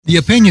The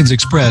opinions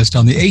expressed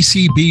on the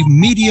ACB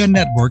Media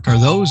Network are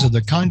those of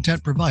the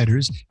content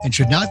providers and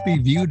should not be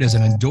viewed as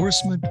an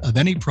endorsement of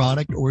any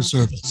product or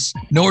service.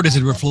 Nor does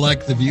it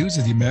reflect the views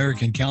of the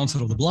American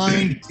Council of the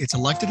Blind, its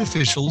elected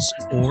officials,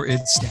 or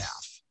its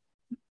staff.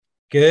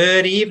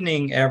 Good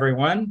evening,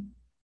 everyone.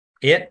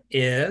 It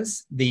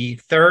is the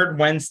third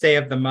Wednesday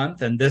of the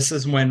month, and this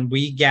is when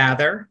we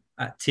gather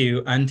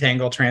to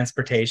untangle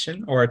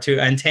transportation, or to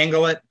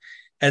untangle it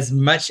as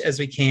much as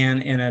we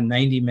can in a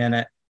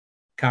 90-minute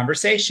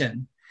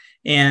conversation.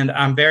 And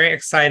I'm very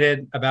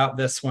excited about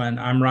this one.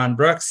 I'm Ron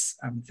Brooks.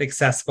 I'm with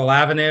Accessible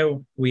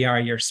Avenue. We are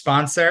your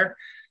sponsor,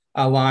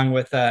 along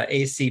with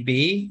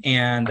ACB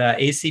and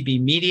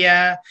ACB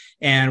Media.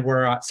 And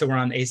we're on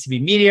ACB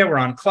Media, we're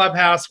on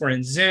Clubhouse, we're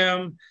in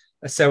Zoom.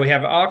 So we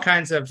have all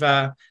kinds of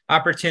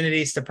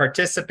opportunities to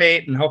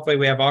participate, and hopefully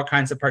we have all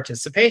kinds of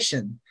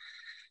participation.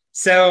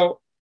 So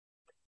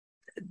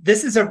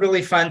this is a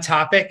really fun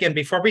topic. And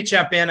before we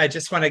jump in, I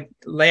just want to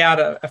lay out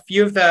a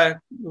few of the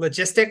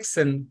logistics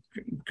and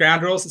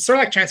ground rules. It's sort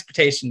of like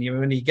transportation.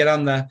 When you get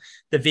on the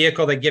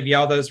vehicle, they give you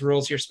all those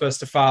rules you're supposed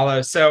to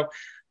follow. So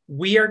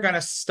we are going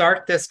to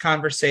start this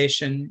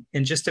conversation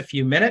in just a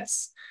few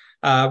minutes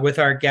with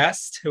our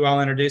guest, who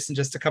I'll introduce in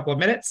just a couple of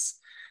minutes.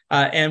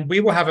 And we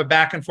will have a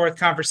back and forth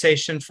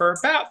conversation for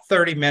about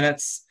 30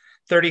 minutes,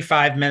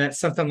 35 minutes,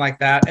 something like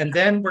that. And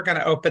then we're going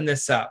to open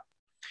this up.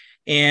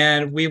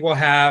 And we will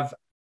have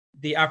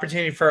the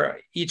opportunity for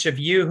each of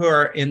you who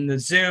are in the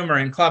Zoom or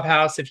in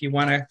Clubhouse, if you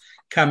want to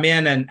come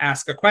in and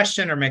ask a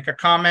question or make a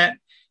comment,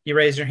 you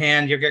raise your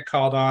hand, you'll get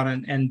called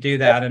on and do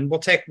that. And we'll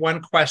take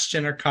one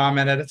question or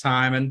comment at a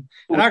time. And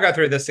I'll go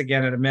through this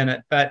again in a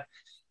minute, but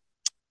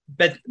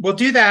we'll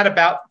do that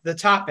about the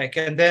topic.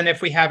 And then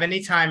if we have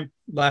any time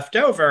left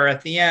over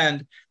at the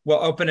end,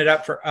 we'll open it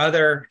up for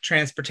other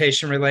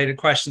transportation related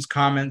questions,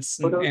 comments,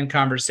 and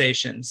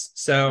conversations.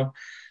 So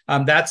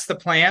that's the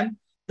plan.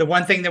 The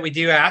one thing that we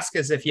do ask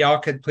is if y'all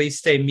could please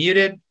stay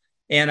muted.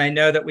 And I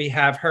know that we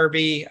have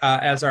Herbie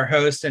as our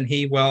host, and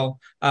he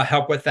will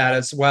help with that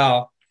as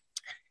well.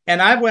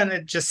 And I want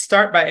to just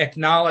start by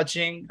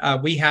acknowledging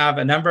we have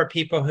a number of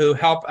people who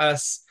help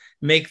us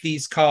make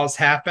these calls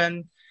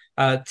happen.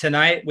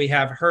 Tonight, we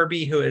have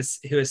Herbie, who is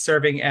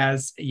serving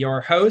as your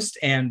host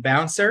and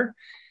bouncer.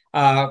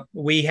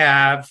 We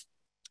have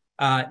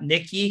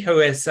Nikki, who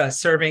is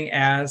serving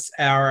as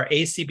our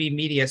ACB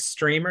Media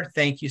streamer.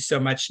 Thank you so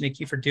much,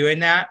 Nikki, for doing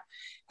that.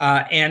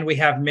 And we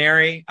have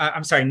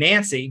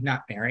Nancy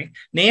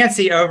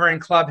over in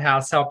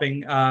Clubhouse,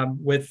 helping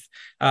with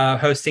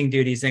hosting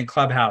duties in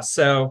Clubhouse.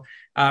 So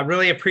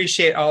really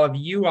appreciate all of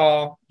you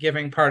all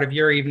giving part of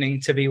your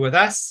evening to be with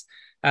us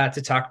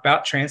to talk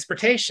about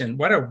transportation.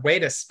 What a way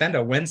to spend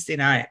a Wednesday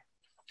night.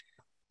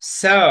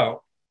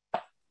 So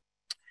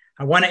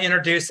I want to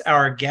introduce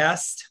our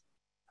guest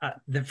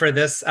for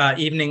this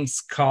evening's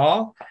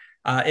call.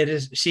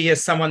 She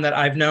is someone that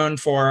I've known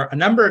for a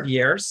number of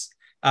years.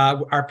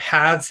 Our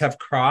paths have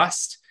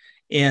crossed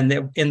in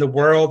the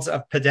worlds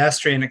of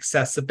pedestrian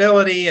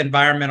accessibility,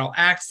 environmental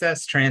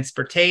access,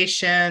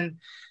 transportation.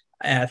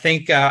 I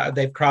think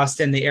they've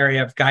crossed in the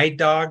area of guide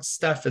dog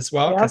stuff as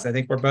well, because I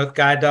think we're both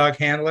guide dog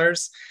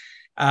handlers.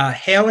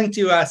 Hailing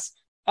to us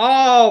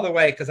all the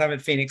way, because I'm in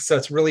Phoenix, so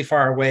it's really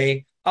far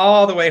away,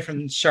 all the way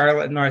from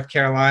Charlotte, North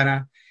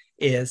Carolina,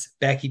 is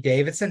Becky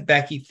Davidson.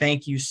 Becky,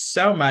 thank you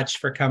so much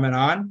for coming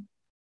on.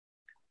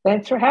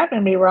 Thanks for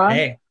having me, Ron.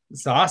 Hey,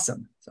 it's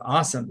awesome. It's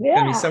awesome. Yeah, it's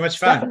gonna be so much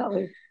fun.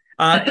 Definitely.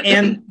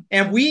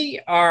 And we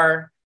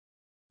are,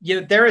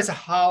 there is a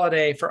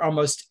holiday for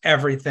almost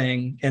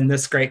everything in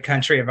this great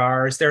country of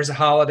ours. There's a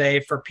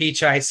holiday for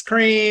peach ice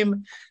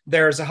cream.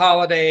 There's a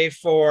holiday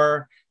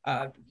for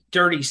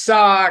dirty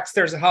socks.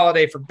 There's a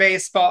holiday for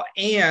baseball.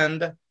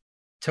 And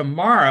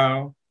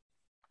tomorrow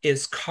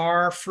is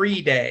Car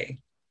Free Day.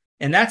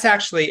 And that's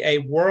actually a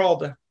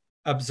world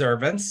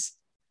observance.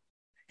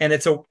 And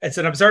it's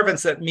an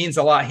observance that means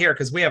a lot here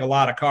because we have a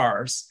lot of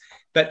cars.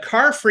 But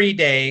Car Free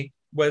Day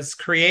was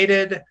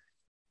created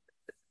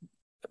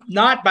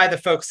not by the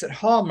folks at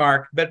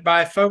Hallmark, but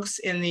by folks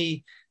in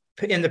the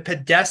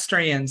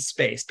pedestrian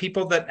space,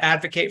 people that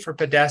advocate for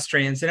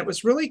pedestrians. And it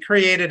was really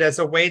created as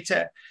a way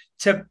to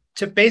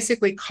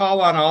basically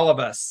call on all of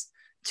us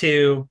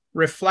to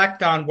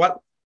reflect on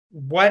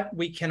what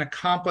we can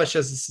accomplish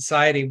as a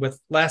society with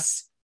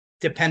less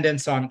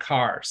dependence on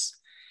cars.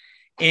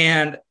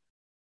 And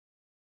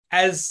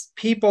as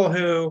people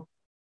who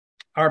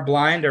are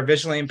blind or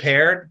visually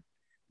impaired,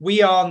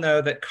 we all know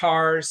that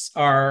cars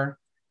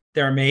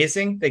they're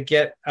amazing. They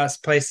get us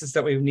places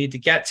that we need to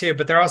get to,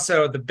 but they're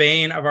also the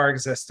bane of our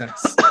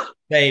existence.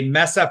 They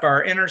mess up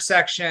our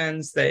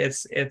intersections.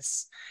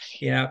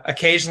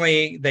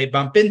 Occasionally they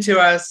bump into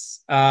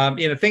us.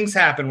 Things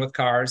happen with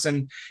cars.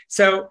 And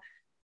so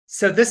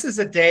this is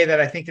a day that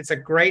I think it's a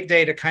great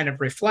day to kind of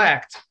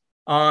reflect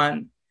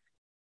on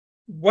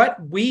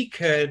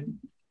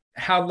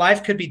how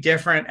life could be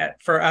different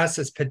for us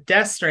as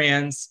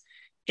pedestrians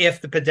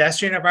if the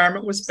pedestrian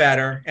environment was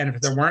better and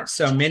if there weren't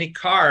so many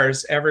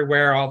cars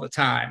everywhere all the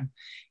time.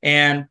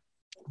 And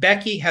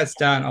Becky has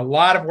done a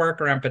lot of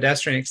work around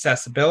pedestrian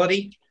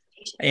accessibility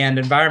and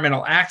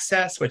environmental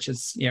access, which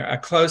is a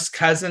close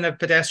cousin of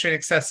pedestrian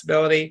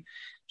accessibility.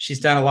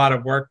 She's done a lot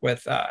of work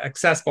with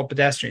accessible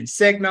pedestrian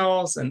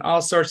signals and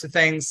all sorts of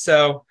things.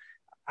 So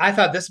I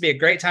thought this would be a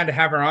great time to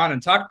have her on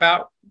and talk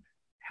about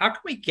how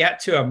can we get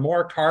to a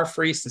more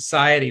car-free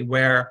society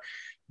where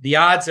the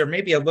odds are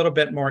maybe a little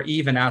bit more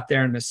even out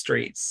there in the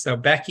streets. So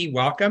Becky,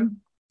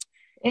 welcome.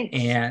 Thanks.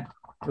 And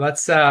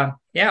let's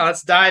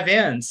dive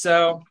in.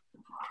 So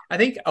I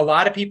think a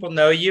lot of people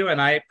know you,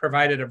 and I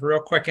provided a real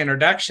quick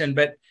introduction,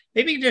 but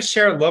maybe you can just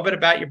share a little bit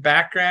about your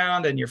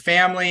background and your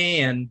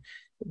family and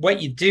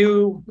what you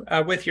do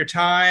with your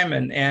time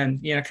and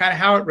kind of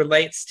how it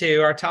relates to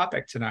our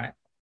topic tonight.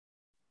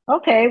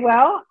 Okay,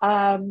 well,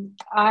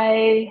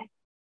 I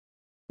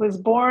was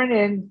born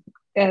in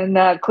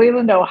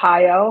Cleveland,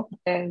 Ohio,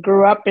 and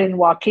grew up in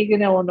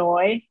Waukegan,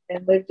 Illinois,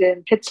 and lived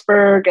in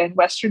Pittsburgh and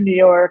Western New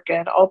York,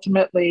 and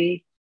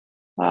ultimately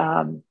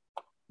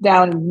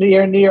down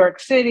near New York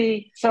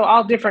City. So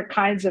all different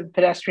kinds of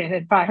pedestrian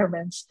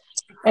environments.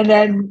 And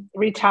then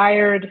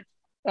retired.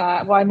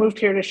 I moved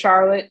here to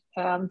Charlotte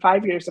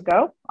 5 years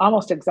ago,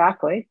 almost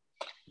exactly.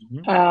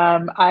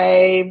 Mm-hmm.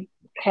 I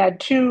had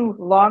 2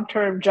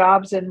 long-term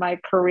jobs in my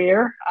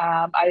career.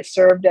 I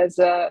served as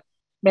a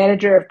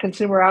manager of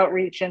consumer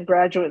outreach and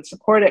graduate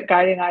support at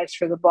Guiding Eyes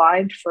for the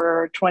Blind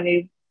for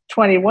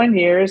 21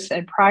 years.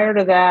 And prior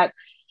to that,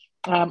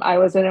 I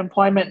was an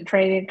employment and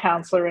training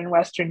counselor in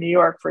Western New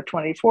York for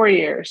 24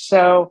 years.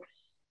 So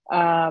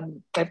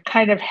I've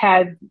kind of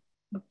had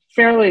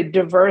fairly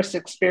diverse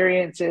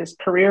experiences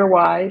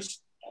career-wise.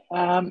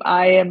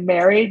 I am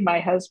married. My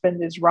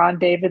husband is Ron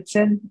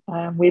Davidson.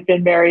 We've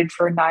been married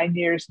for 9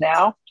 years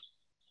now.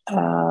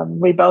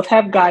 We both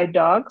have guide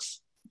dogs.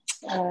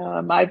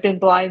 I've been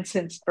blind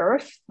since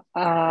birth.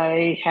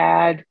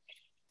 Back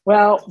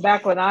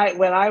when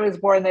I was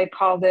born, they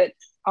called it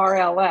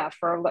RLF,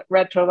 or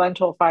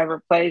retrolental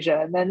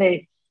fibroplasia, and then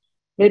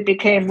it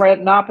became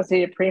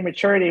retinopathy of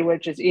prematurity,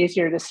 which is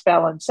easier to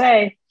spell and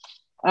say.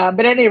 But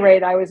at any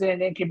rate, I was in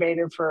an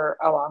incubator for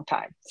a long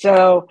time.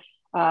 So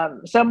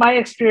my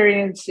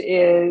experience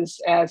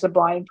is as a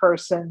blind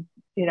person,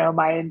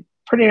 my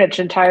pretty much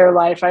entire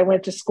life. I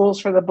went to schools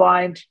for the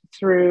blind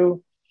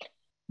through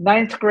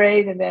 9th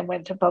grade and then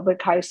went to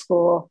public high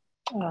school.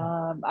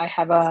 I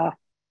have a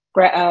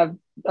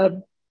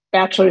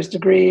bachelor's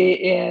degree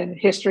in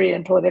history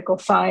and political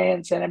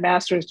science and a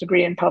master's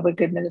degree in public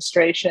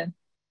administration.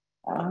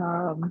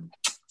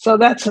 So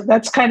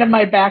that's kind of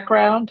my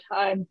background.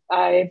 I've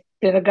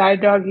been a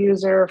guide dog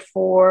user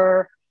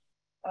for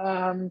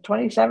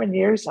 27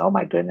 years. Oh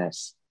my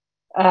goodness.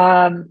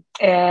 And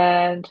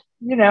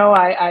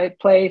I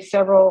play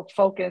several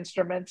folk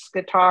instruments,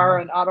 guitar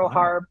and auto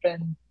harp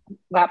and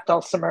lap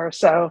dulcimer.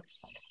 So,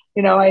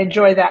 I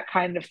enjoy that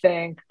kind of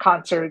thing,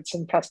 concerts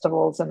and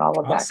festivals and all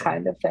of that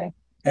kind of thing.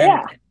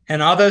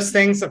 And all those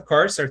things, of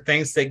course, are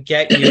things that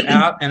get you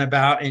out and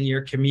about in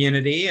your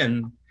community.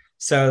 And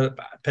so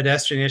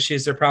pedestrian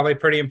issues are probably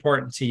pretty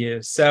important to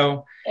you.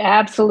 So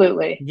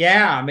absolutely.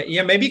 Yeah.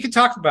 Maybe you could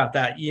talk about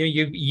that.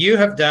 You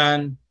have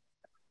done,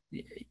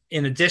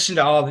 in addition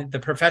to all the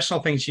professional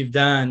things you've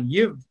done,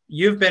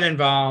 you've been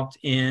involved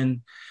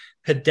in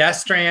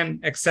pedestrian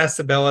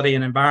accessibility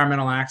and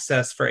environmental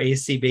access for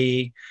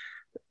ACB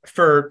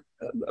for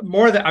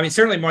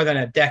certainly more than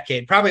a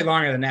decade, probably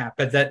longer than that.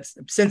 But that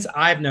since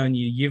I've known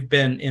you, you've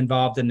been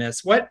involved in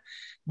this. What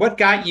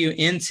got you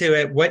into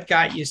it? What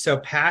got you so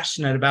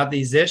passionate about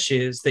these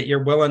issues that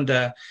you're willing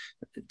to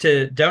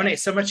donate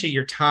so much of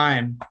your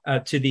time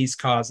to these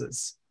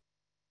causes?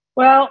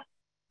 Well,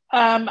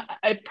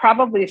 I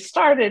probably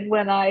started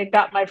when I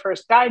got my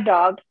first guide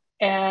dog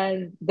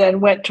and then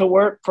went to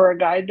work for a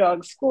guide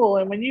dog school.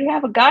 And when you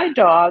have a guide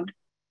dog,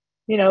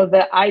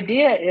 the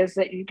idea is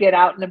that you get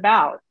out and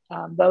about.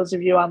 Those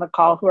of you on the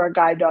call who are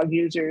guide dog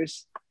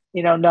users,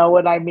 know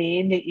what I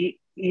mean.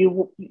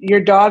 Your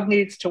dog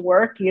needs to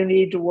work. You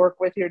need to work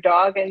with your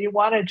dog, and you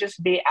want to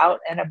just be out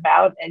and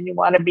about, and you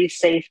want to be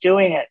safe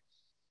doing it.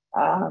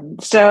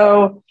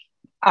 So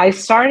I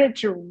started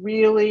to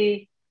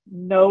really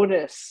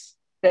notice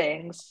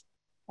things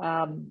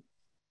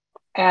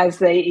as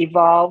they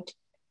evolved.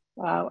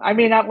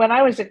 When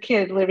I was a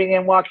kid living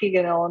in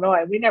Waukegan,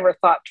 Illinois, we never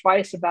thought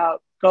twice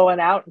about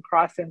going out and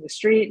crossing the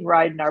street and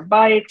riding our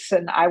bikes.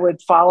 And I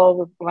would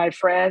follow my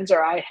friends,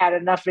 or I had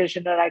enough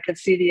vision that I could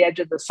see the edge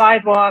of the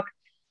sidewalk.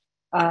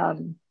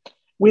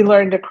 We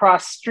learned to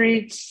cross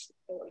streets.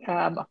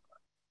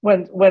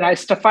 When I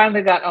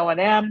finally got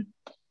O&M,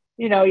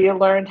 you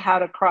learned how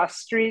to cross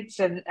streets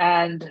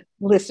and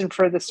listen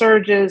for the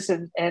surges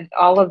and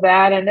all of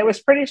that. And it was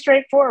pretty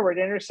straightforward.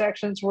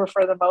 Intersections were,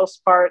 for the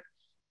most part,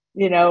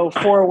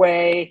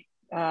 4-way,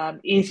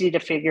 easy to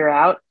figure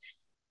out.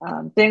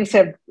 Things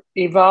have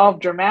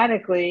evolved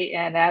dramatically.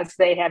 And as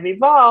they have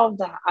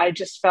evolved, I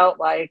just felt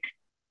like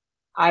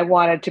I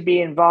wanted to be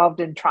involved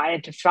in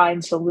trying to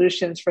find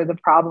solutions for the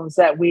problems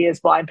that we as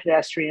blind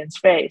pedestrians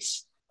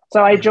face.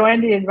 So I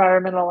joined the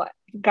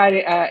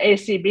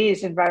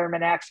ACB's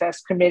Environment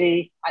Access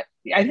Committee.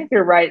 I think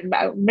you're right.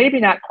 Maybe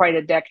not quite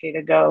a decade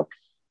ago,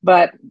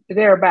 but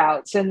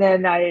thereabouts. And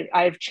then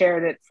I've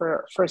chaired it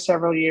for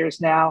several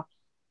years now.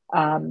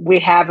 We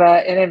have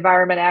an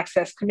environment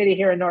access committee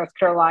here in North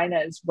Carolina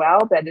as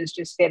well that is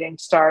just getting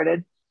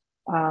started.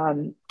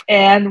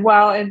 And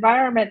while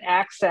environment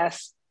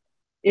access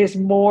is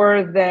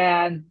more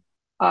than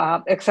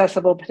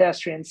accessible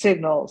pedestrian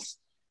signals,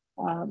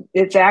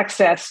 it's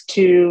access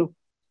to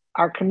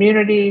our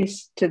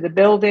communities, to the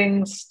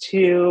buildings,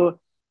 to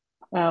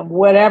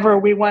whatever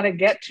we want to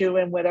get to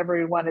and whatever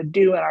we want to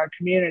do in our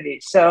community.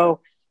 So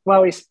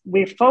while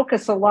we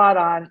focus a lot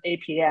on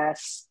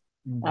APS,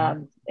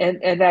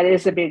 and that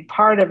is a big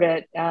part of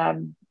it,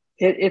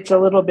 it's a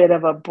little bit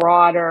of a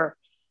broader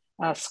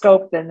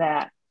scope than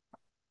that.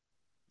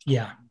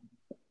 Yeah.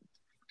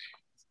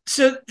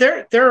 So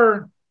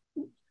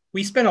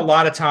we spend a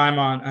lot of time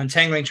on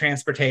untangling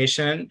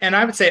transportation, and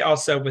I would say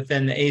also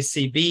within the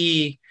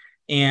ACB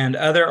and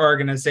other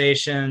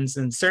organizations,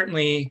 and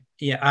certainly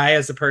I,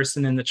 as a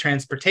person in the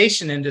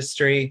transportation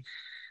industry,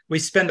 we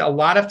spend a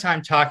lot of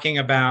time talking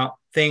about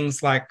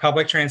things like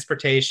public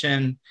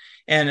transportation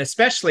and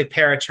especially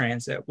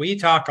paratransit. We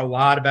talk a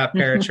lot about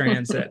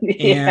paratransit.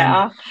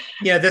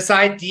 And this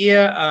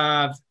idea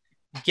of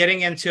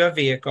getting into a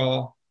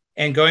vehicle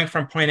and going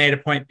from point A to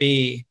point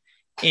B.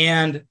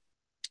 And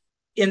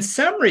in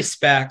some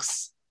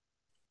respects,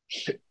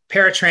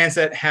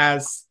 paratransit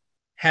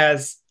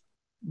has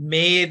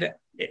made,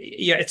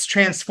 it's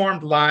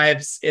transformed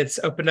lives. It's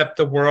opened up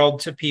the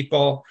world to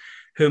people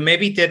who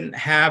maybe didn't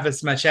have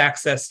as much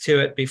access to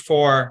it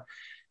before.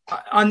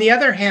 On the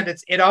other hand,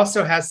 it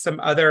also has some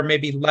other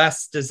maybe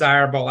less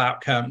desirable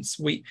outcomes.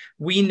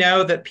 We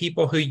know that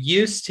people who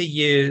used to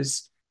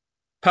use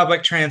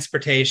public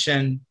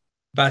transportation,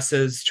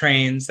 buses,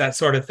 trains, that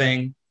sort of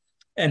thing,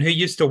 and who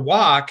used to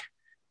walk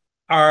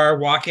are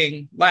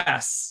walking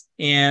less,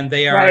 and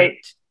they're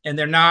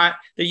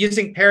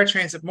using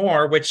paratransit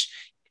more, which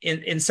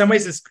in some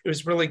ways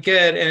is really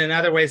good, and in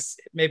other ways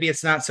maybe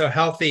it's not so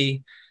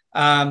healthy.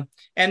 And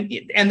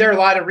there are a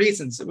lot of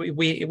reasons.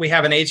 We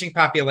have an aging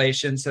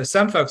population, so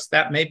some folks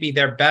that may be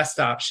their best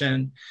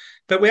option,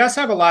 but we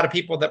also have a lot of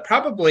people that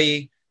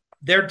probably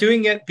they're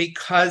doing it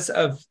because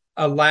of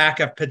a lack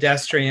of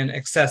pedestrian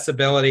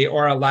accessibility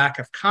or a lack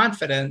of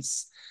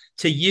confidence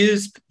to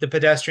use the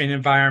pedestrian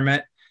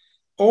environment,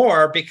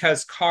 or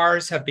because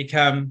cars have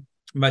become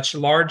much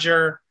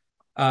larger,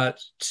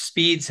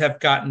 speeds have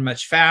gotten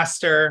much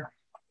faster,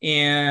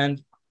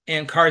 and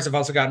cars have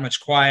also gotten much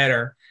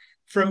quieter.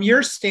 From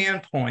your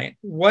standpoint,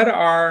 what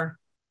are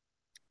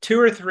 2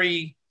 or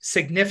 3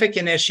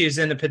 significant issues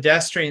in the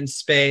pedestrian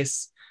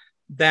space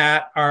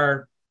that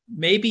are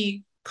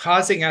maybe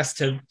causing us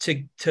to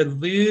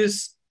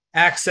lose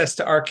access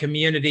to our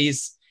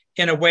communities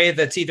in a way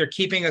that's either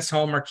keeping us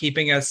home or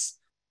keeping us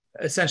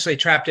essentially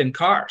trapped in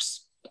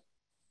cars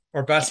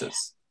or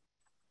buses?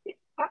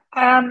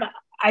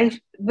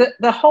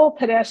 The whole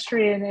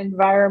pedestrian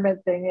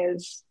environment thing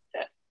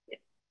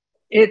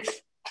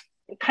it's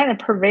kind of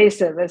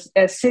pervasive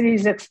as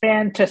cities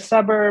expand to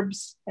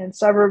suburbs and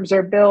suburbs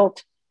are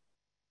built.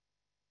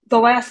 The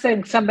last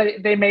thing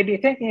they may be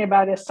thinking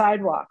about is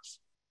sidewalks.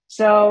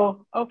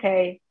 So,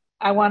 okay,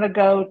 I want to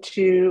go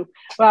to,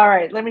 well, all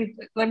right, let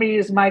me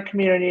use my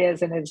community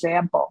as an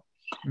example.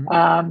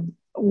 Mm-hmm.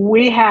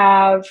 We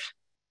have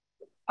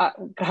a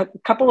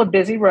couple of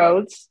busy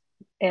roads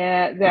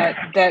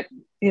that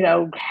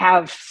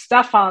have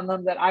stuff on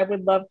them that I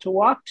would love to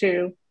walk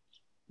to,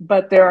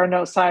 but there are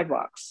no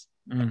sidewalks.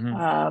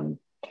 Mm-hmm.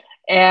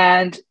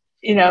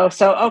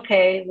 So,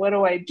 okay, what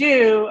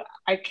do?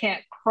 I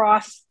can't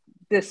cross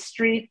this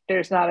street.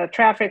 There's not a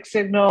traffic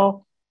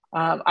signal.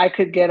 I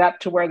could get up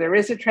to where there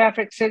is a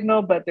traffic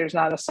signal, but there's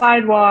not a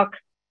sidewalk.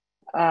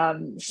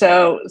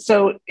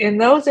 So in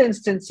those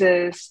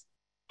instances,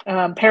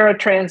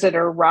 paratransit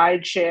or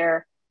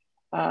rideshare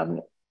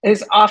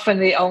is often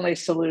the only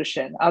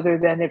solution, other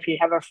than if you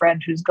have a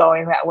friend who's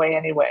going that way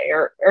anyway,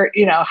 or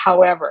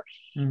however.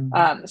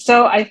 Mm-hmm.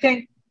 So I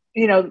think,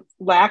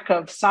 lack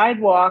of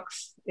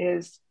sidewalks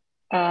is,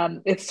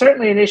 it's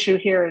certainly an issue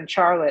here in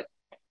Charlotte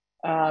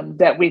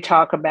that we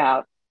talk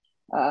about.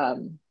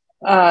 The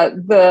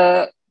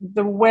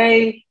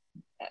way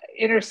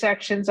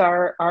intersections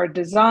are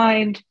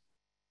designed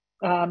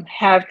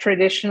have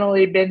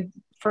traditionally been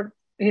for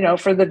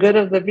the good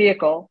of the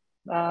vehicle.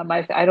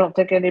 I don't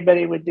think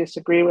anybody would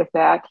disagree with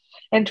that.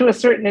 And to a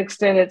certain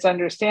extent, it's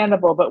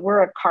understandable, but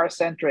we're a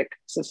car-centric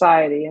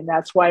society, and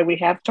that's why we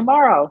have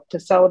tomorrow to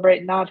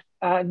celebrate No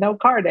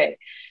Car Day.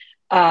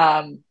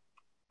 I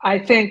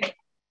think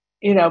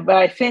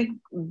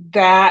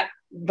that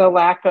the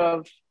lack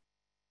of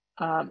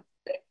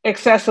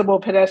accessible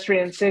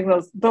pedestrian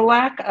signals, the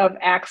lack of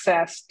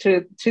access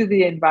to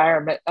the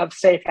environment, of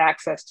safe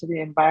access to the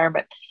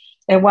environment.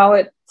 And while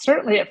it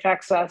certainly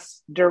affects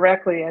us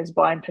directly as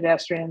blind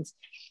pedestrians,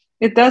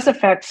 it does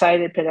affect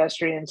sighted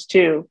pedestrians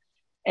too.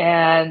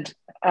 And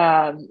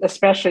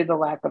especially the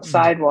lack of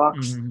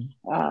sidewalks.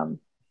 Mm-hmm.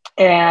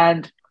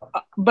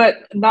 But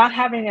not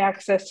having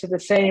access to the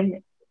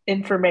same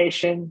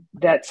information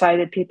that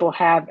sighted people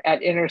have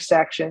at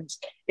intersections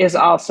is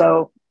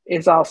also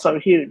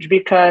huge,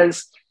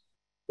 because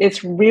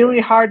it's really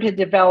hard to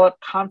develop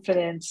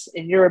confidence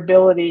in your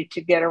ability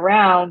to get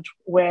around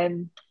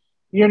when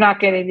you're not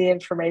getting the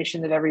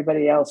information that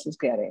everybody else is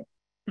getting.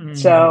 Mm-hmm.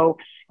 So,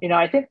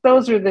 I think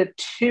those are the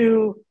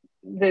two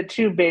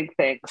big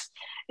things.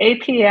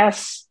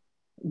 APS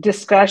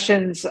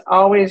discussions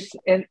always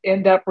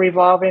end up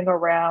revolving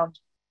around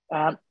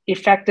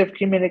effective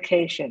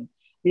communication.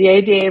 The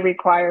ADA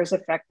requires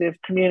effective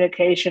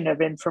communication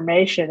of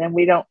information, and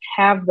we don't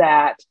have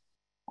that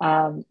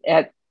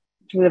at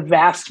the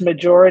vast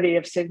majority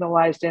of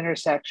signalized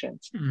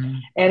intersections. Mm-hmm.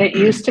 And it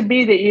used to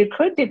be that you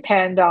could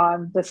depend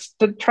on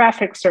the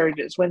traffic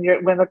surges. When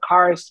the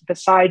cars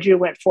beside you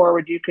went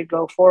forward, you could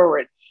go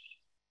forward.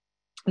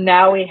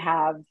 Now we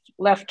have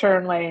left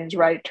turn lanes,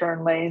 right turn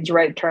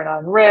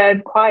on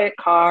red, quiet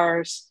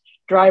cars,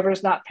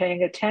 drivers not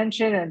paying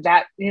attention. And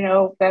that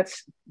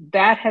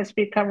has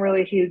become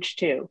really huge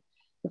too.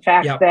 The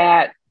fact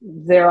that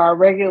there are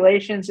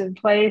regulations in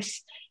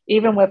place,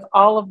 even with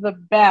all of the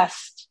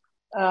best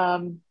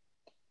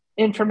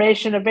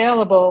information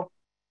available,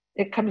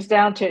 it comes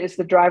down to, is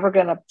the driver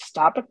going to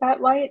stop at that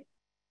light?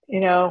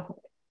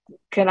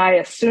 Can I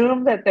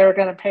assume that they're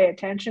going to pay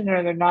attention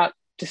or they're not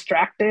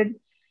distracted?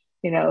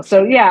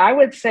 So I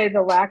would say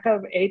the lack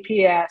of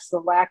APS, the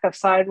lack of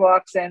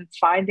sidewalks, and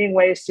finding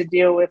ways to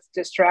deal with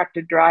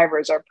distracted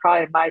drivers are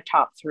probably my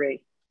top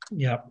three.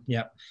 Yep.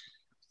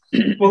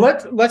 Well,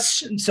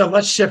 let's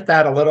shift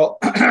that a little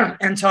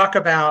and talk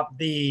about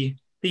the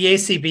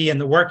ACB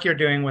and the work you're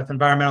doing with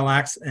environmental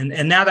acts.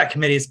 And now that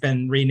committee has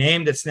been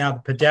renamed. It's now the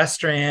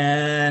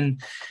Pedestrian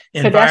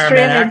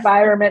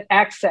Environment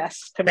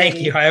Access Committee.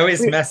 Thank you. I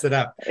always mess it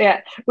up.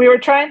 Yeah. We were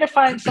trying to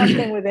find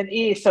something with an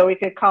E so we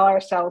could call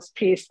ourselves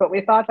PEACE, but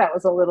we thought that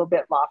was a little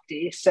bit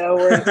lofty. So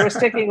we're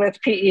sticking with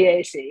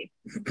PEAC.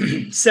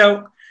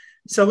 So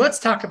let's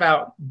talk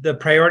about the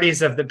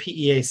priorities of the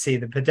PEAC,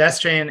 the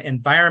Pedestrian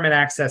Environment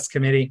Access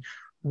Committee.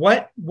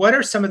 What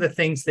are some of the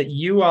things that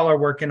you all are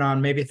working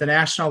on, maybe at the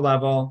national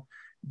level,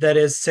 that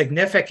is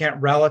significant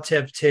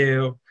relative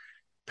to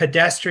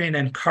pedestrian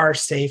and car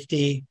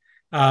safety,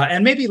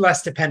 and maybe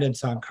less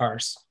dependence on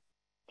cars?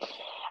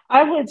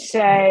 I would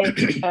say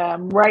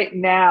right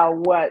now,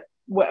 what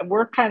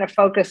we're kind of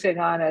focusing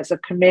on as a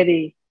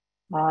committee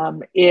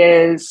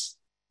is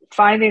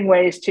finding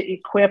ways to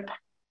equip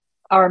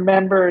our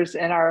members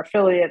and our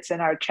affiliates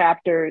and our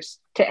chapters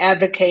to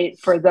advocate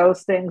for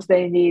those things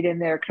they need in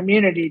their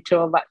community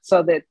so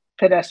that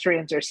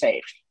pedestrians are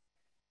safe.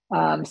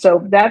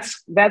 So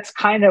that's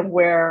kind of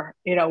where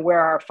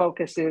our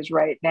focus is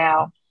right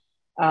now.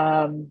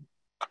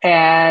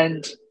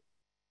 And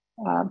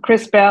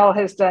Chris Bell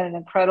has done an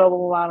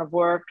incredible amount of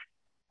work.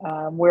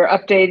 We're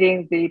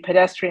updating the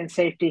Pedestrian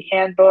Safety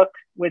Handbook,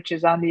 which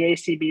is on the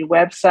ACB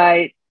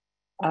website.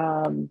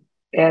 And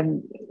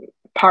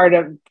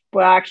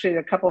actually,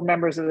 a couple of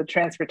members of the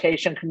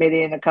Transportation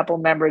Committee and a couple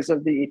of members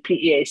of the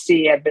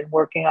PEAC have been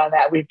working on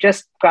that. We've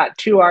just got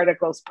 2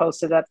 articles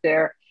posted up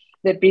there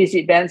that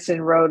BZ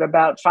Benson wrote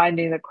about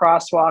finding the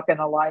crosswalk and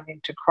aligning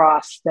to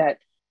cross that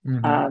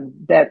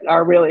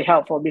are really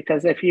helpful,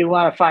 because if you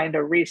want to find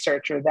a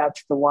researcher,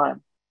 that's the one.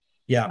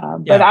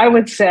 But I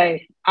would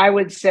say,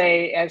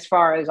 as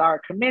far as our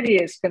committee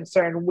is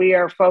concerned, we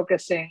are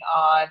focusing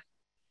on,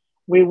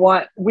 we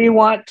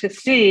want to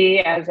see,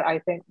 as I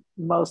think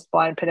most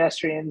blind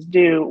pedestrians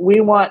do, we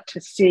want to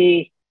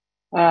see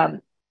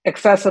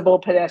accessible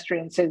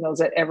pedestrian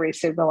signals at every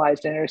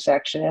signalized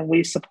intersection. And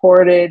we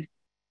supported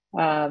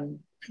the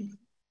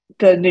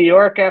New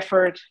York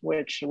effort,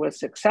 which was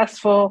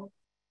successful,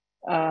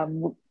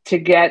 to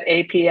get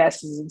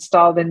APSs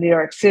installed in New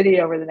York City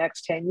over the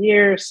next 10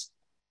 years.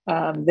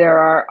 There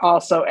are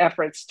also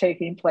efforts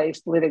taking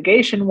place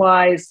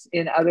litigation-wise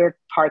in other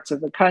parts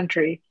of the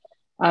country.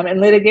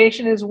 And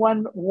litigation is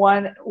one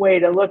way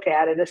to look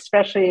at it,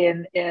 especially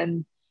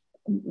in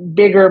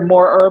bigger,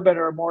 more urban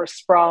or more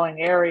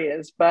sprawling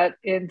areas. But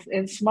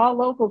in small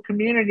local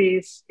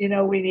communities,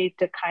 we need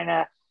to kind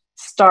of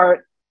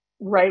start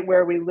right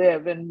where we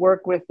live and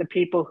work with the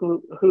people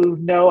who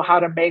know how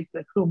to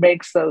who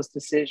makes those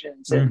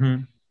decisions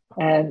and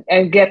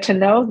get to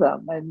know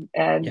them.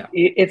 And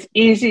it's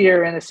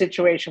easier in a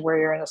situation where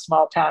you're in a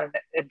small town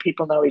and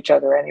people know each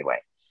other anyway.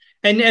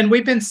 And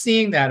we've been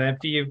seeing that.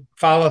 If you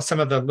follow some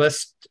of the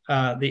list,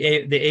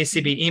 the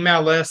ACB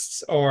email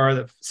lists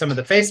or some of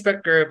the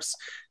Facebook groups,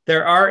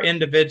 there are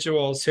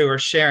individuals who are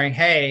sharing,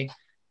 hey,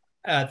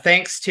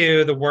 thanks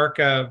to the work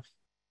of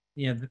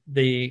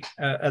the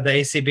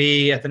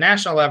ACB at the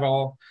national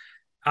level,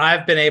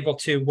 I've been able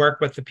to work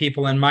with the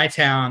people in my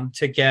town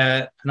to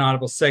get an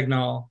audible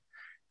signal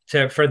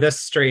for this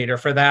street or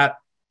for that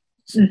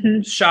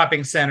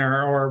shopping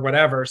center or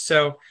whatever.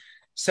 So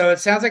it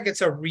sounds like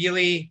it's a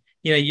really,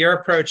 your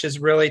approach is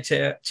really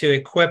to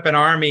equip an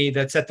army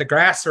that's at the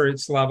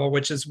grassroots level,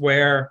 which is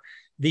where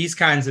these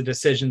kinds of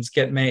decisions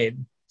get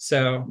made.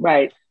 So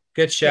right.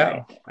 Good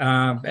show.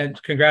 Right.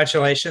 And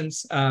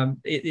congratulations.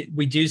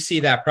 We do see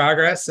that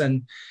progress.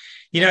 And,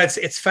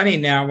 It's funny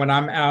now when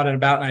I'm out and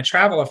about and I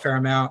travel a fair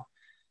amount.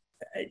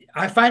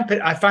 I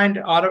find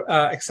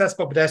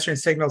accessible pedestrian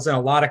signals in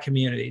a lot of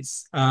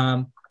communities,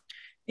 and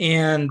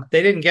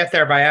they didn't get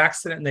there by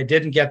accident. And they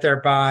didn't get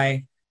there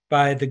by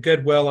the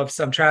goodwill of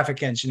some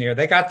traffic engineer.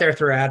 They got there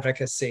through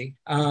advocacy.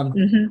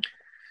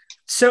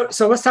 So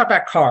let's talk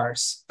about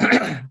cars.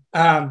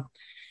 A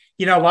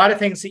lot of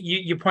things that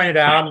you pointed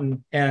out,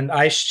 and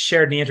I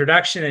shared in the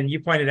introduction, and you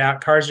pointed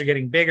out, cars are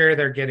getting bigger.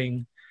 They're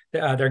getting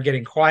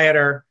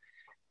quieter,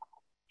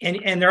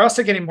 and they're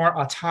also getting more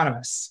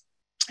autonomous.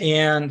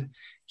 And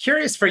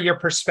curious for your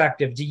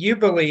perspective, do you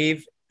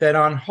believe that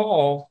on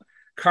whole,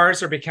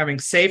 cars are becoming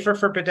safer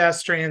for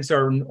pedestrians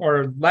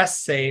or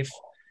less safe?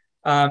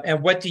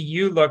 And where do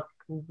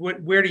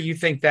you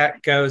think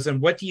that goes?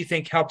 And what do you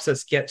think helps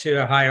us get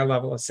to a higher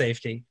level of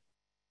safety?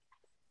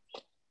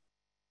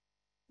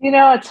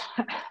 It's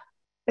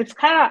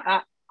kind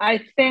of, I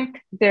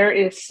think there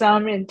is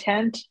some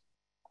intent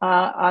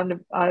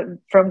from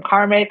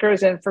car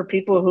makers and for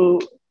people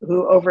who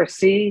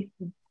oversee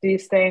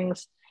these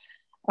things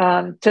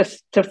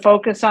to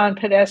focus on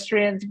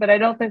pedestrians, but I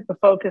don't think the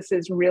focus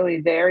is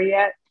really there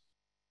yet.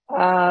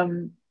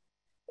 In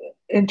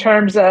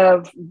terms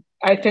of,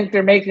 I think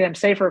they're making them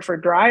safer for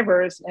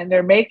drivers, and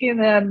they're making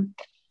them.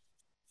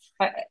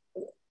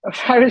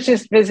 I was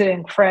just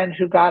visiting a friend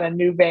who got a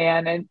new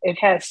van, and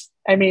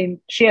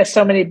she has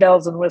so many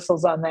bells and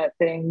whistles on that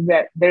thing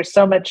that there's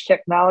so much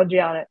technology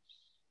on it.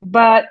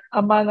 But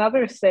among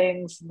other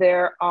things,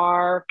 there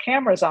are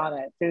cameras on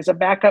it. There's a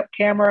backup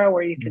camera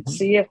where you can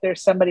see if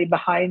there's somebody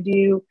behind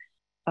you,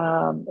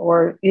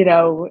 or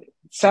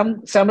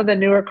some of the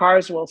newer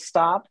cars will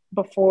stop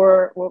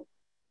before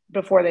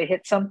they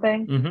hit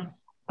something,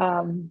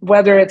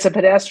 whether it's a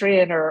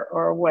pedestrian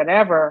or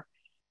whatever.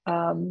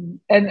 And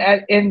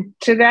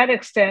to that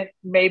extent,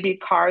 maybe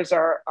cars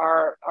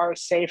are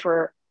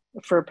safer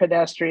for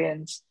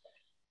pedestrians,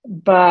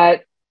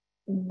 but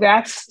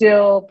that's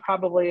still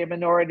probably a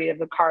minority of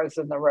the cars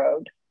in the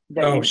road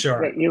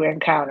that you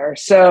encounter.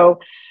 So,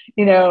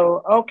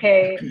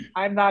 okay,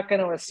 I'm not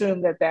going to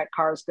assume that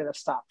car is going to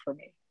stop for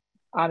me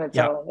on its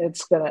own.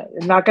 It's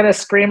not going to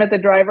scream at the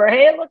driver,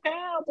 "Hey, look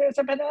out, there's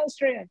a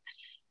pedestrian."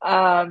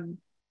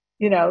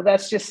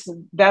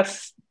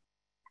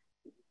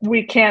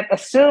 We can't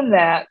assume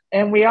that.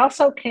 And we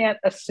also can't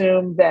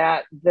assume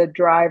that the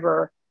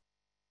driver,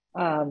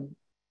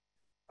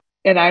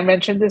 and I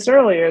mentioned this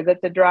earlier,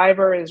 that the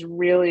driver is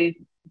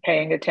really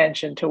paying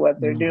attention to what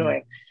they're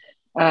doing.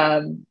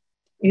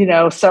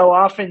 So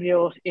often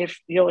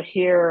you'll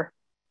hear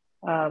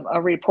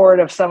a report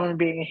of someone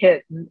being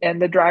hit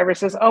and the driver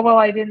says, "Oh, well,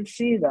 I didn't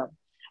see them."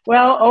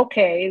 Well,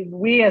 okay,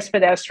 we as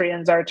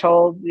pedestrians are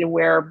told you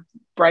wear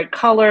bright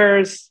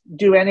colors,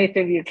 do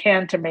anything you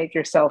can to make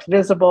yourself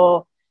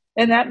visible.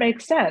 And that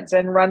makes sense.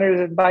 And runners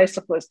and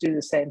bicyclists do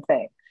the same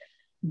thing.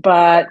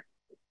 But,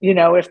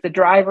 if the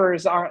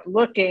drivers aren't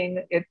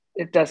looking,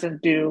 it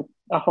doesn't do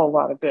a whole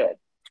lot of good.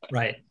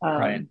 Right.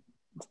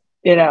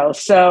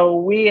 So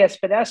we as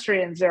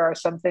pedestrians, there are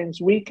some things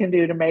we can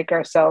do to make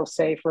ourselves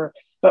safer,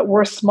 but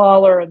we're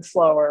smaller and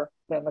slower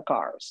than the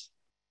cars.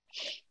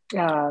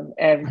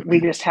 And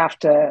we just have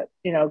to,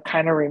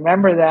 kind of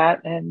remember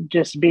that and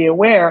just be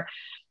aware.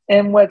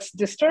 And what's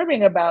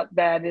disturbing about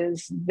that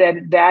is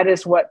that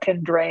is what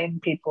can drain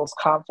people's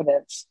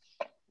confidence,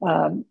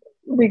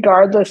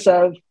 regardless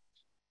of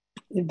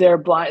their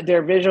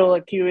visual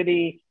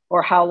acuity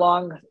or how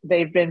long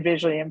they've been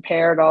visually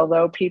impaired.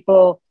 Although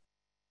people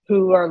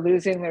who are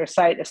losing their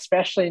sight,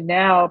 especially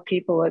now,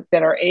 people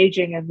that are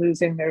aging and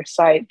losing their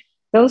sight,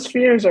 those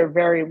fears are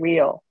very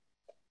real.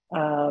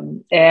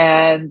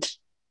 And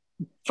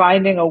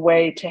finding a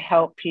way to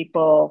help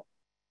people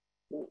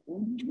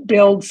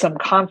build some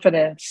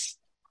confidence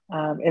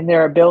in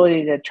their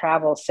ability to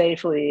travel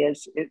safely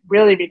it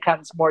really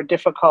becomes more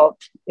difficult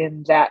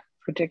in that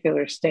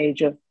particular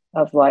stage of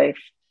life,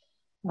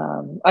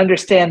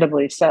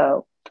 understandably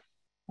so.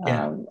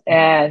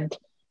 And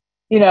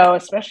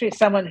especially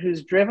someone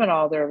who's driven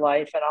all their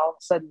life and all of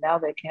a sudden now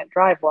they can't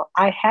drive. Well,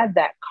 I had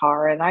that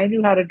car and I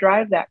knew how to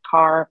drive that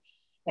car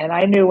and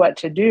I knew what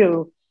to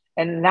do.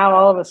 And now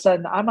all of a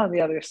sudden I'm on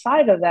the other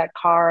side of that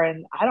car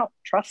and I don't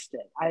trust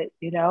it.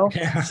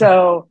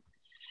 So,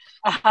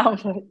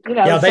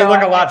 they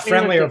look a lot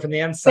friendlier from the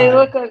inside.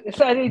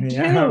 They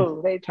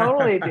do. They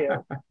totally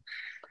do.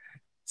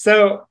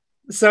 So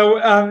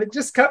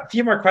just a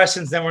few more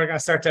questions, then we're going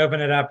to start to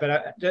open it up.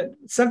 But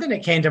something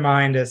that came to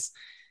mind is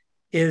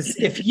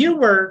if you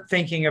were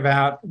thinking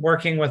about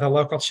working with a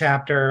local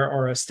chapter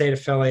or a state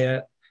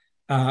affiliate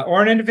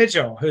or an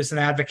individual who's an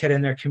advocate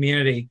in their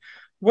community,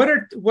 what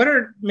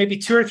are maybe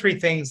 2 or 3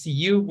 things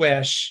you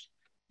wish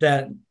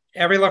that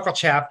every local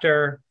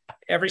chapter,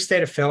 every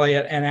state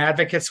affiliate, and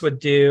advocates would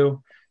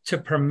do to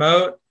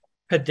promote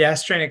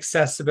pedestrian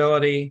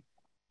accessibility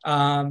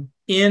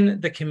in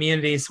the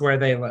communities where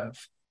they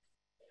live?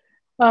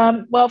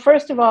 Well,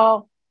 first of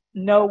all,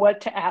 know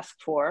what to ask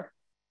for.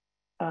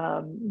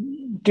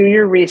 Do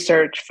your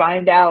research,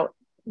 find out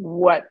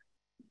what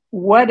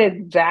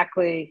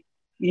exactly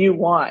you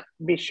want.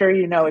 Be sure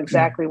you know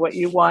exactly what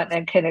you want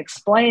and can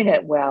explain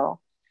it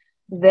well.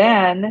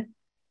 Then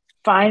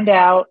find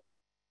out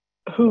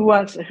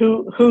who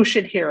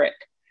should hear it.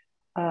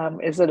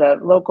 Is it a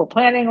local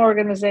planning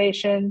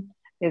organization?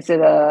 Is it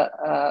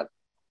a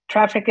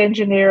traffic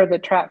engineer,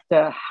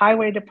 the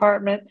highway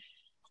department?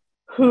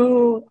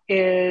 Who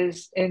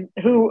is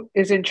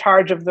in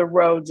charge of the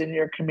roads in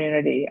your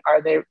community?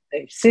 Are they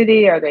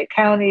city? Are they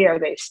county? Are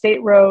they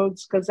state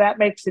roads? Because that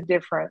makes a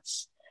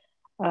difference.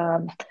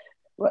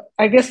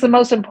 I guess the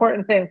most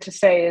important thing to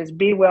say is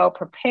be well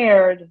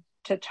prepared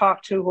to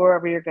talk to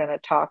whoever you're going to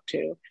talk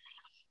to.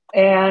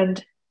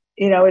 And,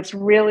 it's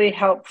really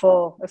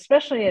helpful,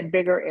 especially in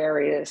bigger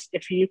areas,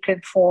 if you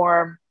can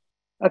form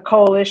a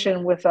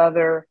coalition with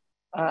other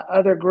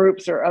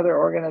groups or other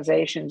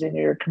organizations in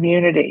your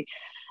community.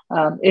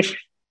 If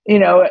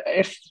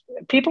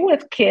people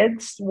with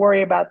kids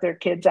worry about their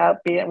kids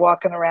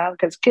walking around,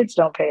 because kids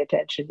don't pay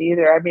attention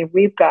either. I mean,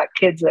 we've got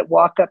kids that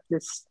walk up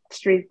this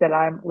street that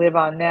I live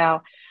on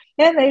now,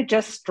 and they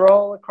just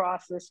stroll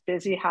across this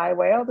busy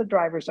highway. Oh, the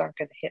drivers aren't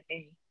going to hit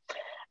me.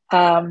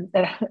 And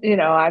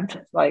I'm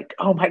like,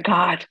 oh my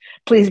God,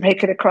 please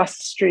make it across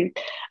the street.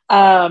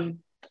 But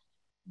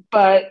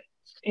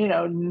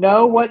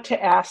know what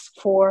to ask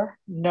for,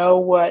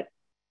 know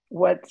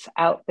what's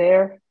out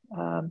there.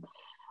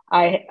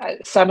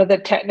 Some of the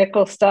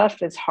technical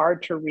stuff is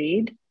hard to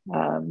read.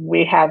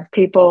 We have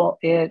people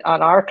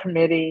on our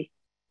committee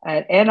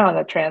and on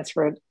the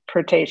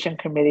transportation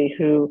committee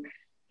who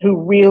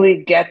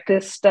really get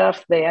this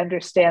stuff. They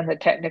understand the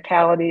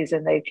technicalities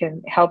and they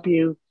can help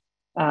you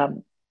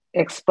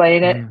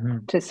explain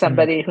it to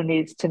somebody who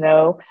needs to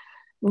know.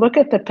 Look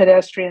at the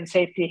pedestrian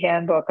safety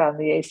handbook on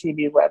the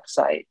ACB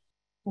website.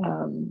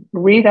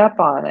 Read up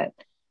on it.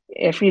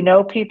 If you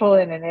know people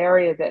in an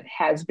area that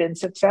has been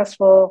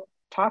successful,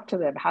 talk to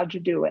them. How'd you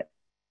do it?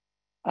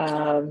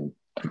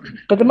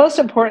 But the most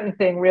important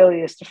thing really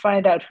is to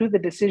find out who the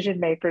decision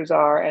makers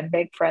are and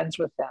make friends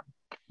with them.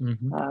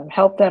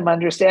 Help them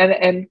understand.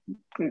 And,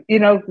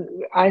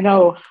 I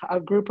know a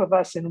group of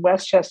us in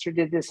Westchester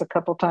did this a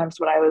couple times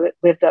when I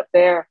lived up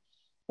there.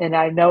 And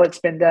I know it's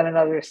been done in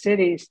other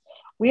cities.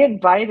 We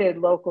invited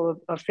local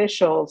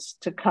officials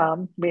to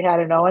come. We had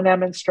an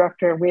O&M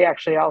instructor. We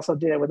actually also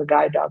did it with a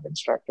guide dog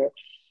instructor.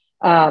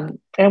 And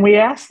we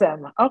asked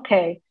them,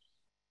 okay,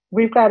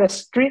 we've got a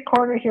street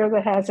corner here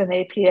that has an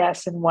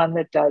APS and one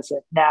that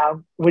doesn't.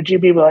 Now, would you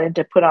be willing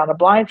to put on a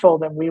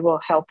blindfold and we will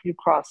help you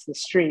cross the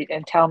street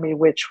and tell me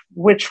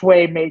which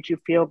way made you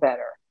feel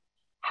better?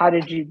 How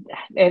did you,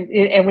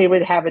 and we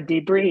would have a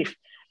debrief. It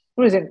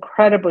was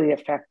incredibly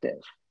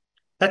effective.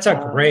 That's a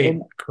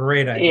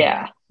great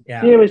idea.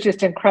 Yeah. It was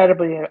just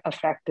incredibly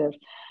effective.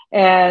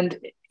 And,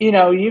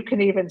 you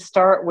can even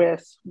start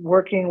with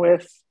working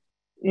with,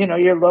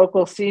 your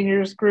local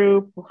seniors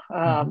group,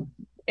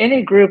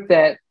 any group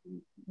that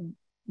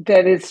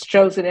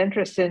shows an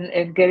interest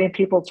in getting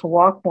people to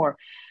walk more.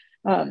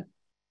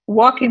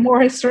 Walking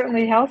more is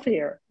certainly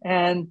healthier,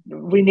 and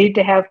we need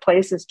to have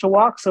places to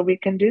walk so we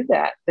can do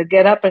that. The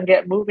Get Up and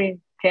Get Moving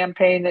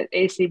campaign that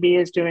ACB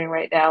is doing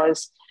right now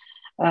is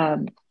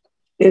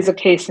a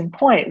case in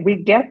point. We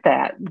get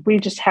that. We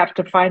just have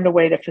to find a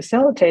way to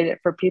facilitate it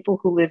for people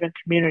who live in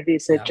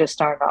communities that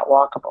just are not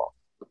walkable.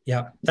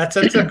 Yeah, that's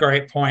a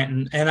great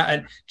point. And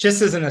I,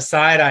 just as an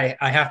aside,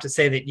 I have to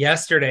say that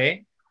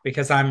yesterday,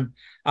 because I'm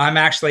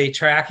actually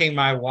tracking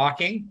my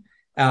walking.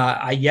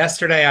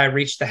 Yesterday, I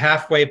reached the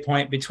halfway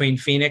point between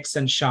Phoenix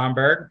and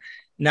Schaumburg.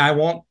 Now, I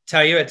won't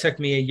tell you it took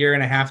me a year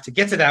and a half to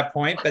get to that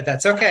point, but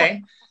that's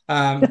okay.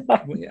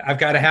 I've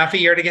got a half a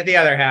year to get the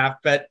other half,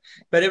 but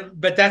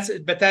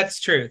that's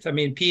truth. I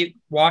mean,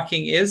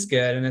 walking is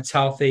good and it's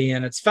healthy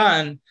and it's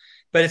fun,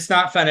 but it's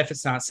not fun if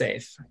it's not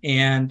safe,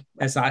 and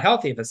it's not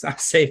healthy if it's not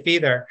safe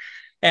either.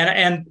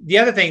 And the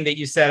other thing that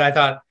you said, I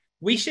thought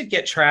we should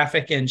get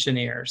traffic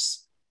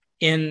engineers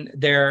in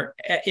their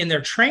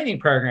training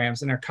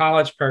programs, in their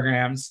college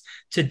programs,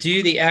 to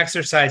do the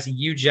exercise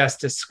you just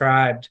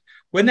described.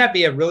 Wouldn't that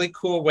be a really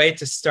cool way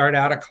to start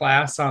out a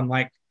class on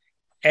like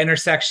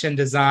intersection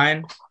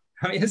design?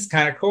 I mean, it's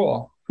kind of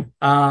cool.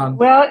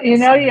 Well, you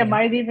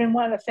might even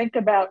want to think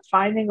about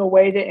finding a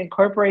way to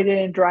incorporate it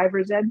in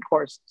driver's ed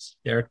courses.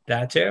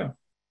 That too.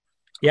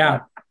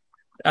 Yeah.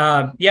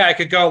 I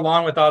could go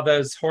along with all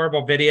those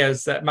horrible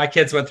videos that my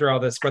kids went through all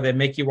this, where they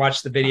make you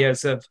watch the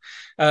videos of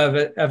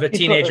a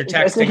teenager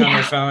texting on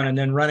their phone and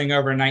then running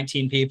over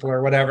 19 people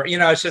or whatever.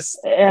 It's just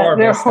horrible.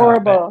 They're stuff,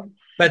 horrible.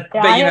 But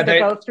I had to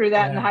go through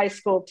that in high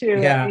school too.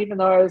 Yeah. Even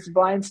though I was a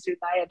blind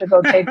student, I had to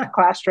go take the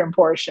classroom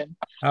portion.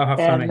 Oh, how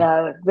funny.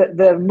 And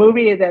the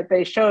movie that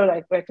they showed,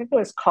 I think it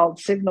was called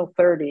Signal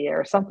 30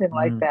 or something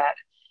like that.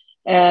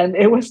 And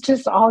it was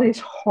just all these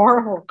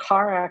horrible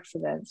car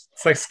accidents.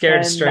 It's like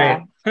Scared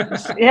Straight.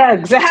 Yeah,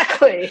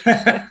 exactly.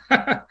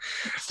 Well,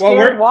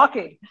 we're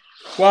walking.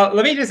 Well,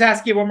 let me just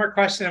ask you one more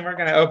question and we're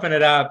going to open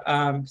it up.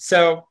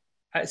 So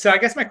I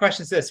guess my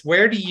question is this: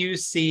 where do you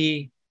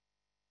see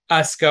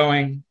us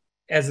going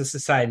as a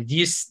society?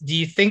 Do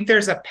you think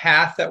there's a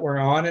path that we're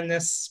on in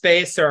this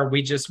space, or are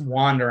we just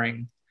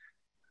wandering?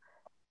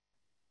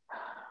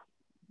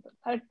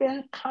 I've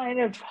been kind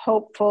of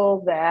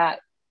hopeful that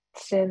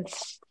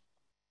since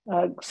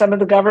some of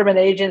the government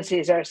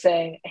agencies are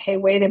saying, hey,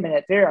 wait a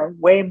minute, there are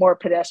way more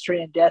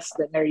pedestrian deaths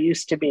than there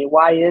used to be.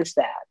 Why is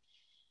that?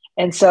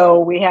 And so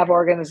we have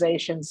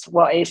organizations,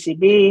 well,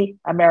 ACB,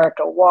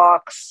 America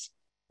Walks.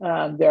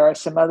 There are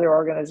some other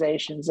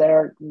organizations that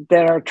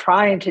are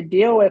trying to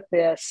deal with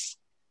this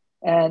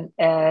and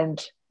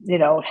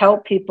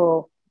help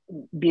people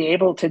be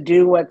able to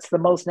do what's the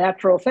most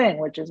natural thing,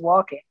 which is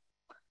walking.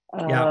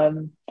 Yeah.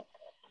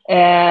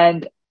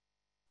 And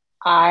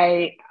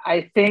I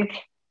think,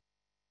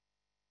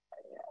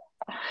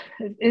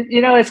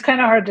 it's kind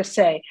of hard to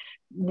say.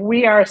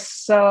 We are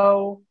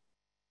so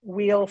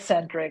wheel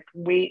centric.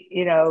 We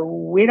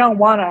don't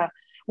want to.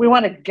 We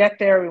want to get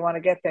there. We want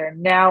to get there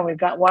now.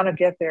 Want to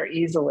get there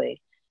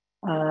easily.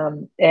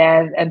 And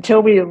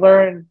until we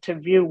learn to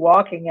view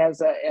walking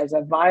as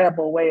a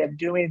viable way of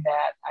doing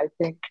that, I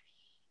think,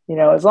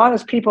 as long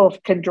as people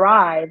can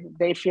drive,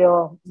 they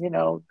feel,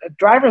 a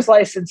driver's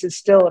license is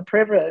still a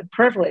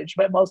privilege,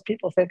 but most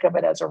people think of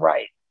it as a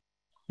right.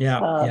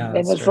 Yeah. And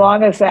as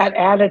long as that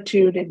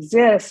attitude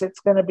exists, it's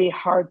going to be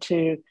hard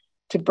to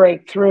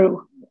break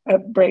through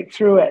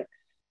it.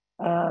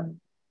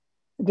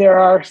 There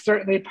are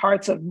certainly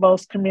parts of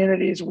most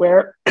communities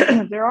where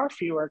there are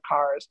fewer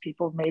cars.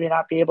 People maybe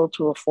not be able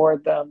to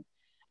afford them.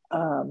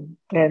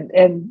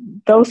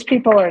 And those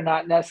people are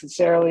not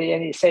necessarily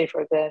any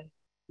safer than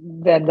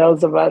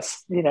those of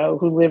us,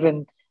 who live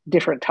in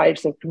different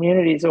types of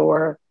communities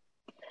or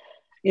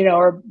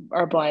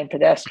are blind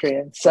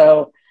pedestrians.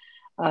 So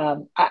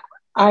I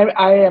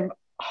am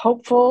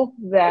hopeful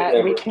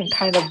that we can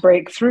kind of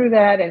break through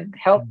that and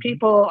help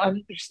people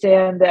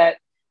understand that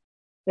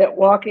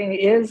walking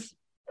is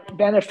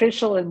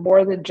beneficial in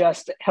more than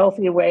just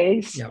healthy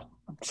ways. Yeah.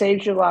 It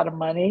saves you a lot of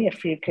money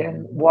if you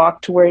can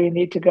walk to where you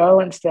need to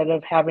go instead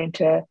of having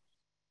to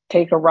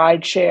take a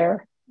ride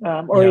share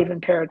or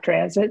even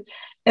paratransit.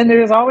 And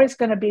there's always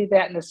going to be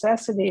that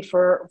necessity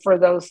for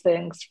those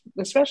things,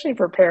 especially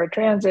for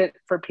paratransit,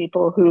 for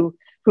people who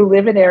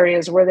live in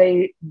areas where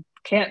they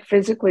can't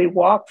physically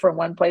walk from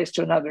one place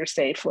to another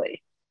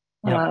safely.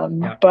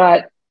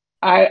 But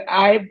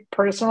I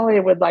personally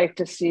would like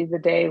to see the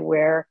day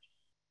where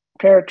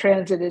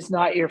paratransit is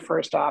not your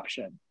first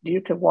option. You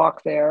can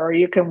walk there, or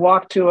you can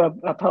walk to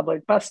a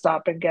public bus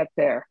stop and get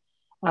there.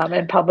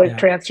 And public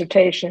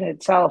transportation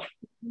itself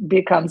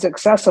becomes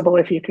accessible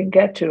if you can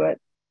get to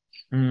it.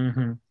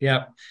 Mm-hmm.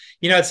 Yeah.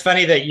 It's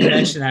funny that you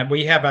mentioned that.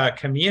 We have a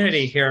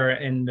community here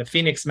in the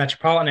Phoenix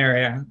metropolitan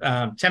area,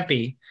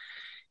 Tempe,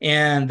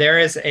 and there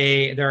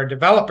are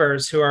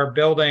developers who are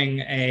building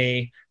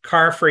a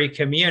car-free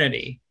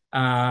community.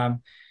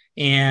 And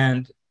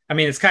I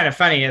mean, it's kind of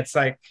funny. It's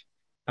like,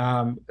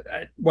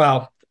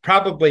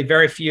 probably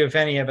very few, if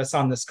any of us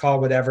on this call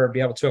would ever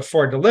be able to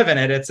afford to live in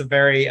it. It's a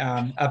very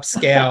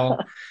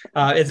upscale,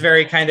 it's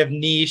very kind of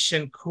niche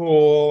and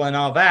cool and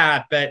all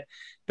that.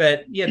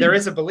 But yeah, there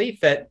is a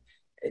belief that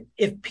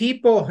if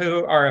people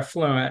who are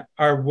affluent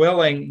are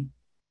willing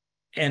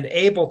and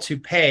able to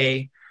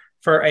pay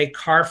for a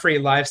car-free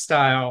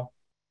lifestyle,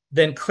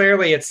 then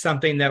clearly it's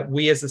something that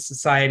we as a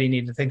society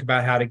need to think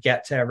about how to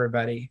get to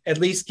everybody, at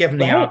least give them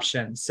the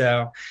option.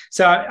 So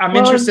I'm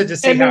interested to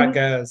see how it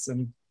goes.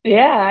 And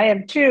yeah, I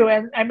am too.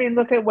 And I mean,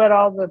 look at what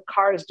all the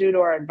cars do to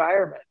our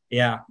environment.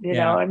 Yeah.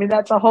 I mean,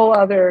 that's a whole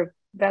other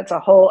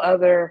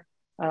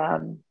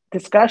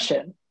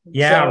discussion.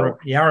 Yeah.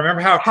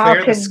 Remember how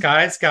clear the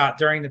skies got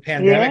during the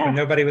pandemic when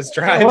nobody was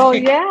driving? Well,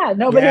 yeah,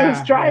 nobody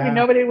was driving. Yeah,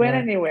 nobody went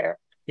anywhere.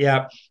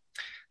 Yeah.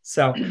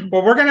 So,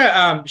 well, we're going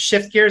to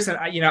shift gears, and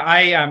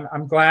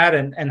I'm glad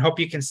and hope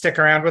you can stick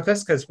around with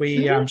us because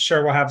I'm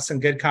sure we'll have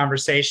some good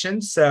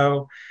conversations.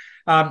 So,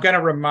 I'm going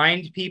to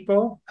remind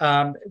people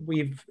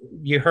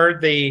you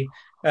heard the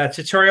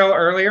tutorial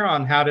earlier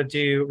on how to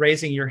do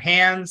raising your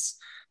hands.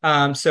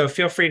 So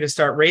feel free to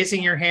start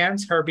raising your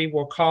hands. Herbie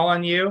will call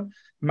on you.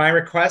 My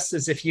request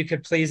is if you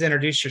could please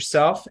introduce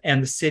yourself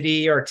and the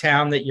city or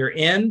town that you're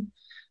in,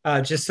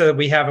 just so that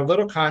we have a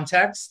little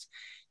context,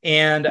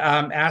 and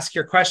ask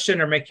your question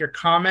or make your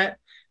comment.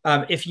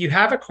 If you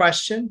have a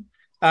question,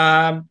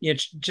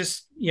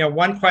 just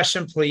one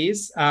question,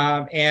 please.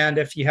 And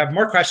if you have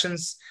more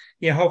questions,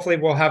 hopefully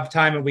we'll have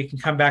time and we can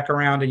come back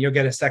around and you'll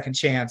get a second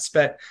chance.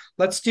 But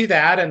let's do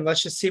that and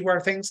let's just see where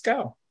things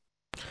go.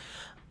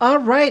 All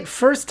right.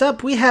 First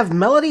up, we have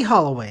Melody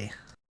Holloway.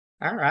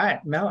 All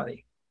right,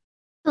 Melody.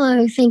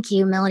 Hello, thank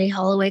you. Melody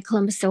Holloway,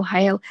 Columbus,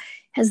 Ohio.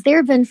 Has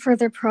there been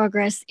further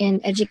progress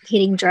in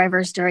educating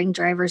drivers during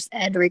driver's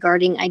ed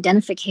regarding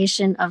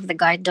identification of the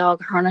guide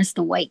dog, harness,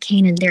 the white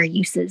cane, and their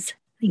uses?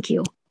 Thank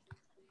you.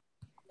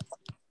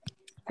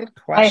 Good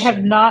question. I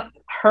have not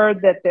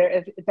heard that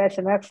that's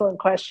an excellent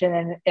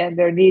question, and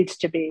there needs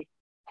to be.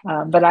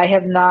 But I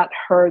have not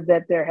heard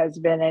that there has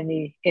been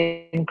any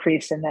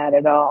increase in that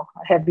at all.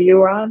 Have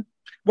you, Ron?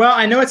 Well,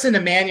 I know it's in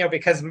the manual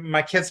because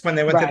my kids, when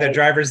they went through their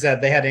driver's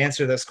ed, they had to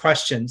answer those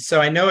questions.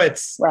 So I know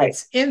it's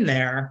in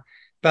there,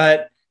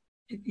 but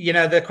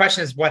the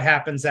question is what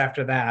happens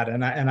after that,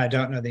 and I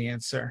don't know the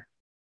answer.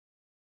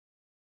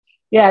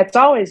 Yeah, it's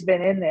always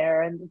been in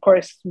there. And of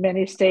course,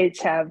 many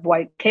states have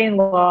white cane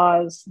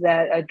laws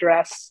that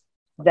address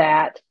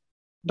that.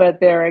 But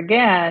there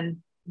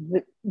again,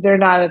 they're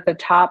not at the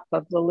top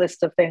of the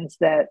list of things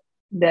that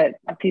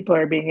people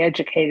are being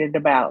educated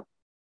about.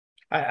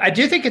 I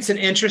do think it's an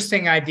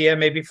interesting idea,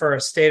 maybe for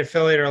a state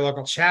affiliate or a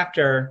local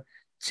chapter,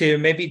 to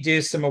maybe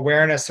do some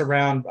awareness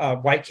around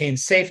White Cane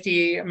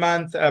Safety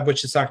Month,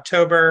 which is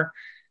October,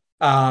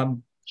 because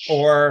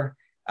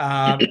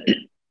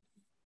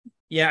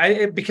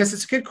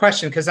it's a good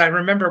question. Because I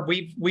remember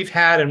we've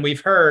had and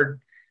we've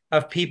heard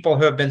of people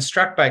who have been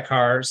struck by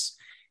cars,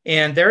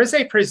 and there is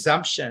a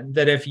presumption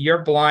that if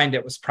you're blind,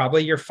 it was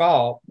probably your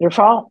fault. Your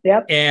fault,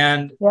 yep.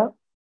 And yep.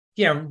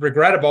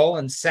 Regrettable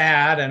and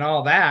sad and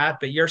all that,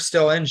 but you're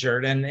still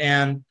injured,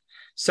 and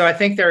so I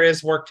think there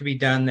is work to be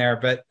done there.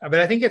 But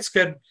I think it's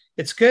good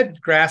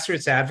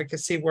grassroots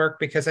advocacy work,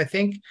 because I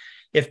think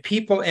if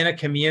people in a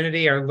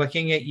community are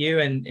looking at you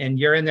and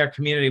you're in their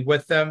community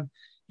with them,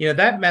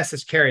 that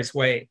message carries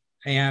weight.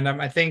 And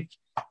I think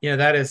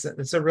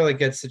it's a really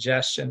good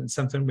suggestion, and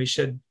something we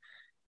should,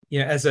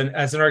 as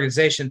an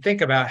organization,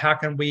 think about. How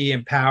can we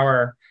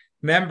empower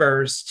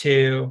members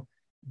to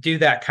do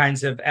that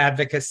kinds of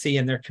advocacy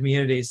in their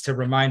communities, to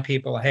remind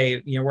people,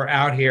 hey, we're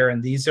out here,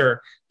 and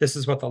this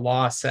is what the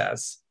law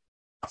says.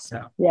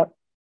 So, yep.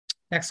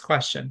 Next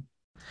question.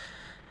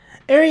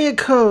 Area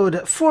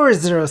code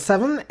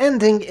 407,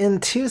 ending in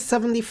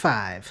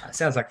 275. That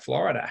sounds like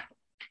Florida.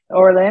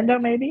 Orlando,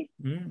 maybe?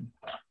 What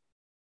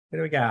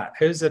do we got?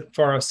 Who's at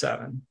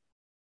 407?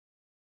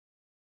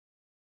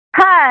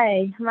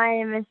 Hi, my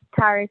name is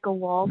Tarika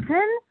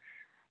Walton.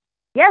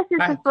 Yes,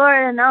 it's a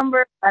Florida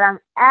number, but I'm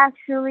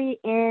actually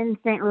in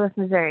St. Louis,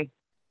 Missouri.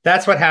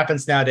 That's what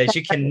happens nowadays.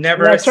 You can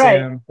never That's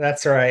assume. Right.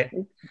 That's right.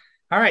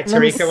 All right,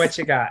 Tarika, what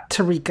you got?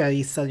 Tarika,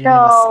 you said your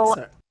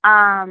name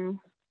is...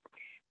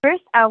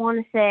 First, I want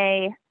to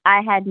say I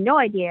had no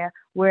idea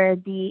where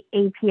the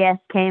APS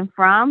came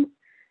from.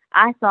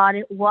 I thought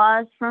it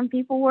was from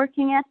people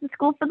working at the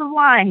School for the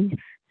Blind.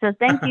 So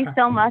thank you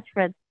so much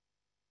for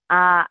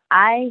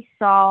I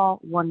saw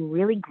one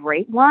really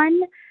great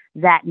one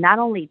that not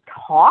only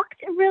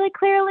talked really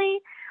clearly,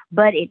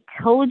 but it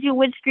told you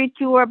which street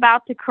you were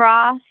about to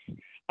cross,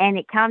 and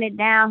it counted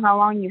down how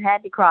long you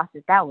had to cross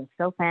it. That was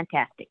so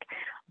fantastic.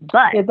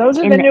 But yeah, those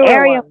are the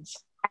newer ones.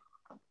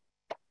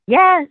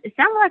 Yeah, it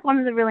sounded like one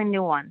of the really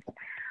new ones.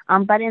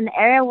 But in the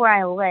area where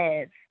I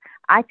live,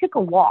 I took a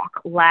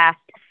walk last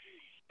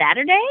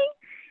Saturday,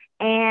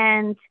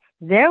 and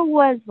there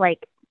was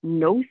like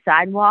no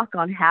sidewalk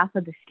on half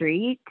of the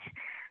street.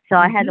 So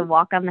I had to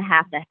walk on the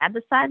half that had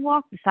the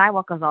sidewalk. The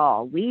sidewalk was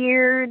all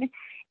weird.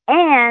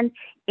 And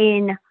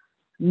in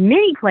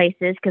many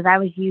places, because I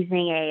was using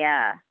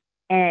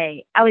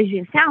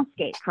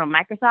Soundscape from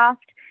Microsoft,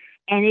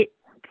 and it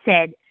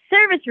said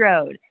Service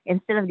Road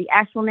instead of the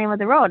actual name of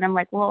the road. And I'm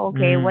like, well,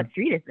 okay, what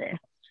street is this?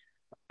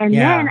 And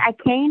then I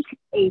came to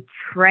a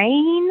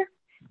train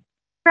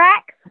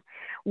track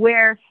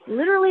where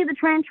literally the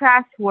train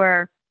tracks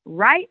were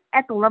right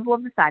at the level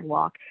of the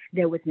sidewalk.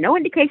 There was no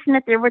indication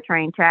that there were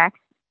train tracks,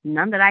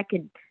 none that I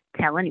could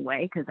tell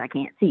anyway, because I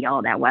can't see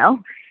all that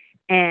well.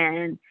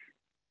 And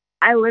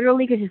I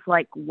literally could just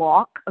like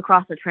walk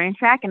across the train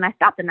track, and I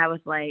stopped and I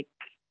was like,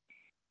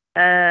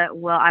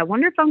 well, I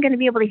wonder if I'm going to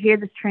be able to hear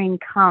this train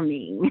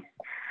coming.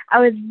 I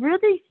was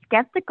really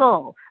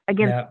skeptical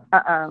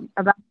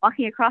about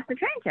walking across the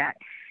train track.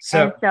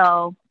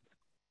 So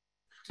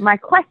my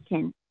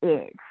question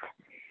is,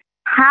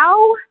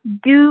 how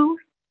do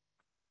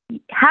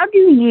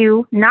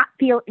you not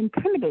feel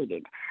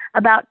intimidated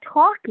about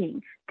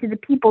talking to the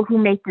people who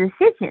make the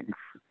decisions?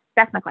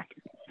 That's my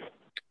question.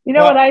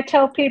 What I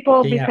tell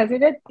people, because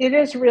it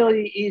is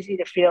really easy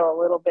to feel a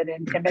little bit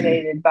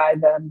intimidated by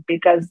them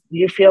because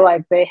you feel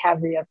like they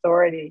have the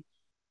authority.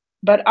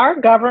 But our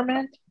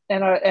government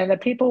and the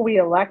people we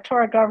elect to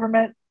our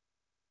government,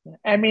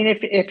 I mean,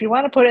 if you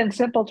want to put it in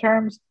simple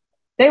terms,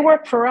 they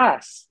work for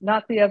us,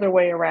 not the other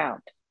way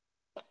around.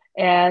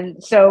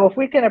 And so if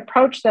we can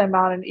approach them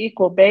on an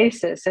equal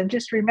basis and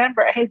just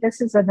remember, hey, this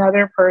is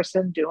another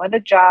person doing a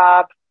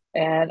job,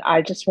 and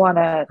I just want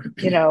to,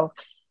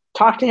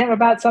 talk to him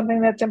about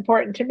something that's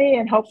important to me,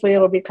 and hopefully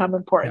it'll become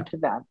important to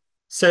them.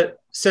 So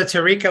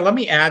Tarika, let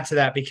me add to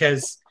that,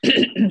 because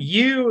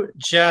you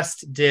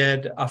just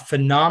did a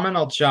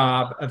phenomenal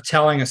job of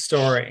telling a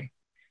story,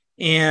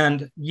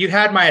 and you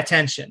had my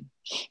attention.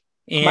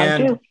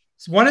 And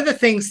one of the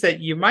things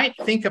that you might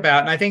think about,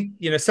 and I think,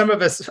 some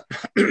of us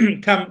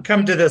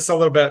come to this a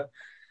little bit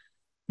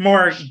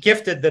more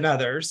gifted than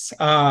others,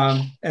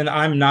 and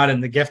I'm not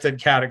in the gifted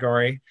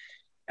category,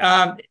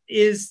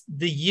 is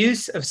the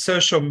use of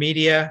social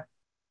media,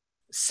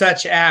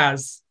 such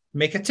as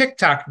make a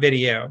TikTok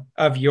video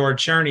of your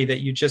journey that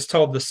you just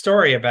told the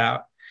story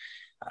about,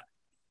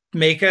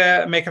 make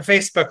a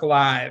Facebook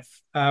Live,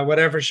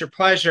 whatever's your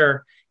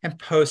pleasure, and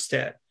post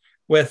it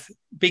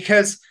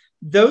because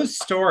those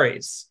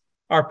stories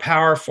are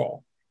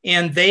powerful,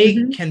 and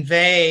they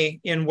convey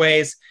in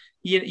ways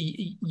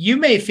you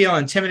may feel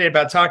intimidated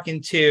about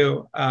talking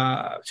to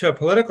a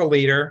political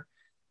leader,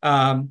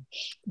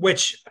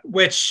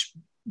 which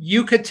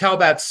you could tell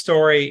that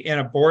story in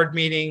a board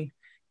meeting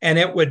and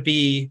it would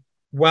be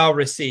well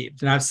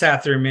received. And I've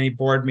sat through many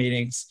board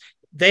meetings.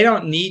 They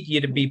don't need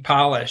you to be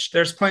polished.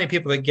 There's plenty of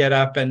people that get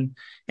up and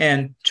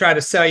try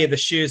to sell you the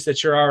shoes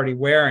that you're already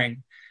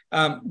wearing.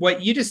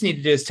 What you just need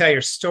to do is tell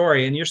your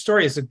story, and your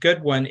story is a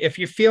good one. If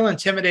you feel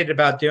intimidated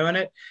about doing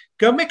it,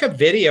 go make a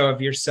video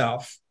of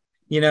yourself.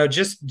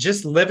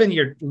 Just living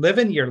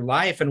your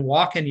life and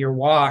walking your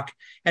walk,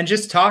 and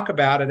just talk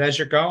about it as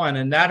you're going.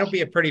 And that'll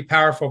be a pretty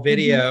powerful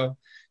video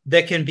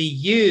that can be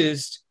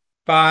used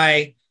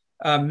by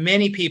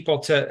many people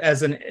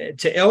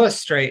to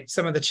illustrate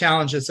some of the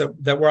challenges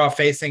that we're all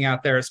facing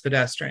out there as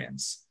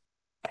pedestrians.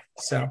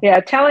 So yeah,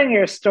 telling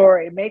your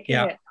story, making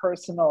it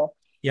personal.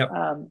 Yep.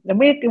 And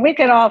we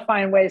can all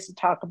find ways to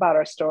talk about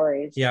our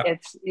stories. Yep.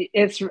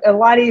 It's a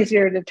lot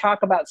easier to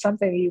talk about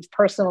something you've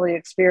personally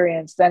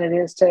experienced than it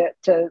is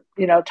to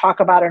talk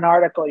about an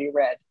article you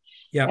read.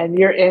 Yep.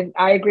 And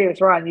I agree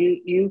with Ron.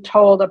 You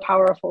told a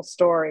powerful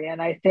story,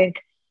 and I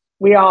think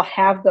we all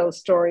have those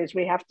stories.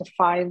 We have to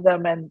find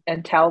them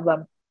and tell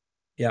them.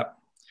 Yep.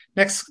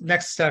 Next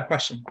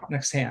question.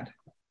 Next hand.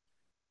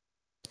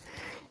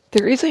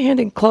 There is a hand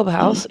in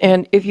Clubhouse,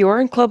 and if you are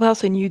in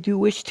Clubhouse and you do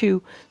wish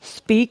to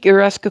speak or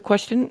ask a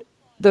question,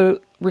 the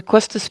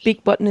request to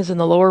speak button is in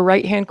the lower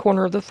right-hand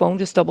corner of the phone.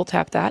 Just double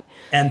tap that.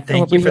 And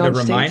thank you for the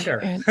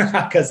reminder,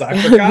 because I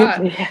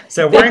forgot.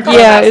 So we're in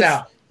Clubhouse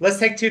now. Let's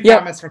take two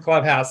comments from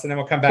Clubhouse, and then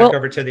we'll come back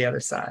over to the other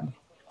side.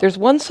 There's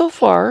one so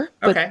far.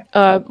 But,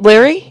 okay.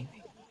 Larry,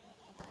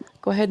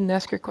 go ahead and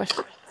ask your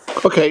question.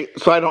 Okay,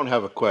 so I don't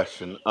have a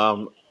question.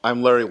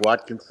 I'm Larry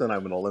Watkinson.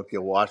 I'm in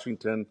Olympia,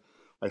 Washington.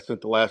 I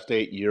spent the last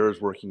 8 years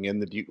working in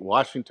the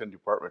Washington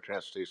Department of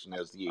Transportation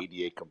as the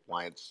ADA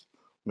compliance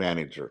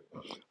manager.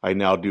 I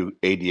now do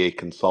ADA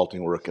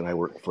consulting work, and I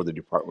work for the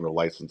Department of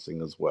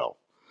Licensing as well.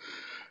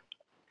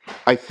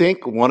 I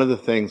think one of the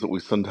things that we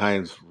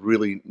sometimes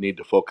really need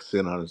to focus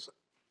in on is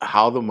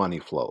how the money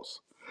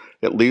flows.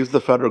 It leaves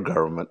the federal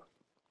government.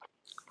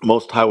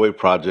 Most highway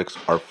projects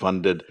are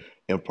funded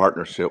in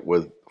partnership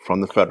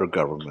from the federal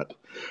government.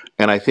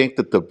 And I think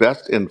that the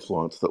best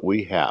influence that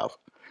we have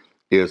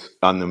is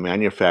on the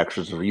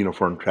manufacturers of a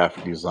Uniform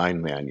Traffic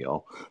Design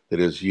Manual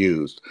that is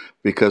used,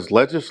 because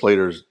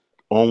legislators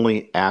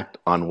only act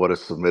on what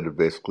is submitted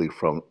basically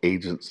from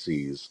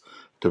agencies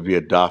to be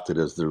adopted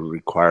as the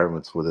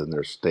requirements within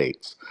their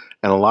states.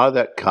 And a lot of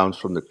that comes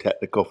from the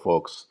technical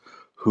folks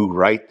who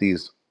write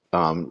these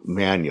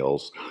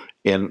manuals.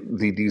 And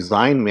the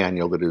design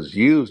manual that is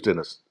used in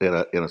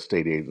a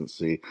state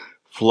agency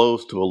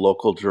flows to a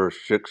local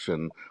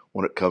jurisdiction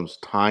when it comes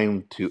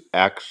time to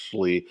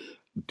actually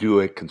do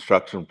a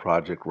construction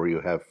project where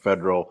you have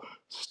federal,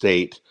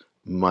 state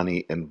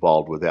money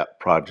involved with that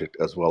project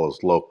as well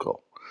as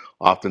local.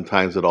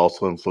 Oftentimes it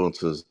also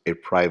influences a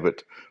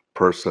private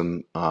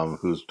person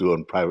who's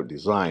doing private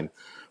design.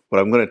 But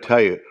I'm going to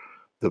tell you,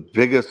 the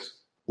biggest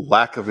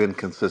lack of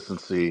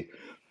inconsistency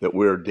that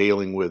we're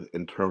dealing with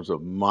in terms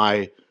of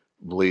my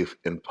belief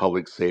in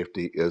public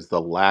safety is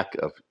the lack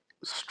of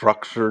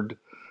structured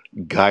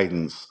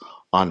guidance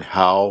on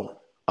how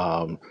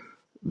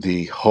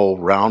the whole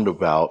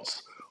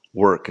roundabouts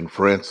work. And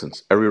for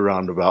instance, every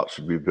roundabout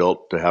should be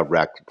built to have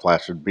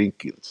flashing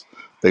beacons.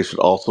 They should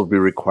also be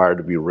required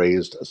to be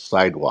raised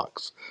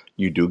sidewalks.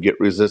 You do get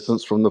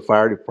resistance from the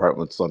fire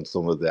departments on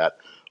some of that,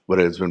 but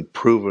it has been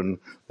proven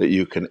that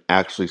you can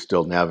actually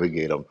still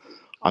navigate them.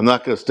 I'm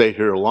not going to stay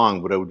here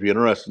long, but it would be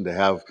interesting to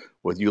have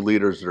with you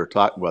leaders that are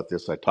talking about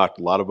this. I talked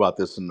a lot about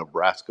this in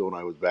Nebraska when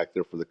I was back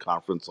there for the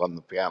conference on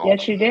the panel.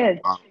 Yes, you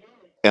did.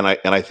 And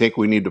I think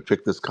we need to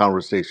pick this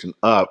conversation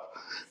up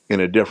in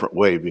a different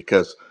way,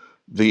 because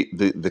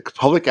the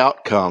public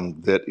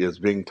outcome that is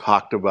being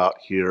talked about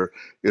here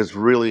is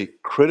really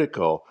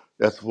critical.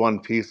 That's one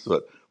piece of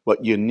it.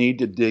 But you need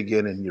to dig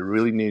in, and you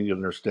really need to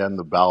understand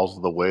the bowels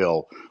of the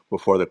whale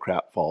before the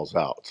crap falls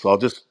out. So I'll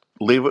just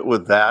leave it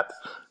with that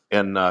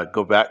and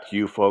go back to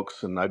you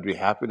folks, and I'd be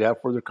happy to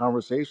have further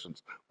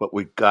conversations. But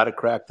we've got to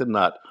crack the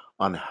nut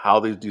on how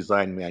these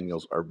design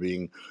manuals are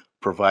being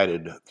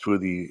provided through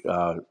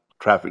the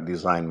traffic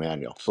design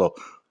manual. So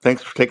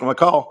thanks for taking my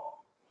call.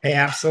 Hey,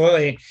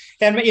 absolutely.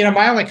 And,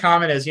 my only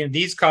comment is,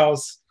 these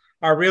calls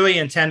are really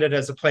intended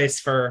as a place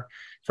for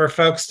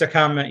folks to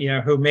come,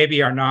 who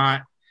maybe are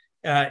not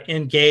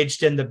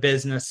engaged in the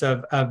business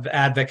of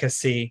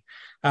advocacy,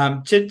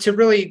 to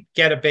really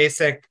get a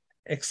basic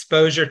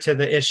exposure to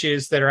the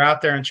issues that are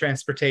out there in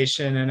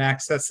transportation and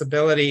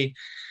accessibility.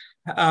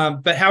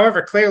 But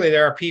however, clearly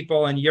there are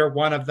people, and you're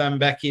one of them,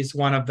 Becky's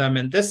one of them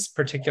in this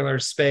particular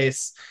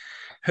space,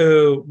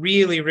 who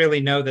really, really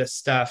know this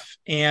stuff.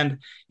 And,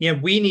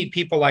 we need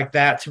people like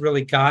that to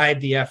really guide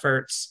the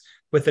efforts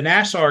with the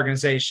national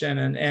organization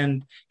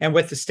and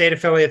with the state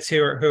affiliates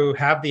who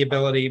have the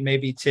ability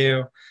maybe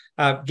to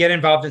get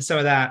involved in some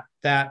of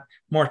that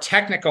more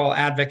technical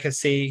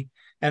advocacy.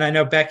 And I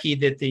know, Becky,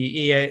 that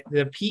the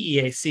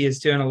PEAC is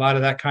doing a lot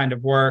of that kind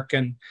of work.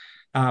 And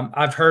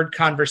I've heard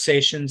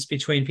conversations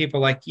between people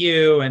like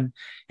you and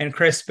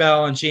Chris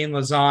Bell and Gene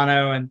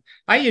Lozano, and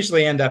I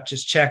usually end up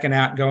just checking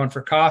out and going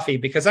for coffee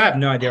because I have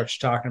no idea what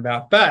you're talking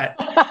about. But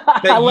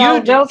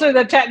well, those are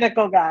the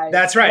technical guys.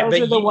 That's right.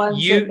 Those are the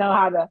ones that know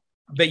how to.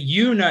 But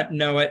you not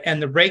know it, and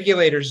the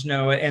regulators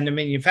know it, and the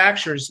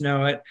manufacturers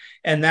know it,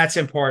 and that's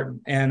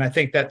important. And I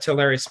think that, to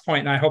Larry's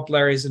point, and I hope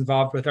Larry's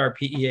involved with our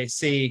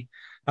PEAC,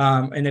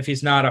 and if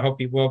he's not, I hope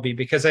he will be,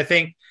 because I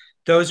think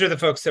those are the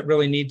folks that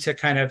really need to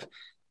kind of,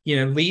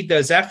 lead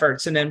those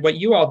efforts. And then what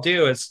you all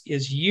do is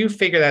you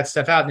figure that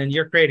stuff out, and then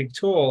you're creating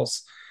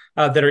tools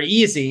that are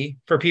easy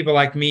for people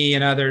like me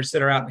and others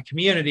that are out in the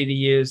community to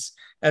use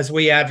as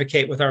we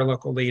advocate with our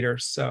local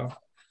leaders. So,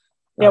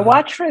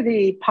 watch for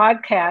the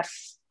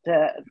podcasts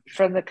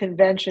from the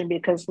convention,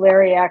 because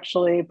Larry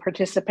actually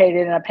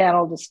participated in a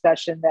panel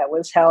discussion that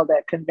was held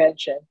at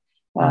convention.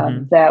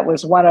 That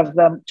was one of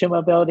the To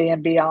Mobility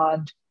and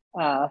Beyond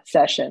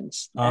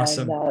sessions.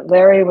 Awesome. And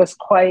Larry was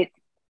quite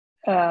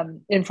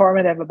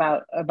informative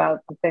about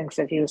the things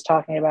that he was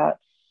talking about.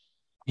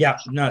 Yeah,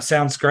 no, it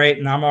sounds great.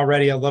 And I'm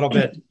already a little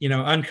bit,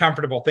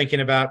 uncomfortable thinking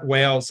about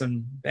whales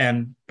and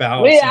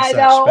bowels and I such.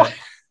 know.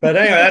 But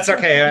anyway, that's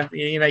okay.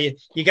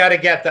 You got to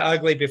get the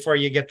ugly before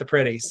you get the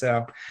pretty.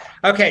 So,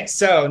 okay.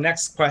 So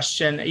next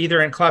question,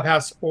 either in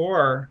Clubhouse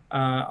or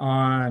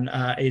on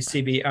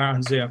ACB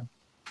on Zoom.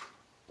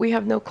 We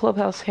have no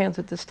Clubhouse hands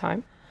at this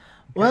time.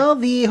 Well,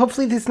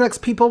 hopefully these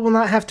next people will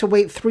not have to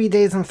wait 3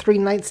 days and 3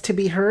 nights to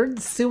be heard.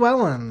 Sue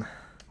Ellen.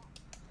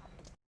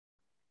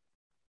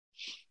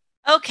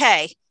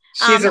 Okay.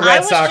 She's a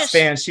Red Sox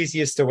fan. She's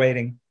used to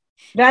waiting.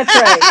 That's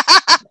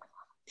right.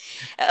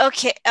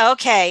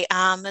 Okay.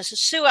 This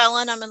is Sue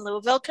Ellen. I'm in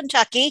Louisville,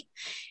 Kentucky.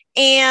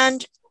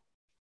 And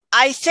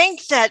I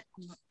think that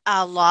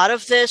a lot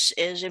of this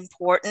is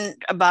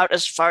important about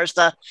as far as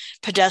the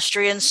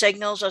pedestrian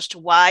signals as to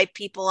why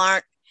people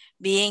aren't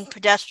being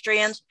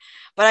pedestrians.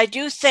 But I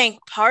do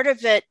think part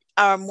of it,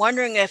 I'm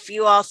wondering if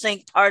you all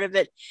think part of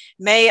it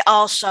may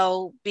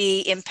also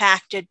be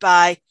impacted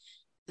by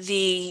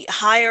the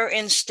higher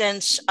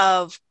instance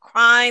of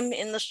crime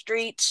in the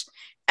streets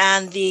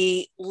and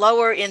the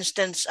lower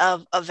instance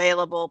of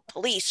available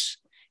police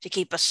to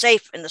keep us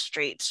safe in the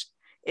streets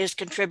is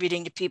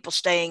contributing to people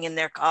staying in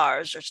their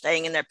cars or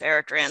staying in their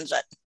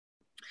paratransit.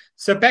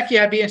 So, Becky,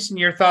 I'd be interested in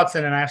your thoughts,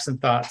 and then I have some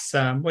thoughts.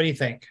 What do you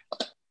think?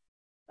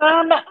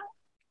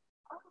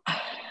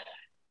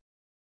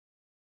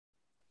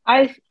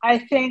 I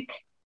think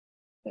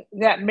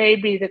that may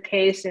be the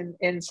case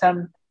in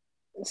some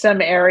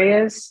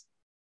areas.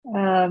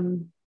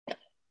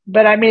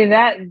 But I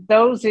mean,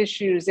 those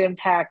issues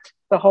impact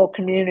the whole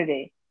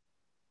community.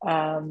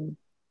 And,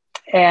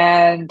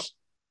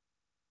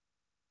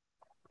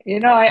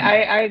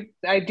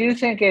 I do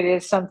think it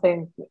is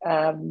something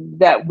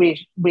that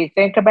we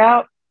think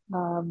about,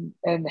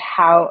 and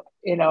how,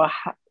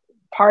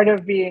 part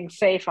of being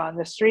safe on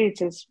the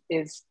streets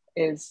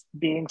is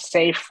being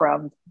safe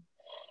from,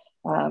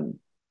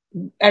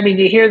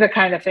 you hear the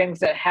kind of things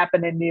that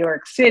happen in New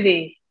York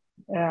City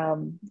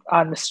on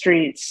the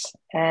streets,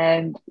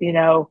 and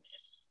of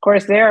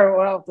course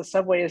the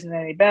subway isn't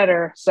any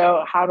better,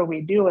 so how do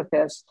we deal with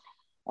this?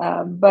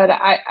 But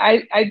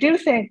I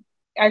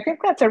think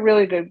that's a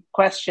really good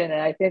question,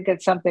 and I think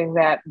it's something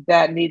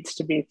that needs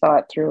to be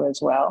thought through as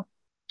well.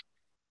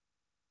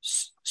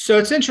 So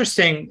it's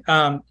interesting.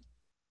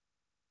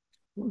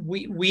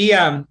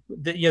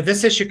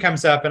 This issue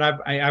comes up, and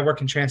I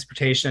work in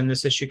transportation.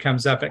 This issue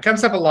comes up. It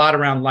comes up a lot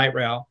around light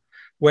rail,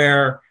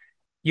 where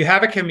you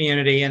have a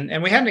community,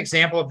 and we had an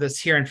example of this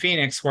here in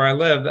Phoenix, where I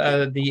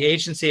live. The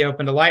agency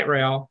opened a light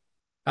rail,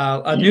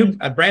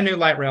 a brand new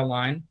light rail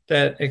line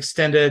that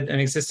extended an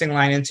existing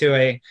line into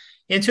a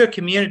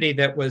community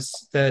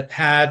that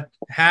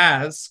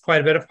has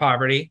quite a bit of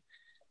poverty,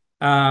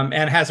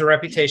 and has a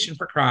reputation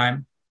for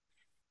crime.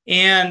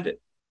 And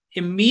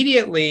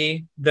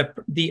immediately,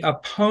 the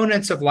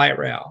opponents of light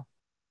rail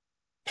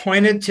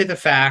pointed to the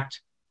fact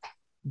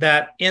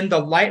that in the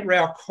light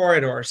rail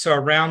corridor, so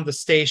around the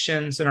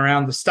stations and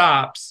around the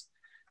stops,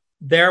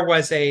 there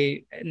was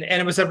and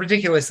it was a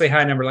ridiculously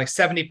high number, like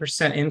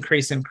 70%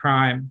 increase in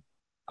crime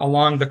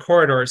along the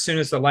corridor as soon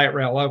as the light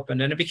rail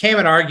opened. And it became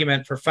an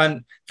argument for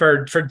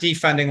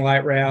defunding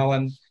light rail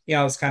and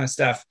this kind of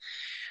stuff.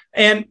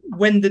 And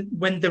when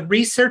the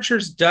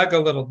researchers dug a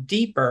little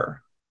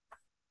deeper,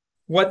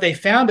 what they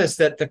found is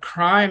that the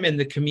crime in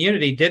the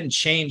community didn't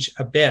change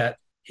a bit.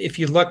 If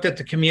you looked at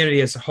the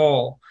community as a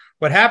whole,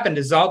 what happened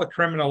is all the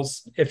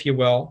criminals, if you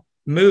will,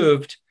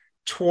 moved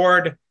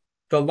toward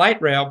the light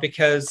rail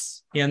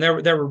because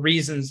there were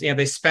reasons,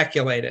 they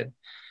speculated.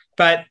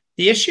 But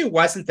the issue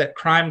wasn't that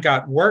crime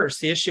got worse.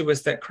 The issue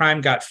was that crime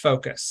got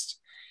focused.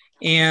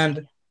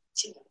 And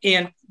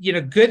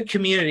good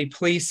community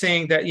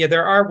policing, that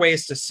there are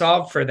ways to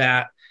solve for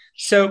that.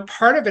 So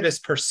part of it is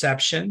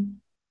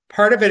perception.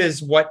 Part of it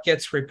is what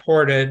gets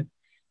reported.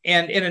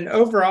 And in an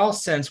overall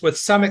sense, with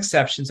some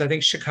exceptions, I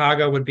think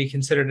Chicago would be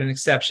considered an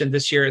exception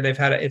this year.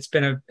 It's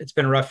been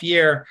a rough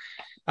year.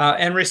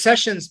 And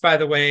recessions, by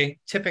the way,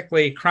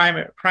 typically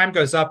crime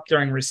goes up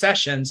during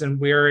recessions, and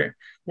we're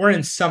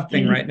in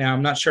something right now.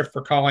 I'm not sure if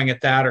we're calling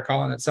it that or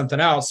calling it something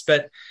else,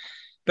 but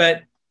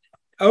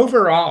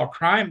overall,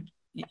 crime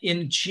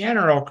in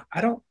general,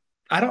 I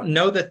don't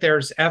know that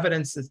there's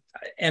evidence,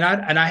 and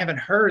I haven't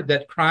heard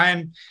that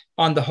crime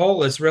on the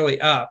whole is really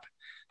up.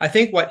 I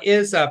think what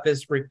is up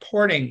is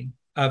reporting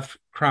of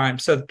crime.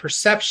 So the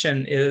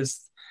perception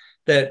is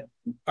that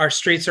our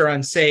streets are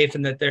unsafe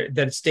and that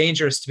it's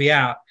dangerous to be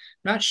out.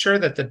 I'm not sure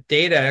that the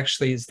data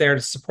actually is there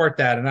to support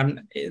that, and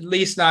I'm at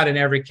least not in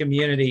every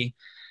community.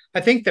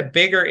 I think the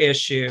bigger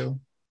issue,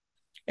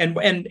 and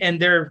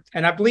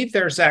I believe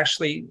there's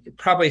actually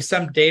probably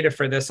some data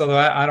for this, although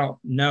I don't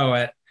know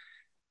it.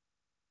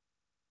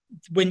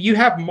 When you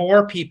have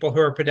more people who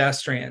are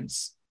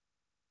pedestrians,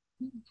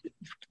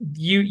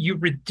 you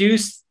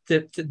reduce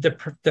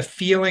the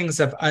feelings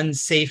of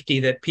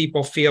unsafety that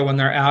people feel when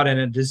they're out in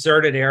a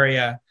deserted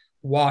area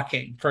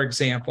walking, for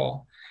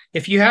example.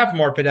 If you have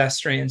more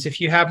pedestrians,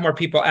 if you have more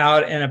people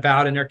out and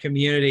about in their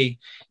community,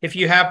 if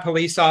you have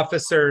police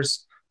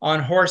officers on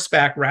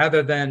horseback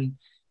rather than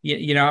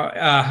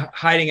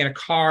hiding in a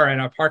car in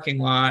a parking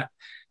lot,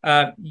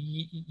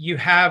 you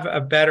have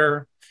a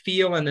better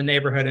feel in the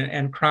neighborhood,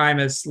 and crime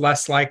is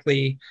less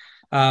likely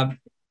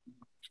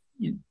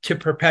to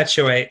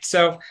perpetuate.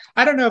 So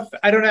I don't know.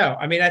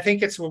 I mean, I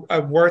think it's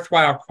a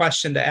worthwhile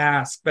question to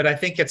ask, but I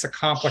think it's a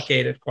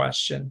complicated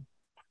question.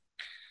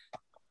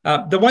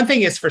 The one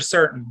thing is for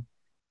certain,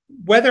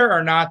 whether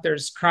or not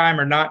there's crime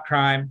or not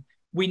crime,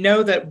 we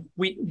know that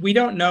we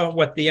don't know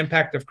what the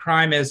impact of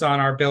crime is on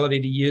our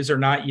ability to use or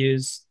not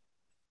use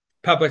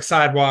public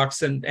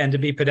sidewalks and to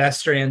be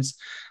pedestrians.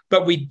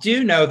 But we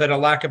do know that a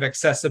lack of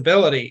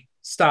accessibility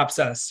stops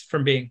us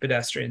from being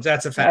pedestrians.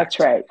 That's a fact.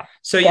 That's right.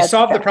 So you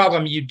solve the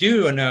problem you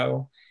do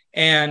know,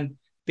 and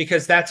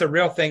because that's a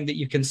real thing that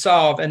you can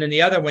solve. And then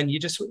the other one, you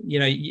just,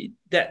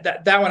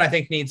 that one I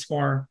think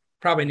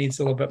probably needs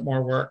a little bit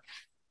more work.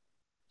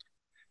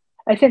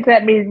 I think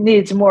that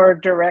needs more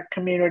direct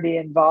community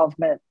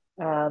involvement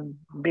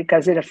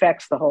because it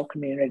affects the whole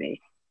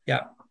community.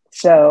 Yeah.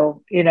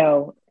 So,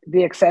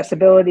 the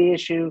accessibility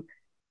issue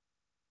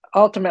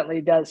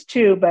ultimately does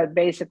too, but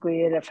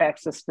basically it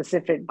affects a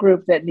specific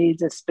group that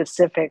needs a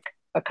specific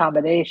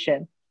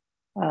accommodation.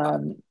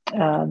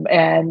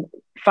 And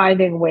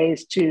finding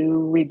ways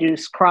to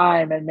reduce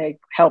crime and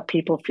help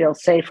people feel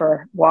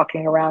safer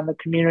walking around the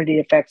community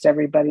affects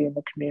everybody in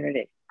the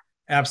community.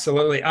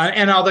 Absolutely.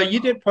 And although you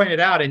did point it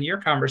out in your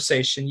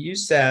conversation, you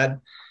said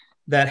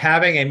that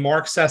having a more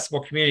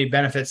accessible community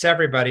benefits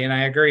everybody. And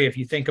I agree. If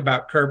you think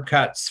about curb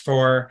cuts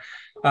for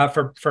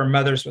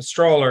mothers with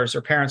strollers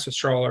or parents with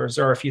strollers,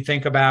 or if you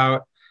think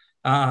about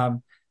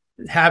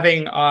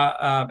having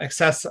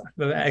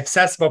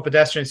accessible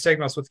pedestrian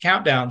signals with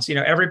countdowns,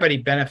 everybody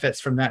benefits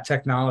from that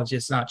technology.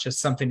 It's not just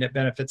something that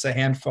benefits a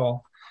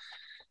handful.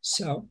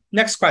 So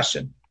next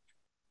question.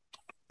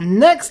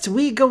 Next,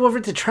 we go over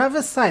to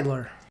Travis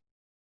Seidler.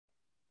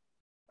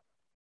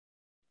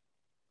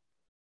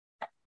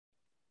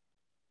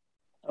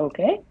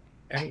 Okay.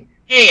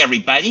 Hey,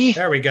 everybody.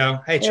 There we go.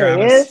 Hey,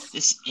 Travis.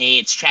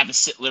 It's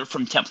Travis Sittler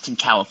from Templeton,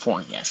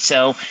 California.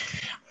 So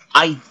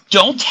I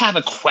don't have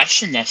a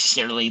question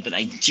necessarily, but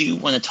I do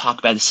want to talk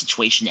about a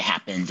situation that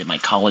happened in my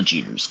college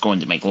years, going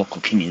to my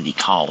local community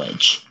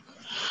college.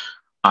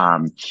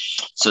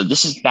 So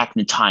this is back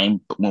in the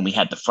time when we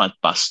had the front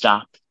bus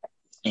stop,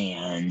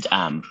 and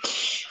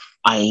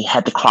I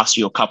had to cross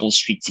a couple of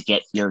streets to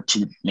get here to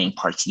the main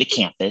parts of the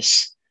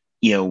campus.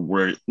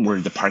 Where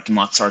the parking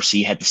lots are. So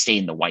you had to stay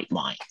in the white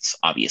lines,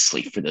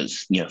 obviously, for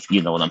those, if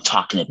you know what I'm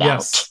talking about.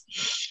 Yes.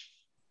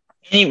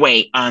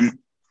 Anyway,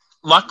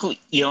 luckily,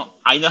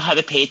 I know how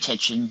to pay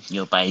attention,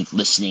 by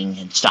listening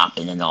and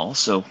stopping and all.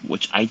 So,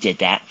 which I did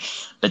that.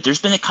 But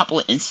there's been a couple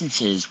of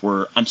instances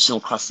where I'm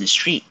still crossing the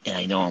street and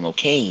I know I'm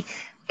okay.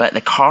 But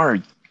the car,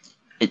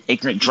 an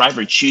ignorant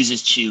driver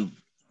chooses to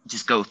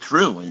just go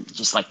through, and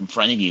just like in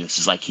front of you,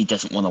 it's like he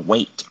doesn't want to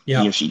wait.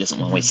 Yeah. He or she doesn't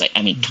want to wait. Like,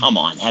 I mean, come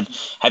on.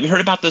 Have you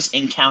heard about those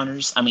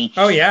encounters? I mean,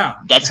 oh yeah,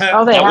 that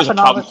was a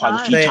problem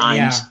quite a few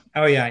times.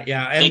 Yeah. Oh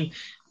yeah.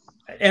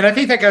 And I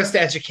think that goes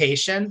to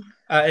education.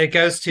 It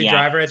goes to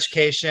driver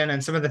education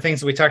and some of the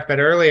things that we talked about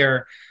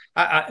earlier.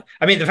 I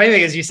mean, the funny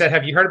thing is, you said,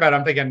 "Have you heard about it?"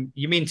 I'm thinking,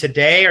 you mean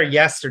today or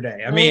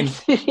yesterday? I mean,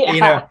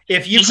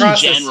 if you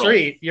cross the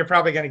street, you're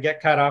probably going to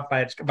get cut off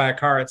by a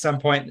car at some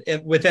point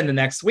within the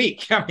next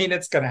week. I mean,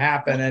 it's going to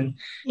happen, and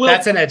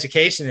that's an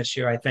education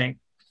issue, I think.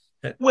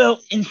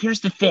 Well, and here's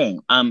the thing.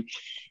 And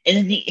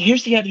then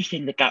here's the other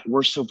thing that got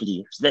worse over the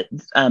years. That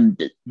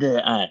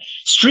the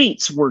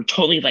streets were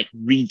totally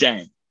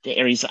redone. The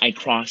areas that I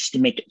crossed to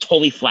make it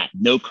totally flat,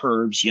 no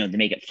curbs, to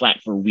make it flat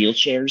for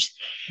wheelchairs.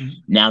 Mm-hmm.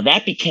 Now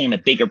that became a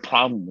bigger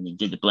problem when they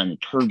did the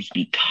blended curbs,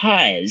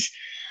 because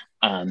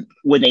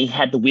when they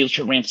had the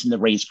wheelchair ramps and the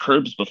raised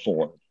curbs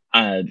before,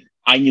 I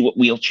knew what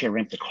wheelchair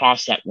ramp to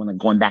cross at when I'm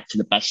going back to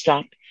the bus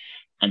stop.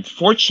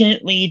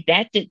 Unfortunately,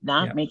 that did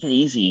not make it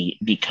easy,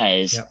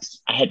 because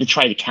I had to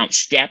try to count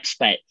steps,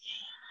 but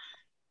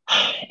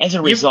As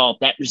a result,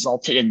 that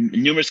resulted in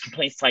numerous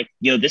complaints like,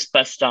 this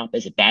bus stop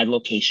is a bad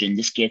location.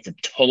 This gets a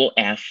total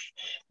F.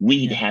 We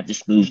need to have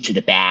this moved to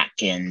the back.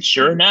 And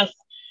sure enough,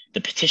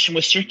 the petition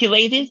was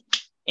circulated.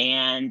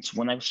 And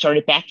when I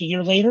started back a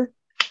year later,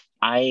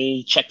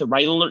 I checked the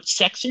right alert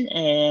section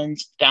and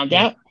found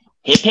out,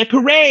 hip, hip,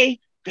 hooray.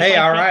 Hey,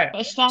 all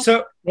right.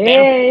 So,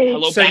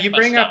 you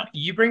bring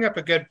up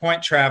a good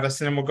point,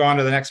 Travis, and then we'll go on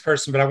to the next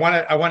person. But I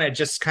want to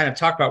just kind of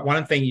talk about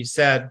one thing you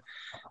said.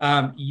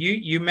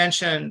 You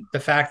mentioned the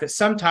fact that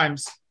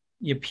sometimes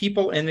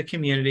people in the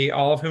community,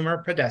 all of whom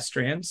are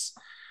pedestrians,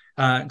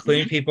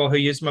 including people who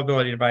use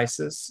mobility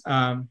devices,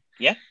 they're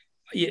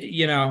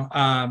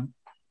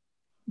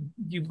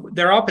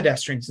all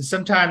pedestrians. And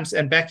sometimes,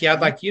 and Becky,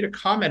 I'd like you to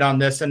comment on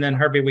this, and then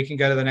Herbie, we can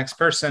go to the next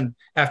person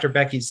after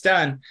Becky's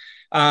done.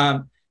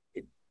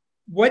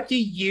 What do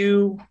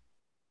you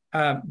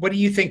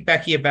think,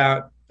 Becky,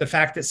 about the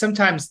fact that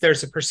sometimes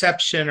there's a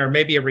perception or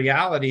maybe a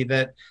reality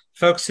that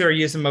folks who are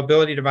using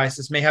mobility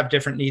devices may have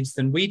different needs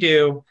than we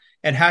do?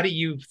 And how do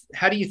you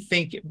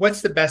think,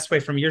 what's the best way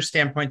from your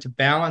standpoint to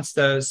balance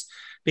those?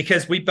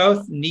 Because we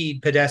both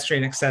need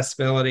pedestrian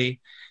accessibility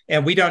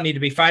and we don't need to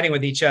be fighting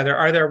with each other.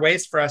 Are there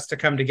ways for us to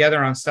come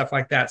together on stuff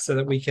like that so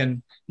that we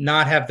can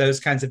not have those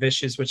kinds of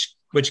issues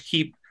which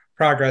keep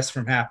progress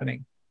from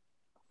happening?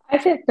 I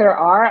think there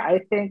are.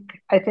 I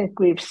think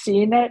we've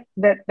seen it,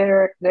 that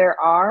there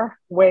are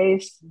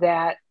ways,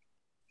 that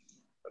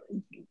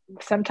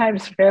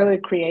sometimes fairly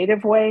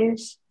creative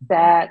ways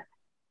that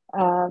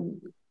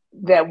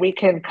we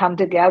can come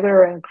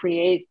together and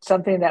create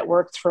something that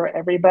works for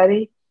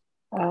everybody.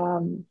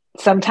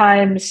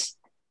 Sometimes,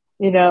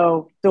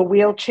 the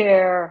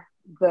wheelchair,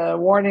 the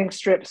warning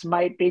strips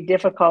might be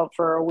difficult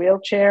for a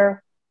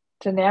wheelchair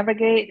to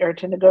navigate or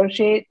to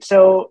negotiate.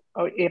 So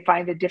you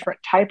find a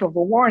different type of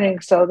a warning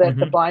so that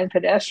the blind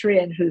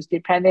pedestrian who's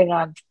depending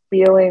on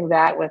feeling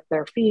that with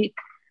their feet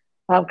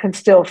can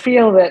still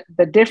feel that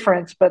the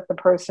difference, but the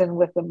person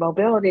with the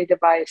mobility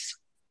device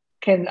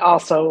can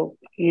also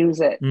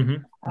use it.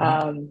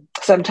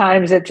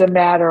 Sometimes it's a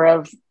matter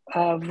of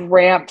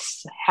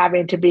ramps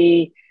having to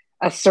be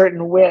a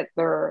certain width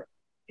or,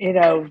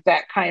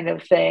 that kind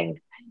of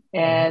thing.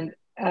 And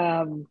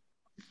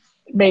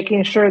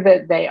making sure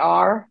that they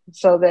are,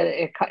 so that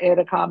it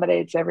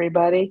accommodates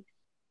everybody.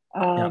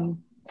 And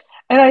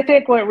I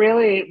think what we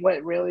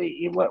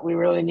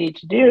really need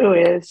to do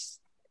is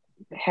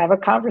have a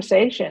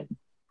conversation.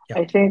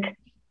 I think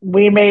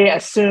we may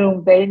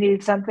assume they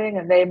need something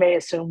and they may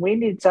assume we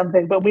need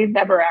something, but we've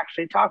never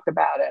actually talked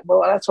about it.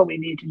 Well, that's what we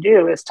need to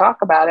do, is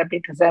talk about it,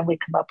 because then we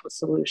come up with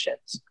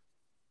solutions.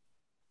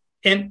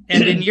 And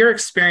in your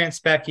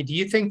experience, Becky, do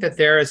you think that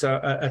there is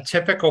a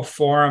typical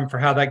forum for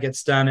how that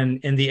gets done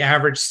in the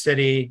average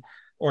city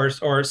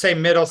or say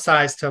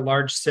middle-sized to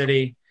large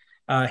city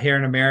here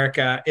in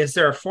America? Is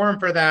there a forum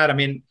for that? I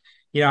mean,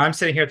 I'm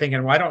sitting here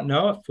thinking, well, I don't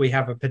know if we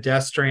have a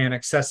pedestrian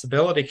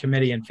accessibility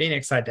committee in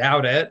Phoenix. I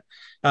doubt it.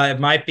 It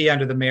might be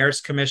under the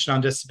Mayor's Commission on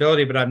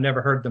Disability, but I've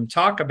never heard them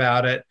talk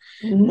about it.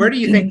 Where do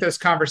you think those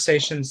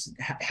conversations,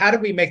 how do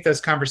we make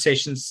those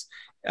conversations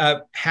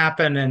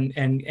happen,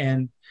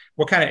 and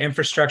what kind of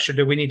infrastructure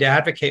do we need to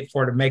advocate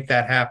for to make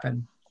that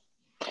happen?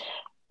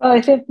 Well, I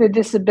think the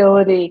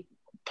disability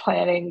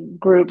planning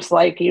groups,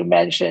 like you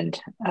mentioned,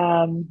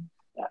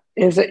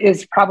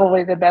 is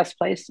probably the best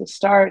place to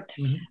start.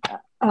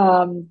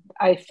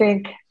 I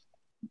think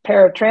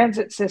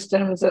paratransit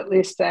systems, at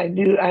least I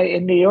knew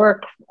in New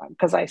York,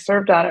 because I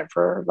served on it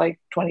for like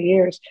 20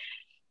 years,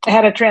 I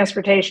had a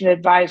transportation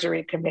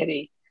advisory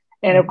committee.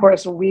 And of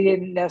course, we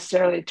didn't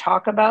necessarily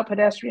talk about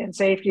pedestrian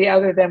safety,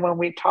 other than when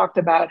we talked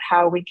about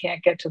how we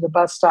can't get to the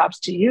bus stops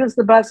to use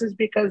the buses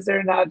because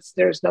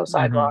there's no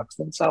sidewalks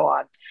and so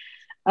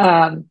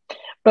on.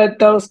 But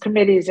those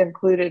committees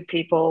included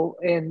people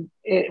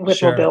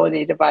with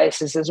mobility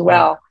devices as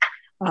well.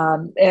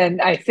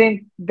 And I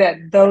think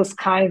that those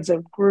kinds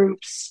of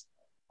groups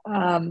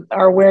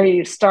are where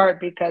you start,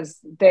 because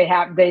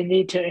they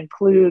need to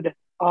include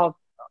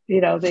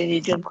they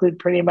need to include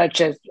pretty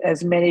much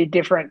as many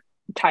different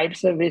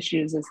types of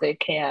issues as they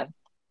can.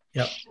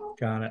 Yep,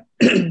 got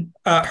it.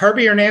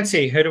 Herbie or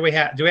Nancy, who do we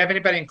have? Do we have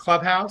anybody in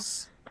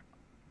Clubhouse?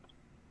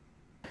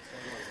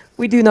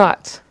 We do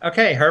not.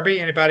 Okay, Herbie,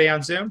 anybody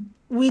on Zoom?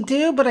 We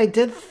do, but I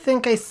did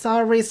think I saw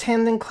a raised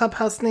hand in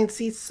Clubhouse,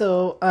 Nancy.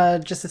 So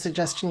just a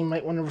suggestion, you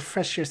might want to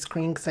refresh your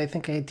screen, because I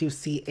think I do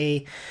see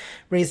a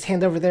raised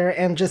hand over there.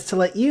 And just to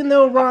let you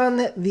know, Ron,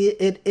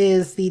 it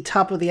is the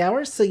top of the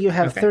hour, so you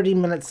have 30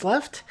 minutes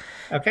left.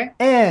 Okay.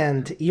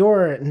 And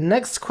your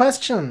next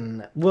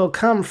question will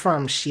come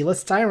from Sheila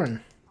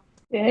Styron.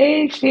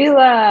 Hey,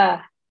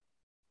 Sheila.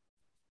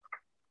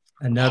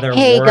 Another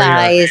Hey, warrior.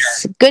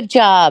 guys. Good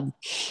job.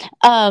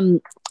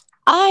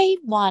 I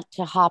want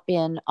to hop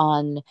in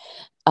on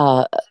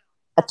a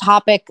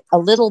topic a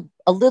little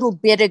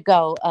bit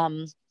ago.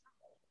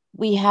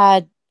 We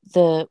had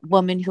the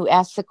woman who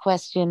asked the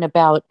question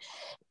about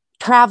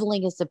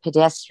traveling as a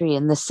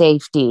pedestrian, the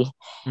safety.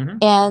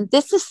 And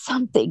this is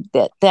something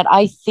that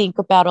I think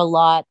about a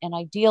lot and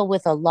I deal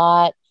with a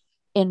lot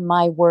in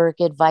my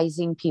work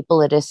advising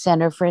people at a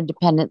Center for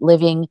Independent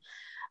Living.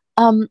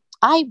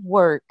 I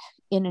work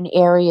in an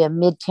area,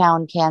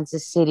 Midtown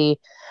Kansas City,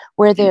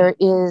 where there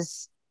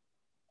is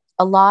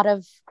a lot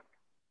of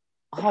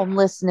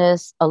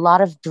homelessness, a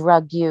lot of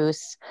drug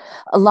use,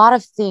 a lot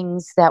of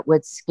things that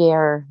would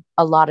scare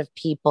a lot of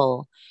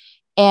people.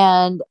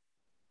 And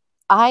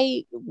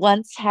I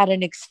once had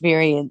an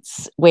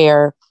experience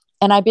where,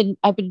 and I've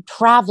been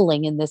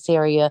traveling in this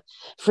area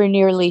for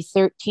nearly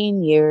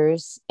 13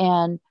 years,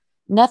 and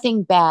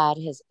nothing bad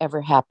has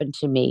ever happened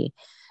to me.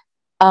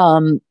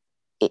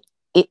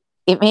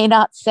 It may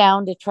not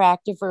sound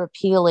attractive or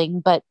appealing,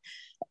 but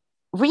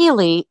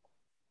really,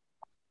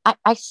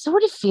 I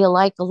sort of feel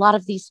like a lot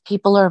of these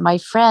people are my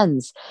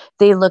friends.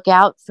 They look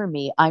out for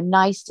me. I'm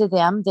nice to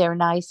them. They're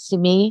nice to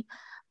me.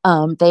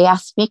 They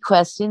ask me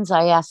questions.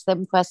 I ask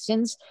them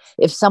questions.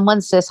 If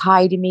someone says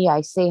hi to me,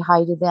 I say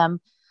hi to them.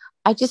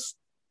 I just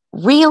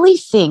really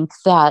think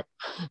that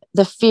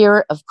the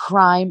fear of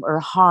crime or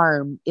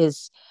harm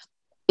is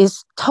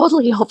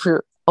totally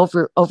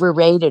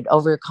overrated,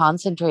 over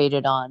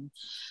concentrated on.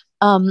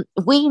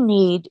 We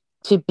need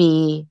to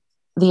be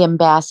the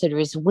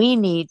ambassadors. We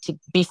need to,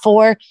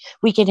 before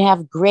we can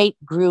have great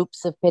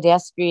groups of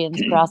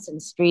pedestrians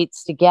crossing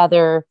streets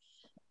together,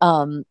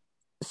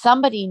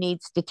 somebody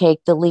needs to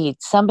take the lead.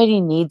 Somebody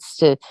needs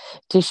to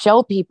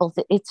show people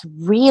that it's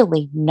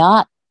really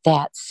not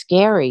that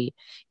scary.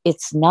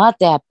 It's not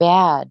that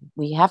bad.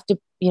 We have to,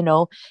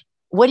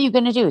 what are you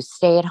going to do?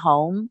 Stay at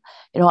home?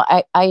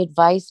 I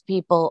advise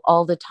people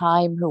all the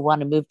time who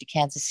want to move to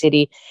Kansas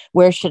City,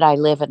 where should I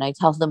live? And I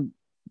tell them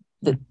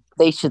that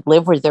they should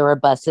live where there are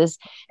buses,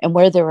 and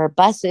where there are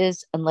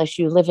buses, unless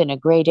you live in a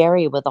great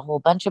area with a whole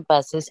bunch of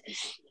buses,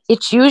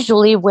 it's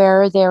usually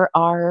where there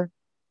are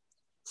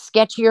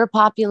sketchier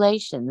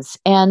populations.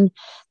 And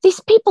these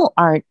people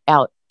aren't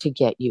out to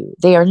get you.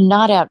 They are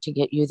not out to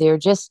get you. They're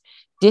just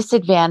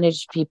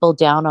disadvantaged people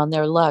down on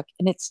their luck.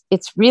 And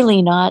it's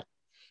really not,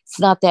 it's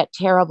not that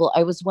terrible.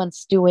 I was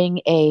once doing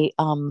a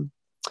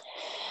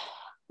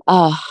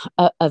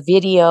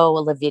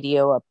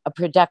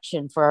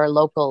production for our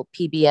local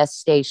PBS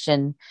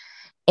station,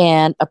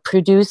 and a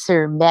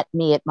producer met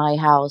me at my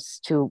house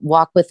to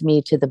walk with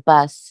me to the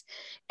bus,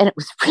 and it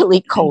was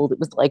really cold. It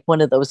was like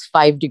one of those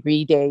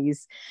 5-degree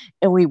days,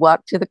 and we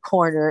walked to the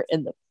corner,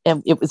 and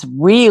it was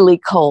really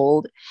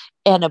cold,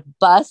 and a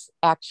bus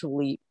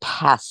actually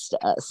passed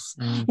us.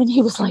 And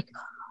he was like,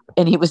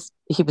 and he was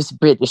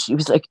British. He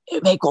was like,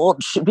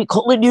 should we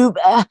call an Uber?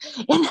 And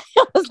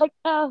I was like,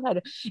 oh,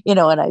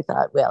 and I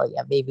thought, well,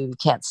 yeah, maybe we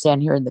can't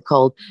stand here in the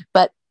cold.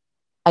 But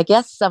I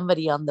guess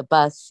somebody on the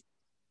bus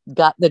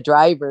got the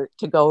driver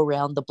to go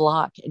around the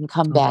block and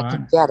come back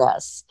and get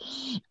us.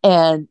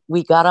 And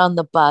we got on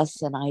the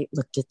bus, and I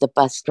looked at the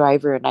bus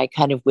driver, and I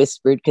kind of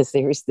whispered, because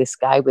there's this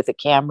guy with a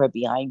camera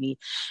behind me.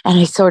 And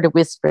I sort of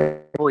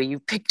whispered, boy, you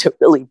picked a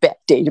really bad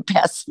day to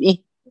pass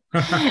me.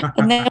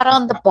 And they got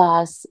on the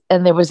bus,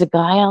 and there was a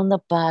guy on the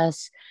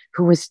bus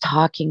who was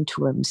talking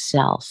to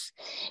himself.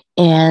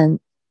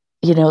 And,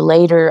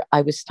 later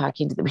I was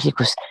talking to them. He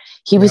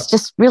was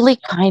just really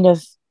kind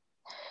of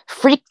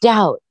freaked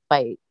out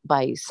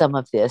by some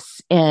of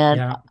this. And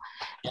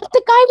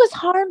the guy was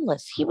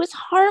harmless. He was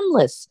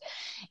harmless,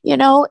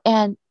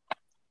 and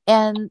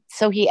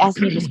so he asked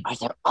me, are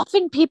there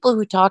often people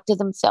who talk to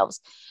themselves?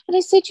 And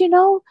I said,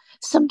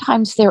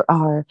 sometimes there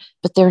are,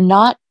 but they're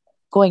not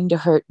going to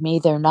hurt me.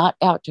 They're not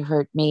out to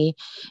hurt me.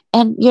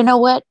 And you know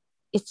what?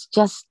 It's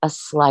just a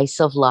slice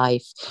of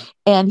life.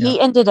 And he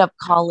ended up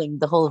calling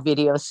the whole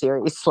video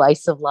series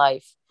Slice of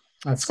Life.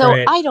 That's so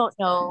great. I don't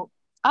know.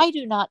 I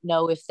do not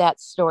know if that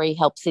story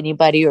helps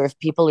anybody, or if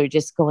people are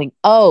just going,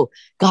 oh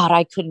God,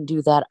 I couldn't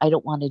do that. I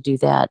don't want to do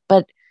that.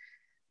 But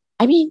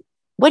I mean,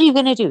 what are you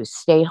going to do?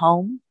 Stay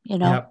home?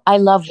 I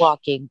love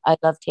walking. I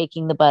love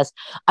taking the bus.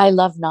 I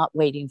love not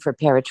waiting for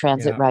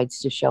paratransit rides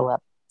to show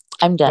up.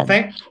 I'm done.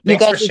 Well, you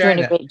thanks guys for are sharing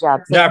doing a great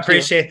job. No, I Thank you.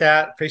 appreciate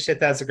that.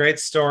 Appreciate that. It's a great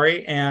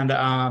story. And,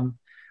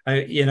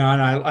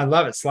 I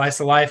love it.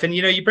 Slice of life. And,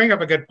 you bring up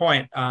a good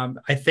point.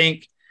 I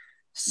think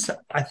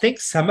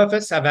some of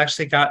us have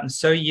actually gotten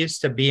so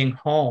used to being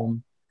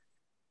home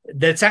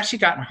that it's actually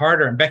gotten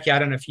harder. And Becky, I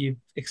don't know if you've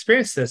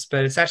experienced this,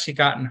 but it's actually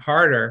gotten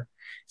harder.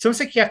 It's almost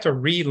like you have to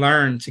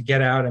relearn to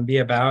get out and be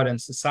about in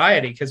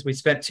society, because we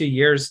spent 2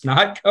 years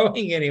not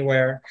going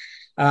anywhere.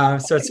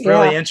 So it's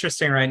really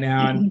interesting right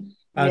now. And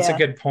it's a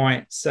good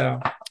point. So,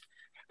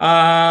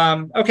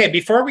 okay,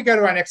 before we go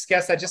to our next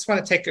guest, I just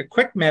want to take a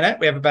quick minute.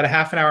 We have about a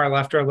half an hour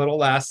left, or a little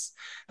less,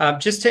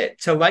 just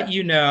to let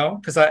you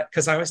know, because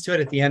I always do it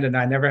at the end and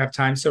I never have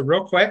time. So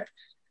real quick,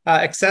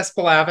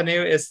 Accessible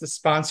Avenue is the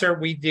sponsor.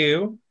 We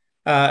do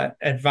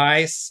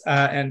advice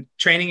and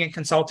training and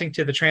consulting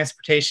to the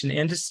transportation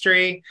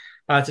industry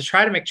to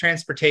try to make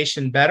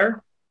transportation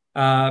better.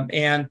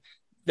 And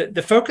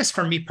the focus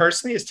for me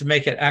personally is to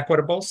make it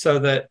equitable, so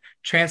that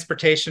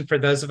transportation for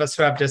those of us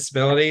who have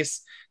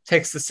disabilities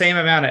takes the same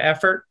amount of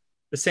effort,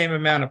 the same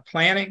amount of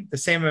planning, the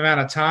same amount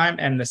of time,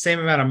 and the same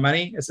amount of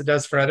money as it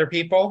does for other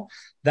people.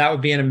 That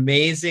would be an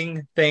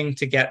amazing thing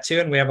to get to,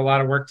 and we have a lot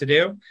of work to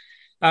do.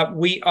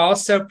 We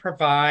also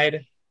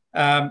provide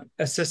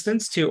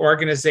assistance to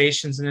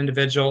organizations and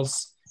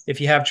individuals. If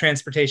you have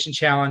transportation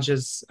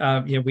challenges,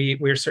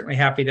 we're certainly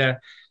happy to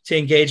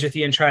engage with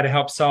you and try to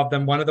help solve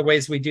them. One of the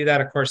ways we do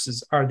that, of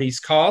course, are these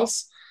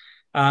calls.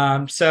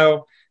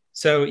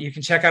 So you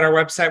can check out our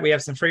website. We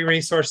have some free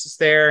resources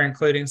there,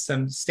 including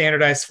some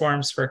standardized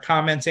forms for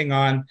commenting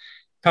on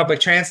public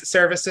transit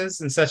services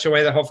in such a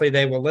way that hopefully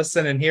they will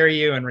listen and hear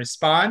you and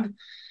respond.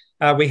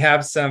 We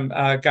have some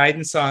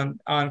guidance on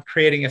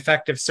creating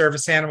effective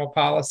service animal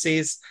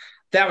policies.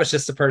 That was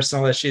just a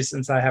personal issue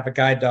since I have a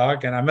guide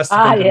dog, and I must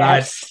have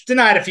been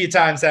denied a few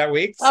times that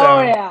week.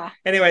 So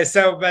anyway,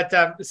 so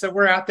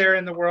we're out there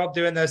in the world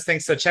doing those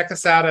things. So check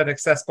us out at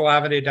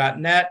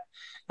accessibleavenue.net.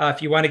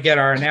 If you want to get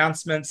our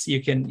announcements,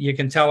 you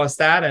can tell us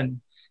that,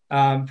 and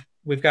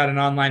we've got an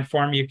online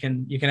form you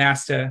can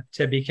ask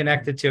to be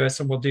connected to us,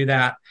 and we'll do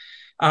that.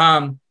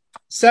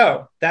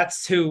 So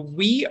that's who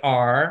we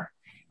are.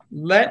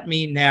 Let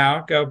me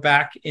now go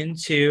back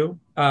into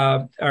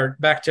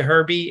back to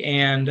Herbie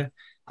and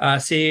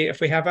see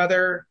if we have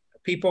other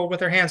people with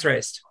their hands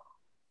raised.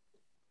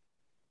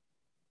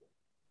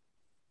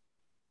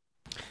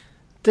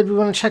 Did we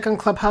want to check on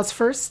Clubhouse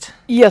first?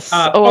 Yes.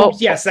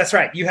 Yes, that's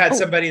right. You had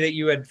somebody that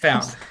you had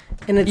found.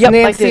 And it's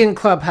Nancy in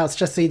Clubhouse,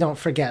 just so you don't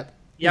forget.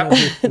 Yep.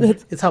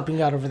 It's helping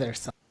you out over there.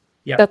 So.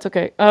 Yeah, that's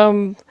okay.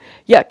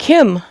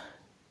 Kim,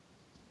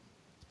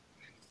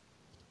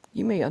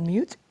 you may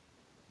unmute.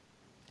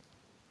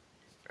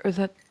 Or is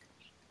that?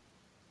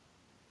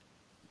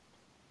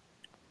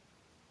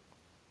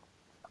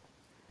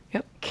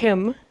 Yep,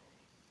 Kim,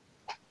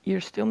 you're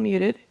still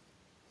muted.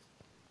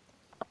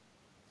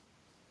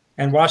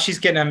 And while she's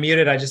getting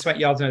unmuted, I just want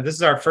y'all to know this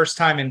is our first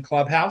time in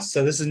Clubhouse,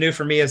 so this is new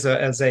for me as a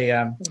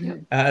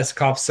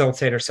call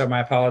facilitator. So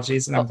my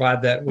apologies, and I'm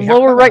glad that we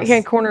lower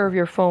right-hand corner of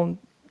your phone,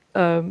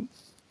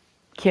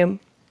 Kim,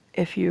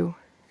 if you're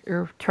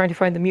trying to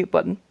find the mute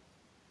button.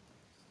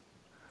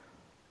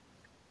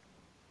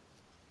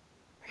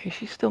 Okay,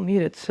 she's still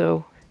muted,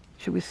 so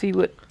should we see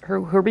what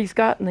Herbie's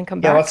got and then come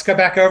back? Yeah, let's go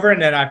back over,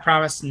 and then I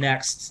promise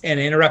next, and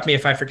interrupt me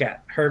if I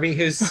forget. Herbie,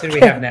 who do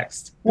we have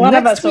next? One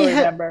of us will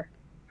remember.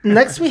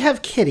 Next we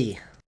have Kitty.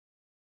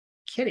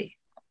 Kitty.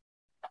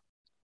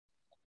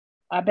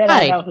 I bet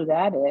I know who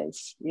that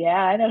is. Yeah,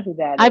 I know who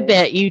that is. I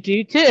bet you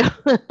do too.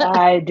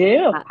 I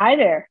do. Hi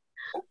there.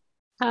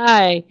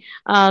 Hi.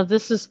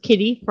 This is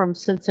Kitty from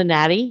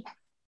Cincinnati.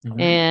 Mm-hmm.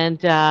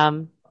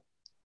 And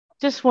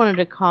just wanted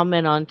to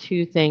comment on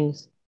two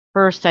things.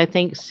 First, I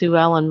think Sue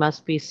Ellen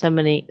must be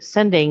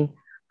sending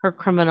her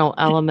criminal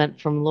element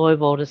from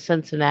Louisville to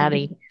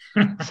Cincinnati.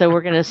 So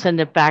we're going to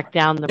send it back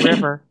down the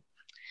river.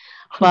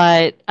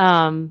 But,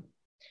 I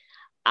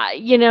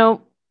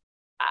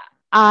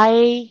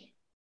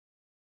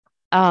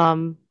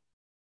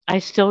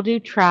still do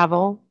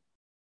travel.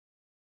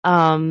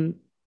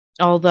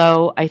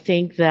 Although I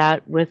think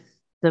that with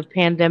the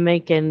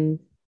pandemic and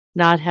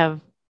not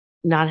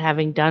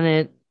having done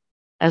it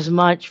as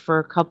much for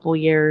a couple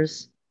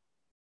years,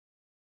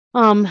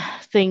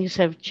 things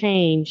have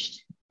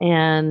changed.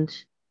 And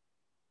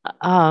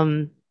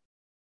while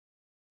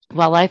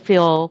I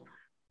feel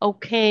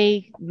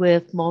okay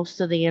with most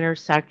of the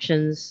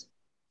intersections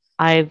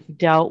I've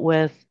dealt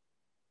with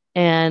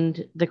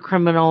and the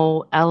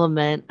criminal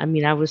element, I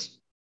mean, I was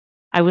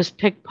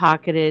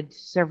pickpocketed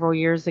several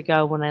years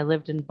ago when I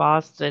lived in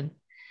Boston.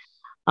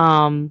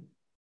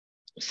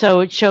 So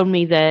it showed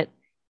me that,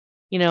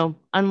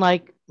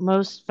 unlike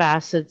most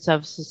facets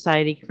of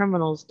society,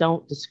 criminals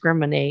don't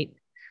discriminate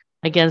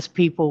against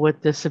people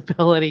with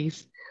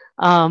disabilities.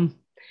 But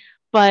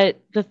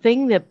the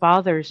thing that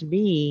bothers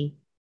me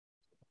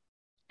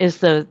is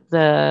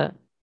the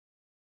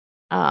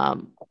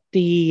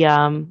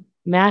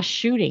mass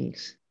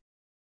shootings.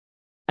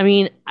 I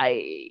mean,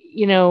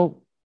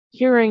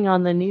 hearing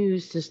on the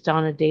news just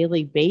on a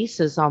daily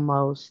basis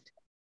almost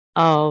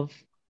of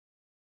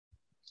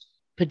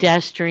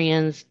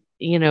pedestrians,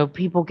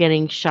 people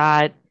getting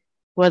shot,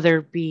 whether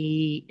it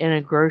be in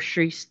a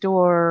grocery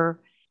store,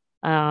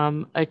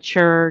 a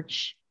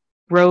church,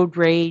 road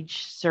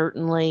rage,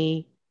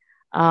 certainly.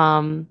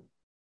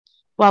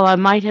 While I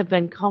might have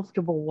been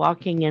comfortable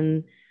walking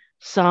in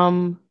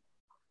some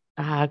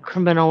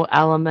criminal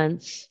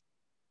elements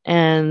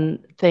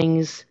and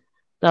things,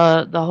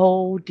 the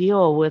whole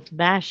deal with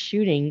mass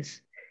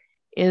shootings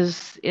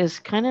is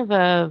kind of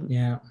a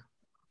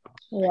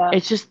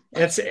It's just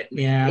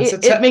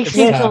it makes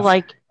me feel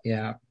like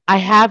I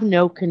have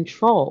no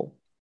control.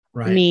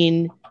 Right. I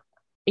mean,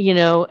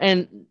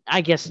 and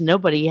I guess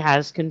nobody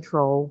has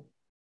control.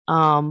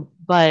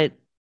 But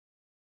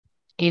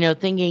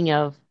thinking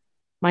of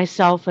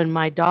myself and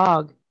my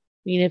dog, I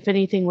mean, if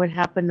anything would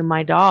happen to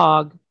my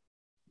dog,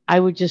 I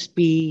would just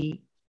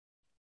be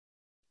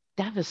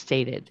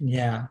devastated.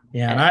 Yeah.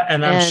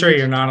 And I'm sure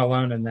you're not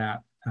alone in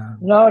that.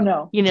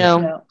 No.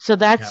 So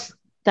that's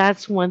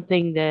one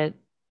thing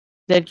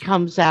that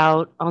comes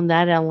out on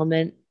that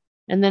element.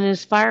 And then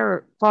as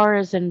far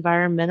as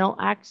environmental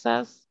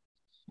access,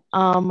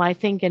 I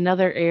think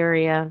another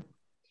area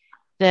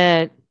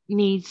that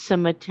needs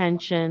some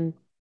attention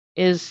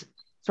is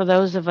for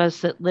those of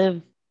us that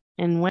live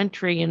in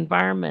wintry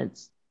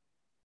environments,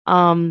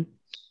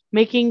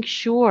 making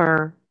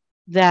sure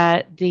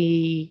that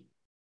the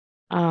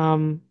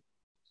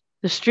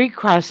street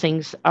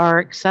crossings are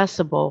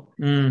accessible.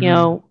 Mhm. You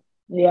know,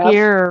 Yep.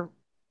 here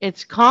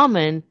it's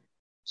common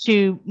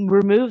to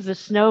remove the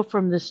snow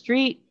from the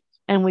street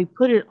and we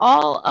put it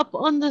all up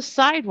on the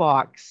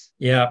sidewalks.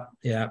 Yeah.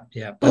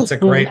 That's a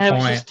great I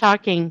was point. just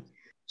talking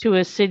to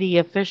a city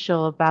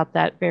official about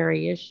that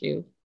very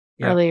issue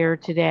Yeah. earlier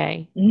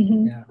today.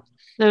 Mhm. Yeah.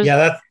 There's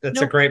Yeah,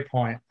 that's no, a great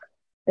point.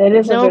 It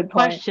is a no good point.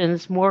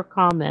 questions, more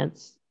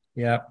comments.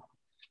 Yeah.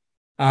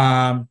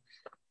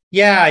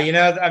 Yeah, you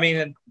know, I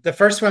mean, the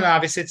first one,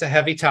 obviously, it's a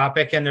heavy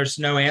topic and there's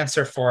no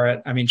answer for it.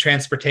 I mean,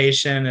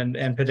 transportation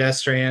and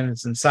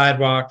pedestrians and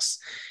sidewalks,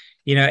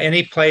 you know,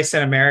 any place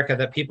in America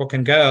that people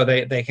can go,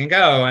 they can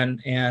go.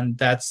 And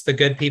that's the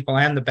good people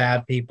and the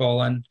bad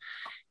people. And,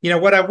 you know,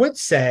 what I would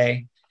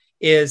say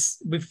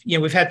is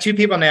we've had two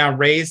people now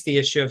raise the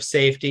issue of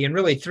safety, and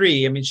really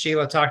three. I mean,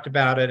 Sheila talked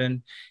about it,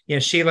 and, you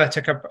know, Sheila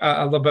took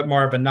a little bit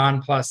more of a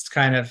nonplussed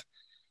kind of,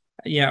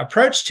 you know,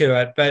 approach to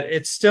it, but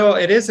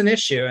it is an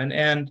issue.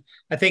 And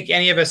I think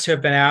any of us who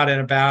have been out and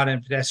about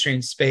in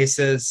pedestrian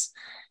spaces,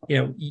 you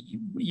know,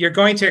 you're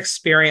going to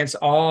experience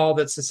all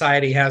that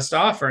society has to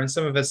offer, and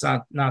some of it's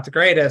not the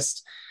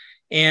greatest.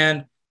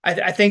 And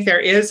I think there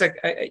is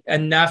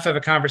enough of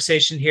a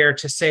conversation here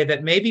to say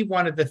that maybe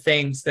one of the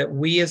things that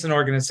we as an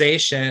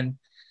organization,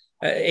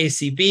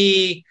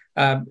 ACB,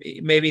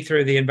 maybe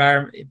through the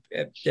environment,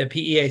 the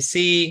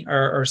PEAC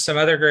or some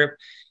other group,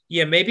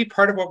 yeah, maybe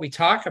part of what we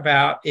talk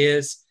about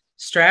is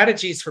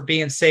strategies for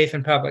being safe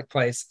in public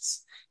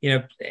places, you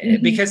know,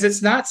 because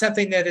it's not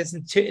something that is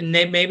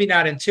maybe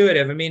not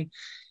intuitive. I mean,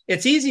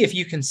 it's easy if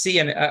you can see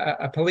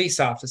a police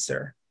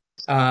officer,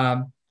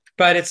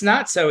 but it's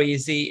not so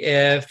easy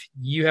if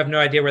you have no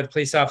idea where the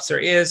police officer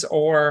is,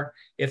 or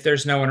if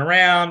there's no one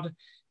around,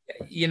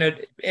 you know,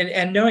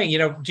 and knowing, you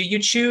know, do you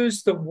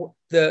choose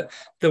the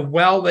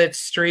well-lit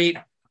street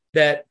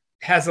that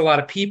has a lot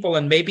of people,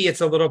 and maybe it's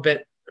a little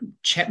bit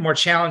more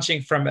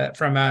challenging from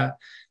a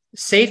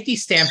safety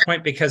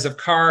standpoint because of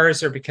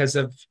cars or because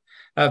of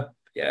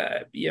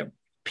you know,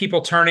 people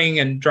turning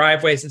and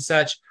driveways and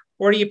such,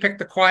 or do you pick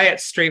the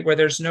quiet street where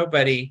there's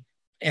nobody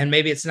and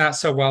maybe it's not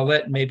so well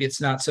lit and maybe it's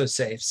not so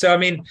safe? So I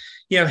mean,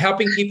 you know,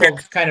 helping people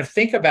kind of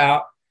think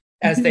about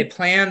as they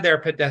plan their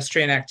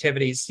pedestrian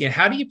activities, you know,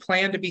 how do you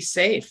plan to be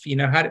safe? You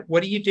know,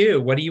 what do you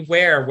do? What do you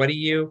wear? What do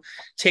you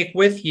take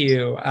with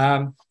you?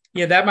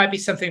 You know, that might be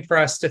something for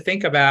us to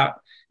think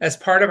about as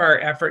part of our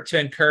effort to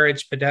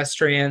encourage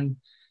pedestrian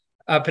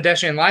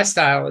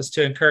lifestyle, is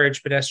to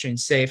encourage pedestrian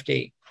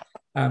safety.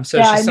 So it's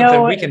just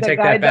something we can take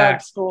that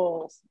back.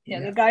 Schools,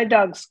 the guide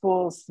dog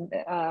schools,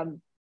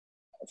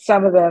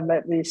 some of them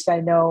at least I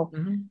know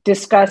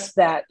discuss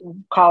that.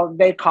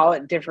 They call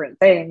it different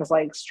things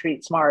like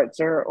street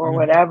smarts or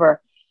whatever.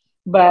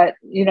 But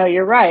you know,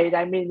 you're right.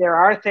 I mean, there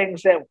are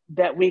things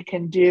that we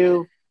can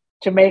do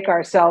to make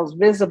ourselves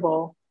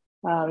visible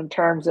in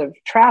terms of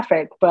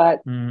traffic,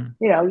 but you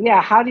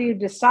know, how do you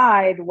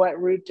decide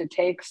what route to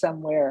take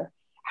somewhere?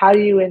 How do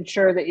you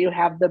ensure that you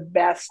have the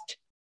best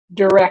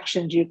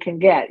directions you can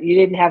get? You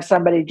didn't have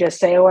somebody just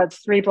say, oh, it's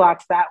 3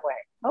 blocks that way.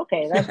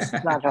 Okay, that's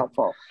not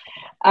helpful.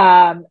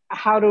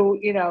 How do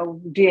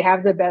you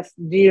have the best,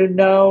 do you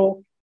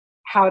know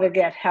how to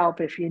get help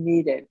if you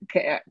need it?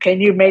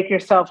 Can you make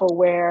yourself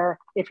aware,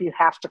 if you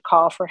have to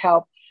call for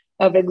help,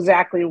 of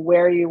exactly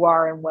where you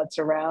are and what's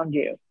around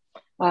you?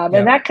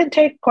 And that can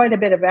take quite a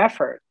bit of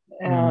effort,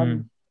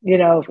 you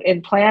know,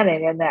 in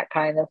planning and that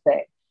kind of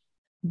thing.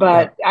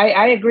 But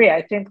I agree.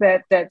 I think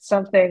that's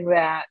something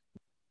that,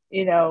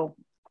 you know,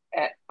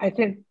 I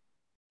think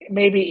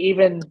maybe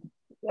even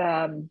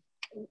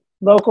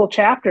local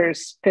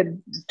chapters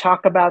could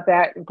talk about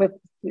that with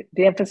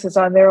the emphasis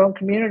on their own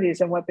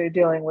communities and what they're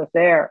dealing with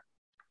there,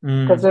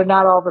 because they're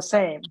not all the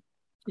same.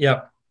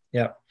 Yep.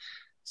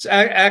 So,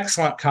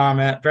 excellent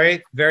comment.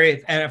 Very,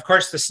 very. And of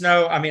course, the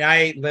snow. I mean,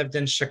 I lived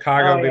in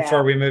Chicago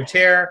before we moved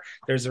here.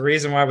 There's a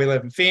reason why we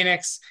live in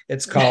Phoenix.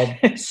 It's called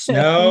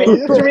snow.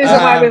 There's a reason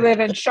why we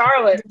live in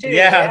Charlotte, too.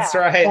 Yeah, that's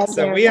right.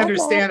 So we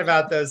understand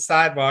about those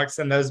sidewalks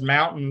and those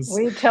mountains.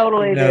 We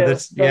totally do.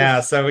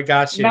 So we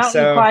got you.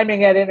 Mountain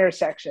climbing at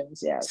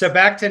intersections, yes. So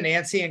back to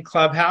Nancy in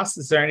Clubhouse.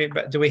 Is there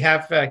do we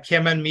have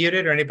Kim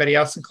unmuted or anybody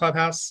else in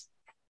Clubhouse?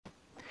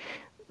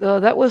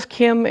 That was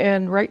Kim,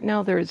 and right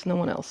now there is no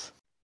one else.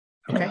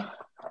 Okay.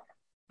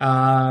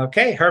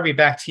 Okay, Herbie,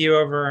 back to you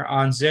over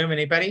on Zoom.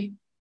 Anybody?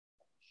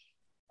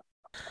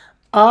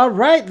 All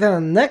right,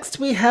 then. Next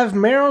we have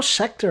Meryl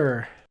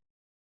Schechter.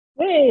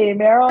 Hey,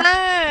 Meryl.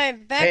 Hi,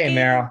 Becky. Hey,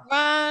 Meryl.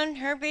 Ron,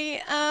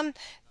 Herbie.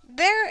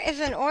 There is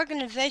an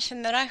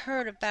organization that I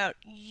heard about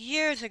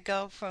years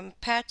ago from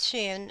Pat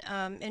Sheehan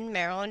in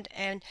Maryland,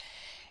 and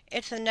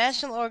it's a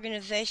national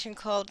organization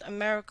called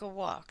America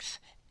Walks.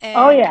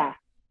 And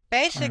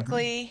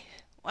basically,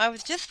 I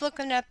was just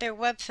looking at their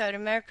website,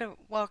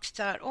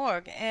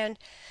 americawalks.org, and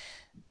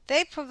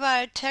they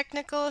provide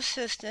technical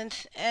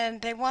assistance,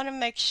 and they want to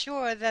make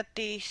sure that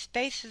the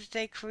spaces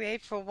they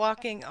create for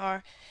walking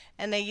are,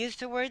 and they use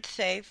the word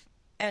safe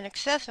and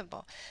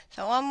accessible.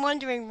 So I'm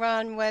wondering,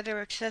 Ron,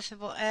 whether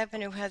Accessible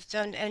Avenue has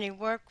done any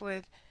work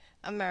with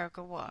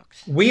America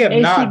Walks. We have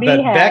not,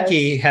 but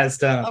Becky has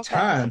done a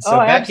ton. So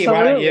Becky,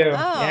 why don't you?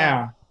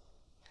 Yeah.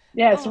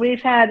 Yes,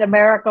 we've had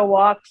America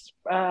Walks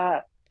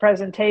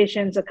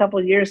presentations a couple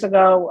of years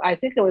ago. I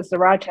think it was the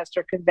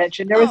Rochester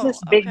convention. There was this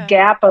big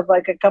gap of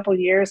like a couple of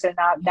years, and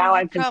now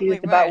I'm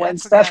confused about when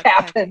stuff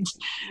happened.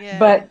 Yeah.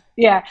 But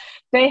yeah,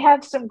 they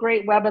have some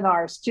great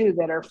webinars too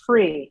that are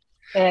free.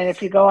 And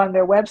if you go on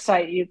their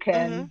website, you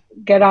can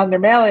get on their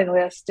mailing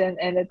list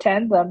and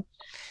attend them.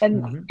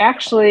 And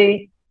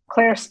actually,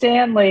 Claire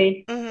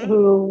Stanley,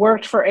 who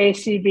worked for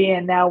ACB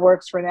and now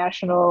works for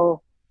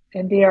National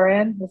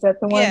NDRN, is that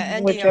the one?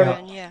 Yeah,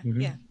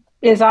 NDRN, yeah.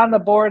 Is on the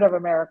board of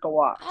America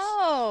Walks.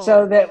 Oh.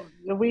 So that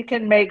we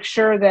can make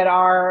sure that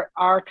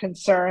our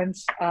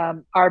concerns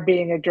are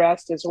being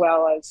addressed as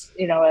well as,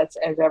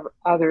 as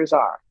others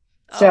are.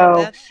 So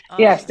that's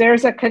awesome. Yes,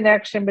 there's a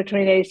connection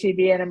between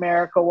ACB and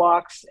America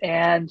Walks,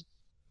 and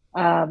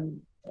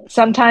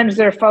sometimes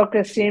their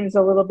focus seems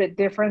a little bit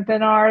different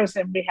than ours,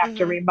 and we have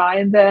to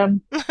remind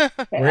them.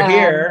 We're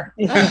here.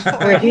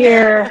 We're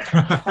here.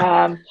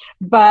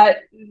 But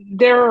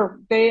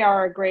they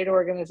are a great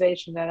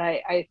organization, and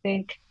I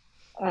think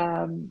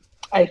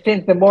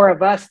the more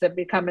of us that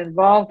become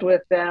involved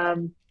with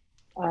them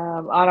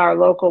on our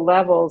local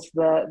levels,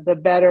 the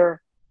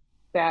better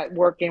that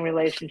working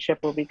relationship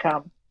will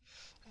become.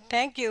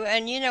 Thank you.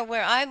 And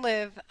where I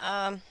live,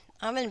 I'm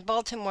in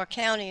Baltimore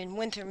County in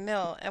Winter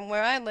Mill, and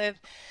where I live,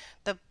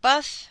 the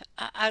bus,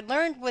 I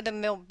learned with a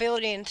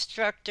mobility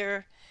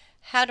instructor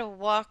how to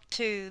walk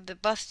to the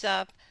bus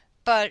stop,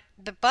 but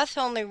the bus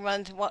only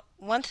runs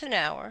once an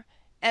hour,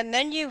 and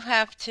then you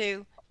have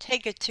to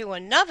take it to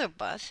another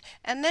bus,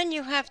 and then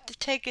you have to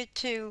take it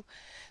to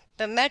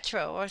the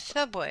metro or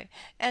subway.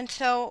 And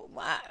so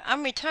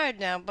I'm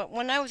retired now, but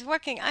when I was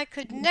working, I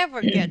could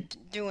never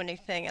do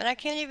anything, and I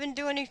can't even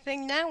do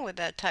anything now with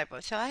that type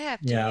of. So I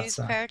have to use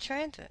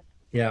paratransit.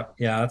 Yeah,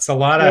 it's a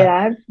lot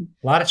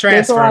of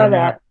transfer. A lot of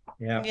that.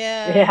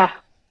 Yeah.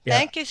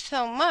 Thank you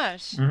so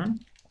much. All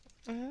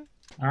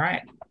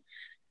right.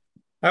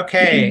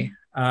 Okay,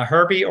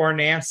 Herbie or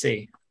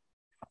Nancy?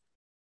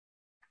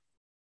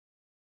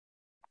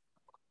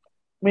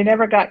 We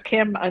never got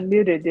Kim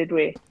unmuted, did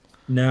we?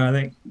 No, I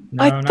think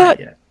not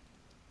yet.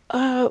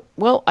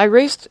 Well, I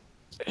raised.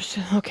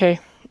 Okay,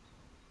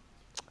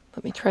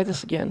 let me try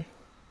this again.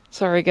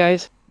 Sorry,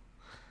 guys.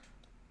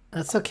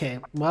 That's okay.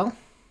 Well,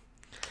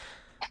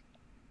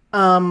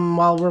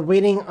 while we're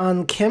waiting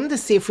on Kim to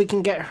see if we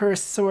can get her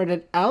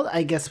sorted out,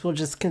 I guess we'll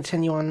just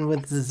continue on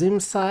with the Zoom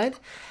side,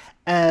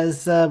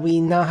 as we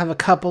now have a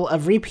couple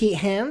of repeat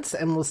hands,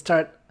 and we'll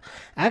start.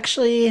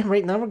 Actually,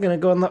 right now we're going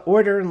to go in the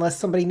order unless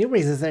somebody new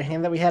raises their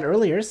hand that we had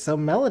earlier. So,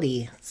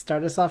 Melody,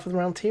 start us off with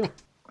round 2.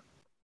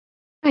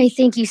 Hi,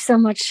 thank you so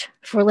much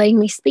for letting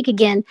me speak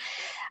again.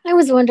 I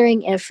was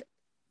wondering if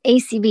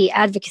ACB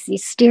Advocacy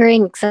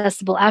Steering,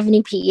 Accessible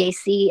Avenue,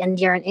 PEAC, and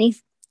DRN,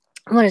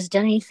 anyone has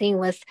done anything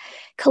with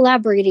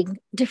collaborating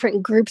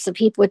different groups of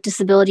people with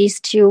disabilities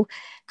to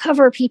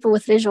cover people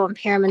with visual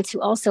impairments who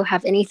also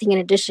have anything in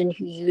addition,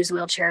 who use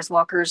wheelchairs,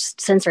 walkers,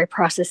 sensory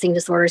processing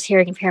disorders,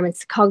 hearing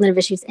impairments, cognitive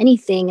issues,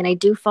 anything. And I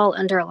do fall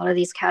under a lot of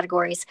these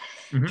categories,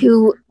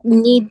 who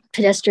need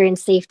pedestrian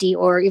safety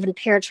or even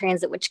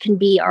paratransit, which can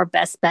be our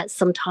best bet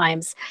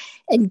sometimes.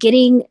 And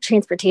getting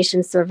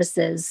transportation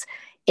services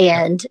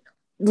and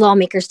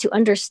lawmakers to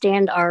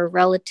understand our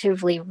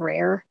relatively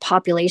rare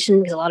population,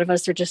 because a lot of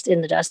us are just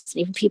in the dust,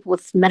 even people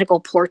with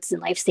medical ports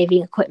and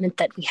life-saving equipment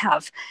that we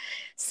have.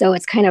 So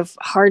it's kind of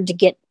hard to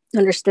get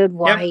understood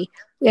why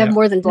we have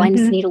more than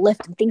blindness and need a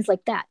lift and things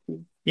like that.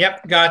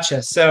 Yep,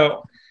 gotcha.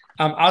 So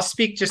I'll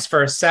speak just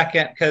for a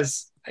second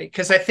because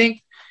I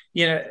think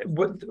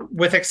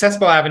with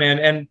Accessible Avenue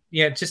and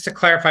just to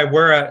clarify,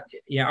 we're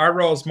our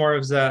role is more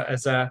as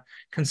our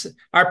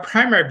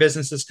primary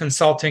business is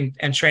consulting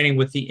and training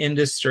with the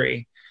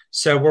industry.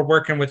 So we're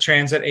working with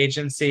transit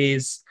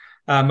agencies,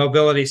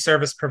 mobility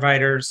service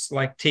providers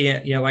like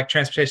like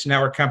transportation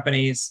network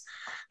companies,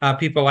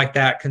 people like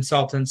that,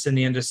 consultants in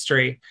the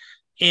industry.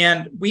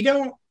 And we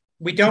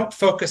don't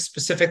focus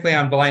specifically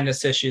on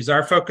blindness issues.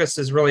 Our focus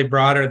is really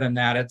broader than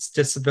that. It's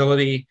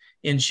disability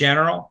in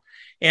general.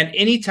 And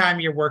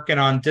anytime you're working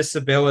on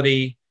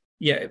disability,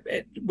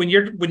 when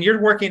you're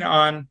working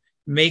on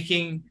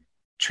making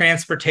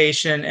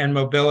transportation and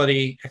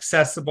mobility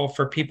accessible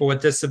for people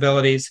with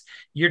disabilities,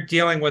 you're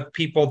dealing with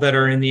people that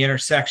are in the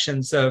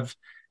intersections of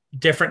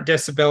different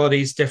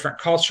disabilities, different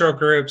cultural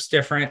groups,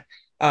 different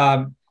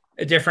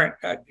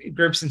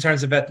groups in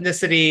terms of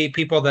ethnicity,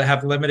 people that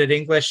have limited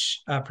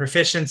English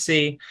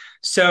proficiency.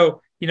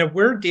 So,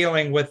 we're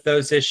dealing with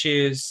those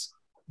issues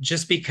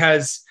just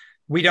because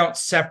we don't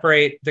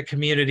separate the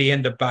community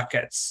into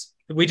buckets.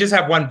 We just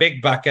have one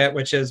big bucket,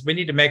 which is we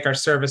need to make our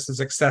services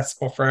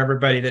accessible for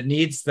everybody that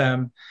needs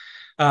them.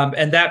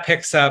 And that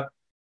picks up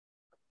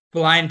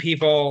blind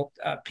people,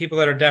 people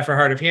that are deaf or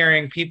hard of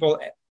hearing, people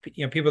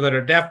that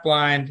are deaf,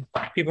 blind,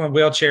 people in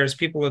wheelchairs,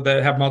 people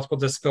that have multiple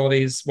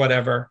disabilities,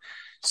 whatever.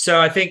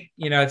 So I think,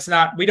 it's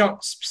not, we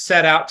don't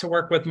set out to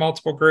work with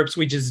multiple groups.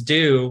 We just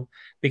do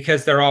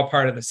because they're all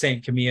part of the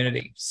same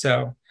community.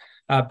 So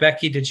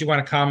Becky, did you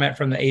want to comment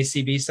from the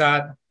ACB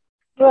side?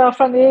 Well,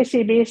 from the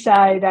ACB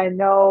side, I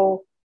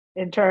know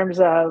in terms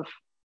of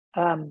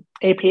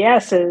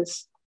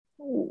APSs,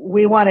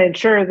 we want to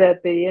ensure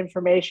that the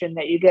information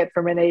that you get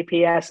from an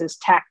APS is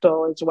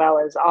tactile as well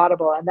as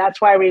audible. And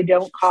that's why we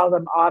don't call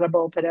them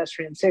audible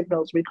pedestrian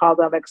signals. We call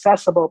them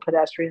accessible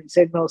pedestrian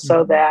signals,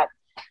 so that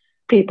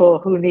people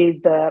who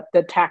need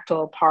the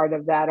tactile part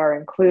of that are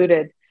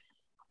included.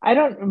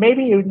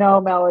 Maybe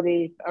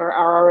Melody, or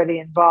are already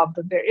involved,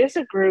 but there is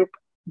a group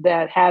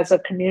that has a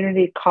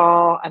community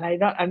call, and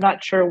I'm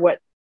not sure what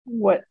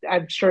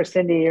I'm sure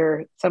Cindy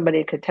or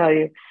somebody could tell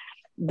you.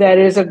 That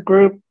is a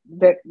group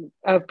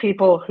of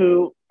people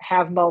who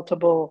have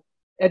multiple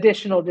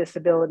additional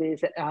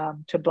disabilities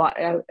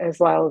as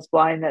well as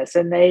blindness,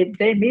 and they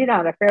meet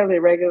on a fairly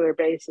regular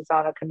basis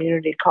on a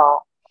community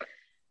call.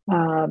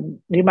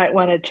 You might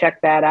want to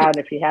check that out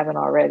if you haven't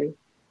already.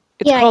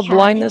 It's called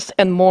Blindness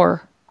and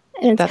More.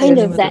 And it's kind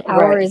of that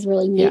hour is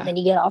really neat. And then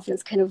you get off, and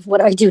it's kind of what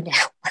do I do now?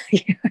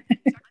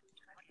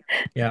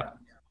 Yeah,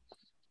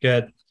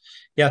 good.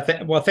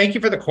 Yeah, well, thank you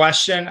for the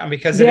question,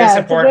 because it is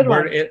important.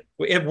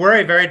 We're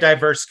a very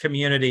diverse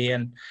community,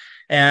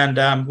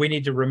 and we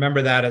need to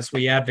remember that as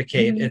we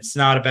advocate. It's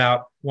not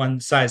about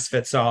one size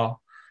fits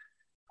all.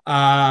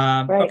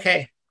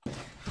 Okay.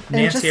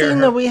 And just so you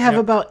know, we have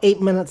about 8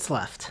 minutes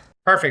left.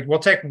 Perfect. We'll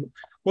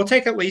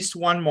take at least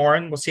one more,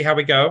 and we'll see how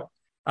we go.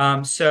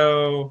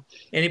 So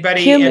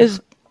anybody? Kim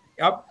is.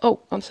 Oh,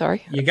 I'm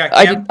sorry. You got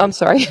Kim? I'm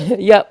sorry.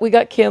 Yeah, we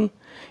got Kim,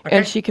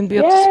 and she can be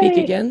up to speak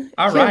again.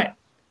 All right.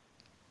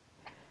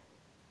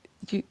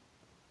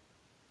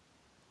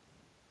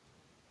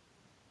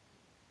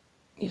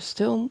 You're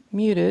still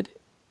muted.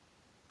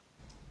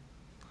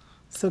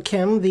 So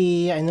Kim,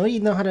 I know you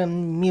know how to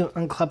mute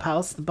on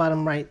Clubhouse, the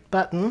bottom right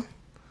button.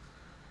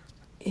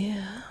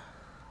 Yeah.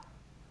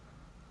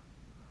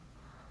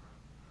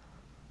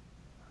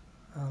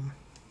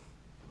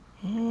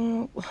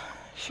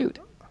 Shoot.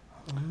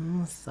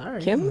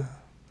 Sorry. Kim?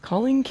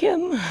 Calling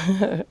Kim?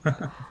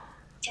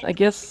 I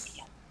guess.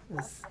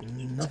 There's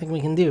nothing we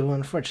can do,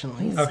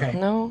 unfortunately. Okay.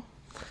 No.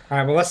 All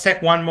right, well, let's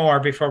take one more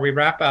before we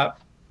wrap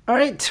up. All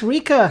right,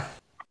 Tarika.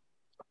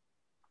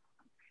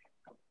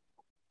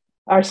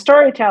 Our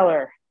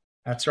storyteller.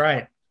 That's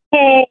right.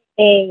 Hey.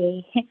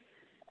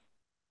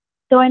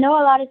 So I know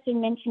a lot has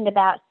been mentioned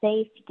about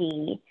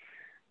safety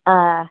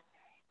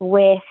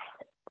with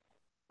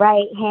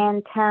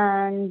right-hand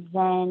turns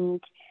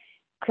and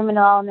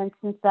criminal elements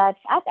and such.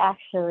 I've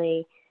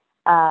actually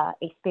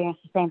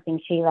experienced the same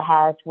thing Sheila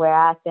has, where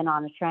I've been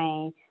on a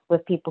train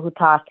with people who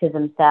talk to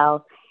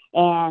themselves,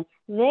 and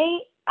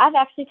I've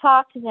actually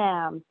talked to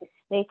them.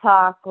 They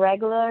talk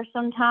regular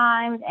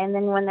sometimes, and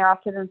then when they're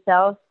off to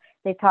themselves,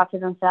 they talk to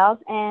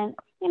themselves, and,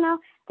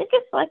 they're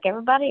just like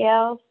everybody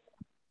else,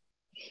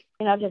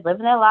 just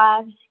living their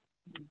lives,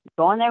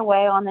 going their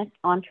way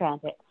on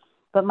transit.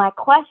 But my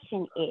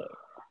question is,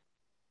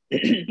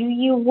 do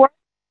you work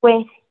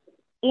with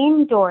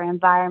indoor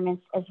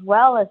environments as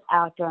well as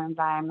outdoor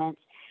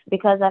environments?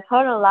 Because I've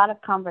heard a lot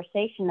of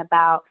conversation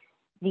about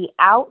the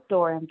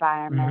outdoor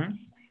environments,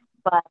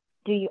 but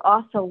do you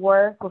also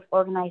work with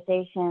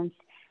organizations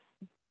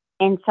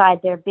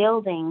inside their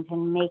buildings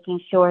and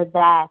making sure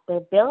that their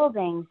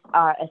buildings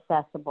are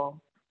accessible?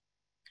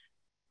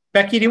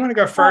 Becky, do you want to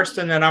go first?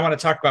 And then I want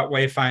to talk about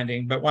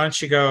wayfinding, but why don't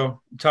you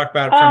go talk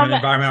about it from an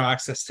environmental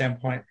access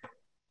standpoint?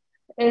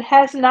 It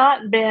has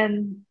not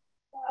been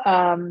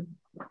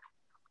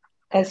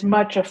as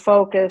much a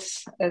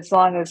focus as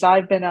long as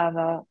I've been on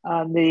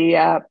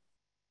the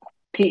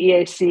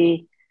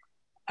PEAC.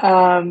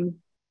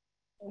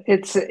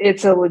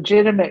 It's a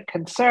legitimate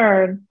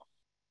concern.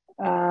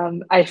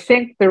 I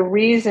think the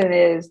reason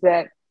is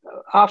that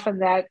often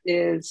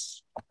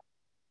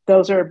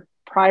those are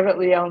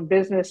privately owned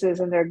businesses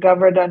and they're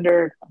governed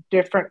under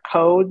different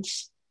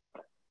codes.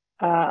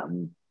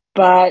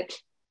 But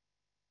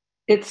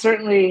it's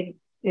certainly,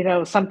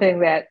 something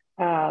that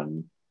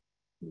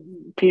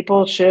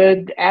people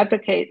should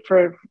advocate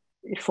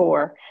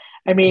for.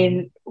 I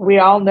mean, we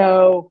all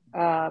know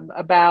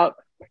about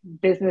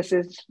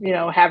businesses,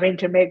 having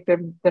to make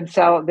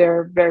themselves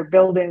their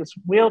buildings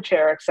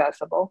wheelchair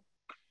accessible,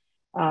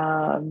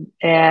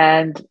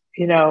 and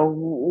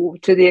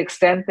to the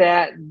extent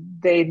that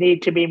they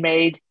need to be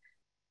made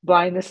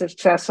blindness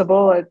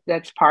accessible,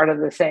 that's part of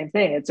the same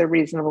thing. It's a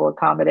reasonable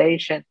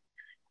accommodation.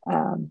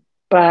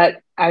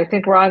 But I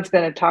think Ron's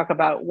going to talk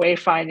about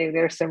wayfinding.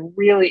 There's some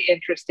really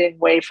interesting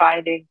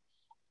wayfinding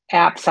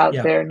apps out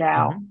there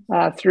now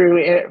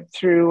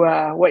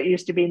through what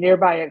used to be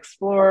Nearby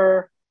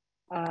Explorer.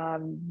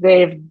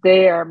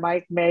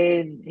 Mike May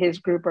and his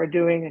group are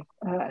doing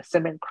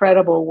some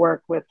incredible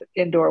work with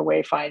indoor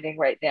wayfinding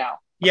right now.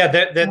 Yeah,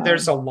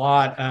 there's a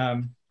lot.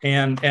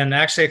 And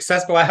actually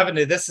Accessible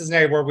Avenue, this is an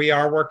area where we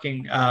are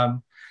working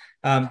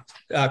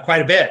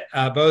quite a bit,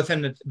 both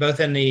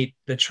in the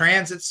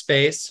transit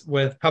space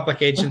with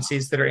public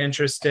agencies that are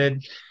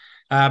interested,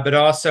 but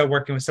also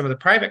working with some of the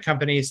private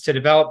companies to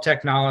develop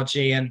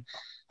technology. And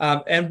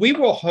we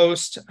will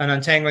host an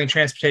Untangling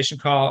Transportation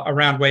call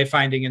around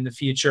wayfinding in the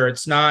future.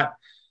 It's not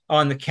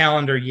on the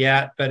calendar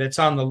yet, but it's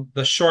on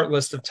the short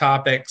list of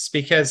topics,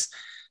 because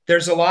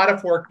there's a lot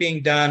of work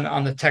being done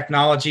on the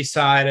technology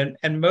side.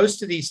 And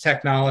most of these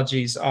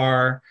technologies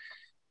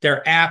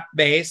they're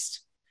app-based,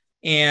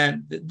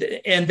 and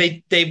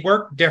they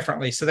work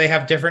differently. So they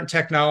have different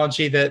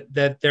technology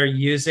that they're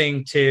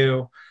using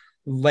to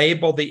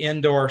label the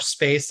indoor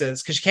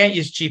spaces, because you can't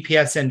use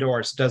GPS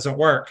indoors. It doesn't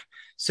work.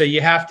 So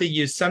you have to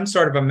use some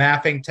sort of a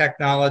mapping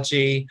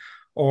technology,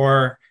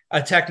 or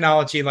a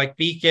technology like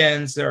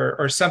beacons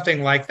or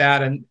something like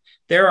that. And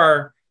there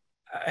are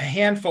a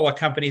handful of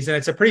companies, and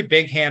it's a pretty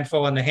big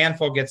handful, and the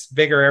handful gets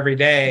bigger every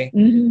day,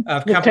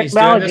 of companies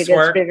doing this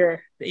work.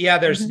 Bigger. Yeah,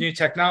 there's new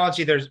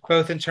technology. There's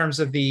both in terms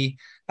of the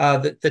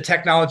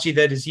technology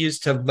that is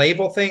used to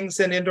label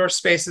things in indoor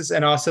spaces,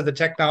 and also the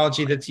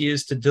technology that's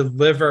used to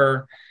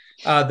deliver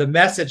the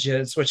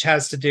messages, which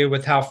has to do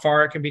with how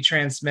far it can be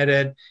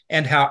transmitted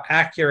and how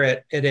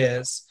accurate it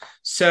is.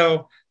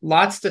 So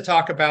lots to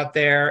talk about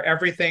there.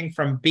 Everything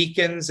from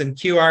beacons and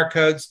QR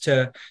codes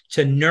to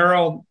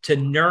neural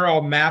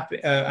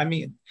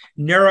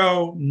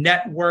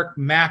network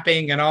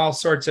mapping and all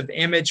sorts of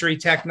imagery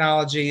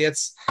technology.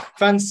 It's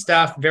fun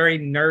stuff, very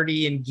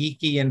nerdy and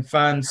geeky and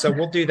fun. So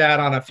we'll do that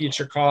on a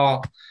future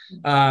call.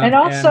 And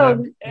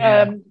also,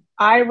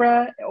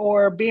 Aira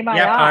or Be My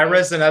Eyes.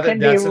 Aira's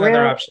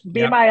another option.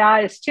 Be My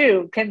Eyes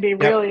too can be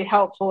really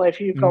helpful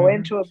if you go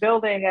into a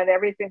building and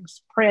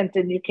everything's print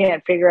and you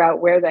can't figure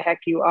out where the heck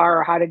you are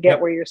or how to get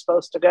where you're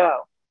supposed to go.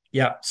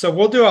 Yeah. So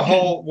we'll do a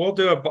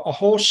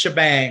whole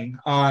shebang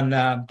on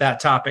that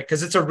topic,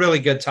 because it's a really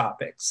good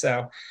topic.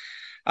 So,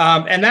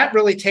 and that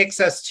really takes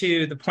us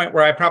to the point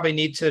where I probably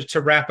need to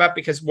wrap up,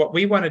 because what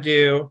we want to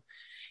do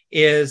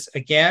is,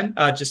 again,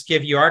 just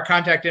give you our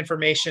contact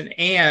information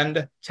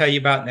and tell you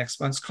about next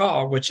month's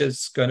call, which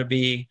is going to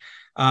be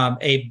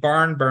a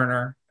barn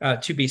burner,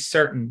 to be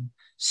certain.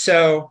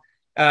 So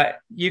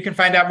you can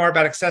find out more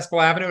about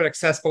Accessible Avenue at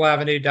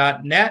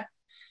accessibleavenue.net.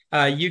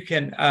 You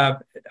can,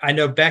 I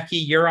know, Becky,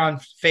 you're on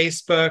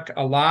Facebook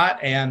a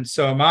lot, and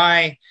so am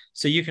I.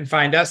 So you can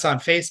find us on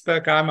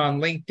Facebook. I'm on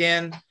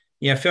LinkedIn.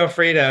 Feel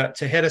free to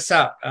hit us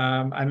up.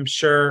 I'm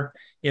sure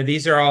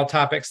these are all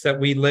topics that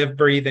we live,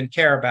 breathe, and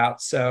care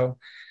about. So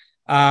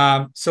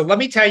let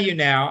me tell you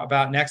now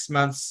about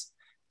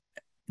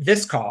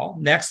this call.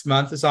 Next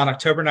month is on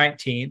October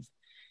 19th,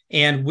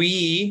 and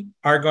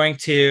we're going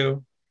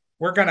to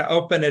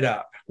open it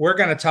up. We're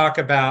going to talk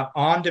about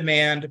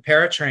on-demand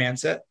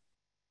paratransit.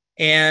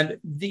 And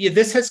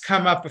this has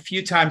come up a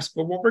few times,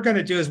 but what we're going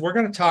to do is we're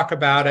going to talk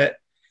about it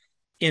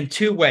in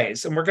two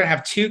ways. And we're going to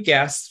have two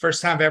guests.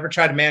 First time I've ever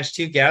tried to manage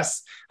two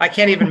guests. I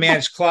can't even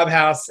manage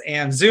Clubhouse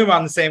and Zoom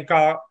on the same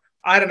call.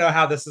 I don't know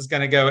how this is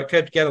going to go. It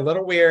could get a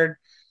little weird,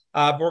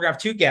 but we're going to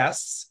have two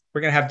guests.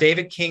 We're going to have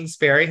David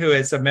Kingsbury, who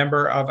is a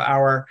member of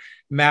our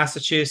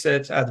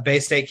Massachusetts, the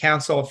Bay State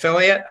Council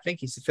affiliate. I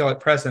think he's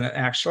affiliate president,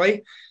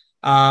 actually.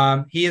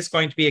 He is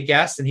going to be a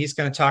guest, and he's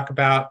going to talk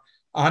about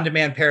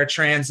on-demand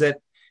paratransit,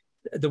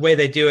 the way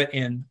they do it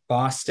in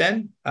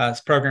Boston. It's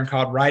a program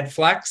called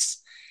RideFlex.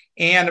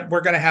 And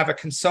we're going to have a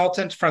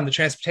consultant from the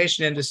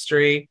transportation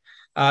industry,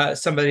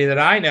 somebody that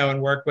I know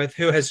and work with,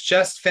 who has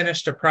just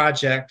finished a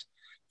project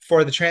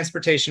for the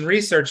Transportation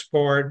Research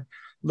Board,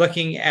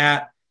 looking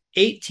at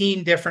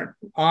 18 different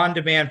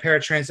on-demand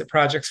paratransit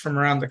projects from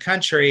around the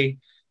country.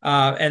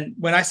 And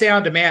when I say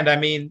on-demand, I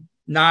mean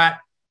not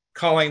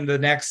calling the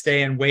next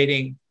day and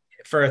waiting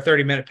for a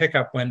 30-minute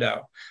pickup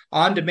window.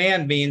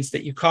 On-demand means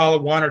that you call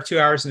 1 or 2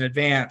 hours in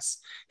advance,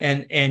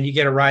 and you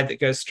get a ride that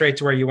goes straight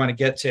to where you want to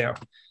get to.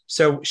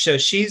 So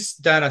she's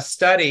done a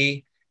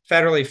study,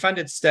 federally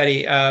funded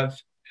study, of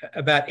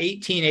about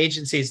 18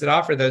 agencies that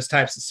offer those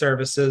types of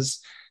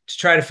services to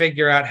try to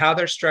figure out how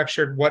they're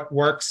structured, what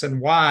works and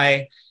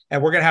why.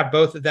 And we're going to have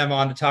both of them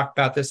on to talk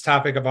about this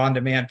topic of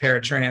on-demand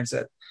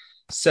paratransit.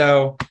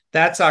 So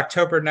that's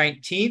October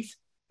 19th,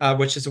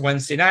 which is a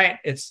Wednesday night.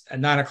 It's at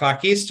 9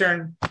 o'clock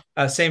Eastern,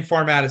 same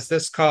format as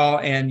this call,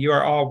 and you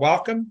are all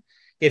welcome.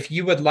 If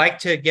you would like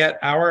to get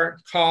our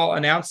call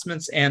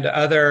announcements and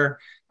other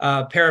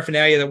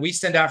paraphernalia that we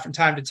send out from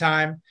time to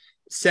time,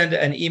 send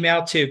an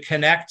email to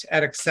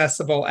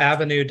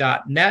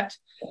connect@accessibleavenue.net.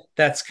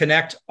 That's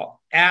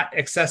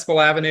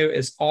connect@accessibleavenue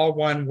is all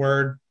one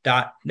word,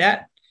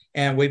 .net.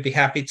 And we'd be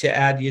happy to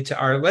add you to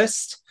our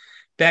list.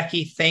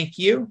 Becky, thank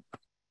you.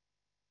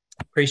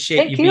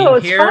 Appreciate you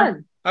being here.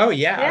 Fun. Oh,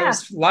 yeah, it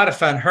was a lot of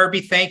fun.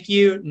 Herbie, thank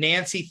you.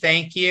 Nancy,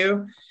 thank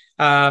you.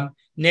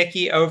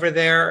 Nikki over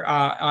there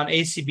on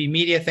ACB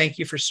Media, thank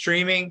you for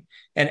streaming.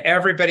 And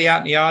everybody out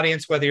in the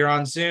audience, whether you're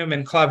on Zoom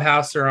and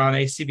Clubhouse or on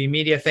ACB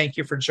Media, thank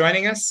you for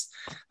joining us.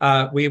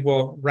 We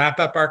will wrap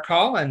up our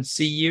call and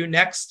see you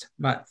next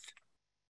month.